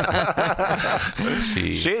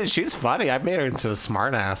 She's funny. I made her into a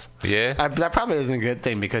smart ass. Yeah. That probably isn't a good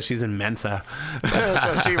thing because she's in Mensa.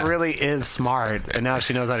 So she really is smart. And now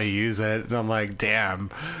she knows how to use it. And I'm like, damn.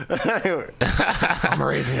 I'm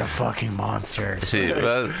raising a fucking monster.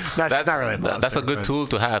 Well, no, she's not really a monster. That's a good tool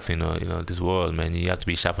to have, you know, this world, man. You have to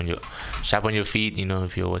be sharp on your feet, you know,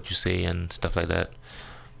 if you're what you say and stuff like that.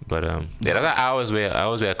 But yeah, that's why I always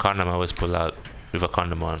wear a condom. I always pull out with a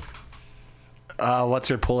condom on. What's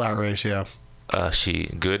your pull-out ratio?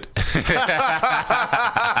 Good.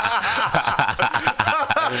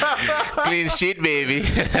 Clean sheet, baby.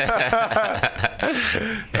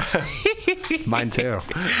 Mine too.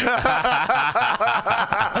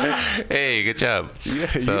 Hey, good job.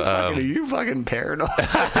 Yeah, So, you fucking paranoid.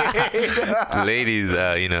 ladies,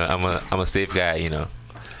 I'm a safe guy.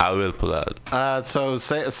 I will pull out. So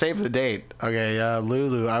save the date. Okay,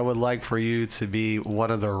 Lulu, I would like for you to be one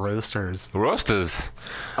of the roasters. Roasters?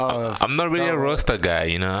 I'm not really a roaster guy.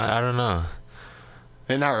 I don't know.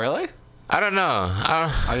 You're not really? I don't know.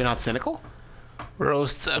 Are you not cynical?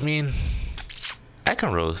 Roast? I mean, I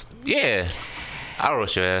can roast. Yeah. I'll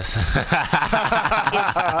roast your ass.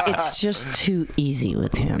 It's just too easy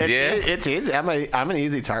with him. It's easy. I'm an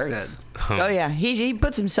easy target. Oh yeah, he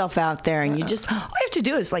puts himself out there, and all you have to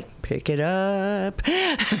do is pick it up.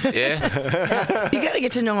 Yeah. You got to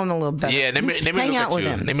get to know him a little better. Yeah, let me hang look out at with you.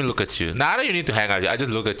 him. Let me look at you. Now I don't even need to hang out with you. I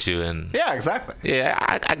just look at you and. Yeah, exactly. Yeah,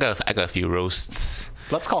 I got a few roasts.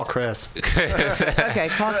 Let's call Chris. Okay,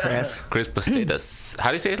 call Chris. Chris Posadas. How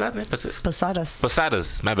do you say his last name? Posadas.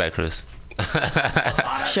 Posadas. My bad, Chris.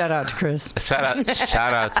 Shout out to Chris. Shout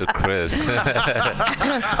out to Chris.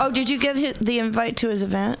 Oh, did you get the invite to his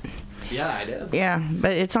event? Yeah, I did. Yeah,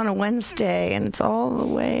 but it's on a Wednesday, and it's all the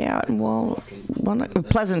way out in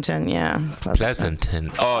Pleasanton. Yeah,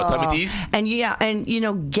 Pleasanton. Oh, Tommy T's? And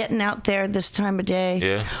getting out there this time of day.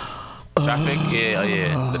 Yeah. Traffic?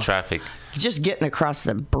 Yeah, the traffic. Just getting across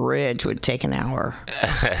the bridge would take an hour.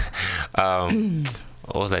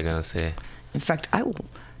 What was I gonna say? In fact, I will.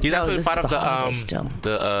 He's actually part of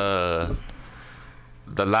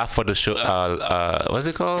the Laugh for the Show. What's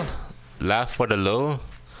it called? Laugh for the Low.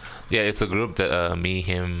 Yeah, it's a group that me,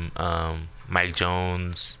 him, Mike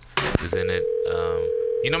Jones is in it.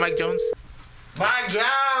 You know Mike Jones? Mike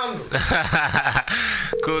Jones.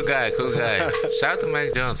 Cool guy. Shout out to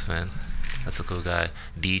Mike Jones, man. That's a cool guy.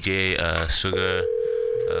 DJ, Sugar,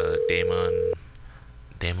 Damon.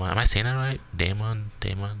 Am I saying that right? Damon.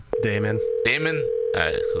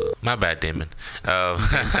 Alright, cool. My bad, Damon. No,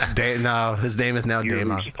 his name is now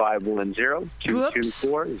Damon.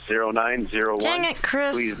 510-224-0901. Dang it,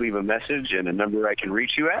 Chris. Please leave a message and a number I can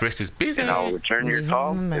reach you at. Chris is busy. And I'll return your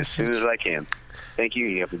call as soon as I can. Thank you.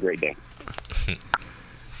 You have a great day.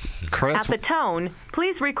 Chris. At the tone,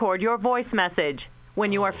 please record your voice message.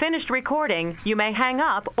 When you are finished recording, you may hang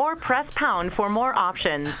up or press pound for more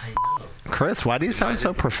options. Chris, why do you sound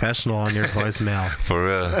so professional on your voicemail? For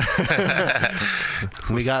real.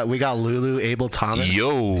 we got Lulu Abel Thomas,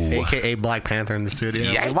 aka Black Panther, in the studio.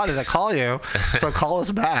 Yikes. We wanted to call you, so call us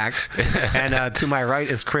back. And to my right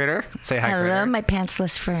is Critter. Say hi, Hello, Critter. my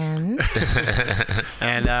pantsless friend.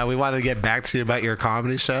 And we wanted to get back to you about your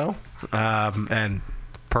comedy show, and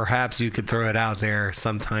perhaps you could throw it out there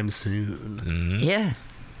sometime soon. Mm-hmm. Yeah.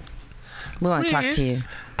 We want to talk to you.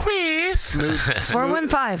 Chris.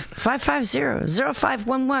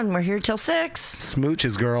 415-550-0511. We're here till 6.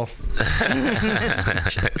 Smooches, girl. Oh,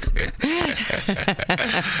 shit.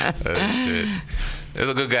 He's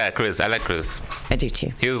a good guy, Chris. I like Chris. I do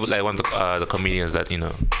too. He was like one of the comedians that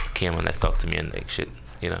came and talked to me and shit.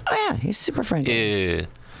 Oh yeah, he's super friendly. Yeah.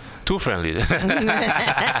 Too friendly.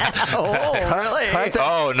 Oh, really?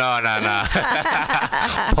 Oh, no.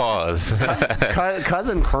 Pause.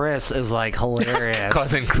 Cousin Chris is hilarious.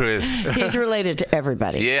 Cousin Chris. He's related to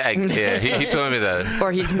everybody. Yeah, he told me that.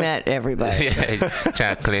 Or he's met everybody. Yeah,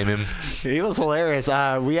 trying to claim him. He was hilarious.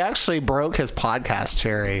 We actually broke his podcast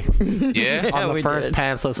cherry. Yeah? On the first did.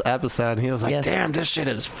 Pantsless episode. He was like, Yes. damn, this shit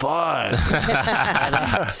is fun.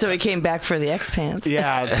 So he came back for the X-Pants.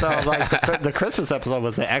 Yeah, so the Christmas episode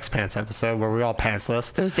was the X-Pants episode where we all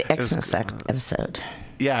pantsless. It was the Xmas episode.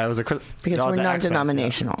 Yeah, it was because we're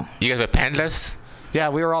non-denominational. Yeah. You guys were pantless? Yeah,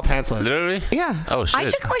 we were all pantsless. Literally? Yeah. Oh, shit. I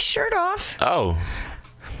took my shirt off. Oh.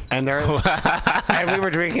 And we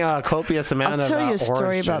were drinking a copious amount I'll of tell you a story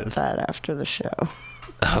orange about juice. that after the show.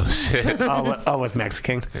 Oh, shit. With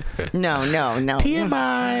Mexican? No.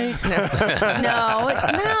 TMI.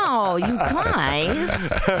 No, you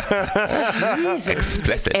guys. Jesus.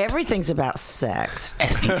 Explicit. Everything's about sex.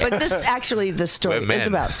 But the story is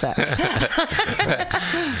about sex.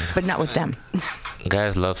 But not with them.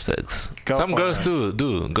 Guys love sex. Some girls do.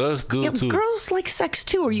 Girls do too. Girls like sex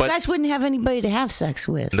too, or you guys wouldn't have anybody to have sex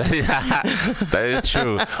with. That is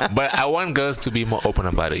true. But I want girls to be more open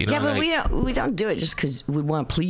about it. But we don't do it just because we want to please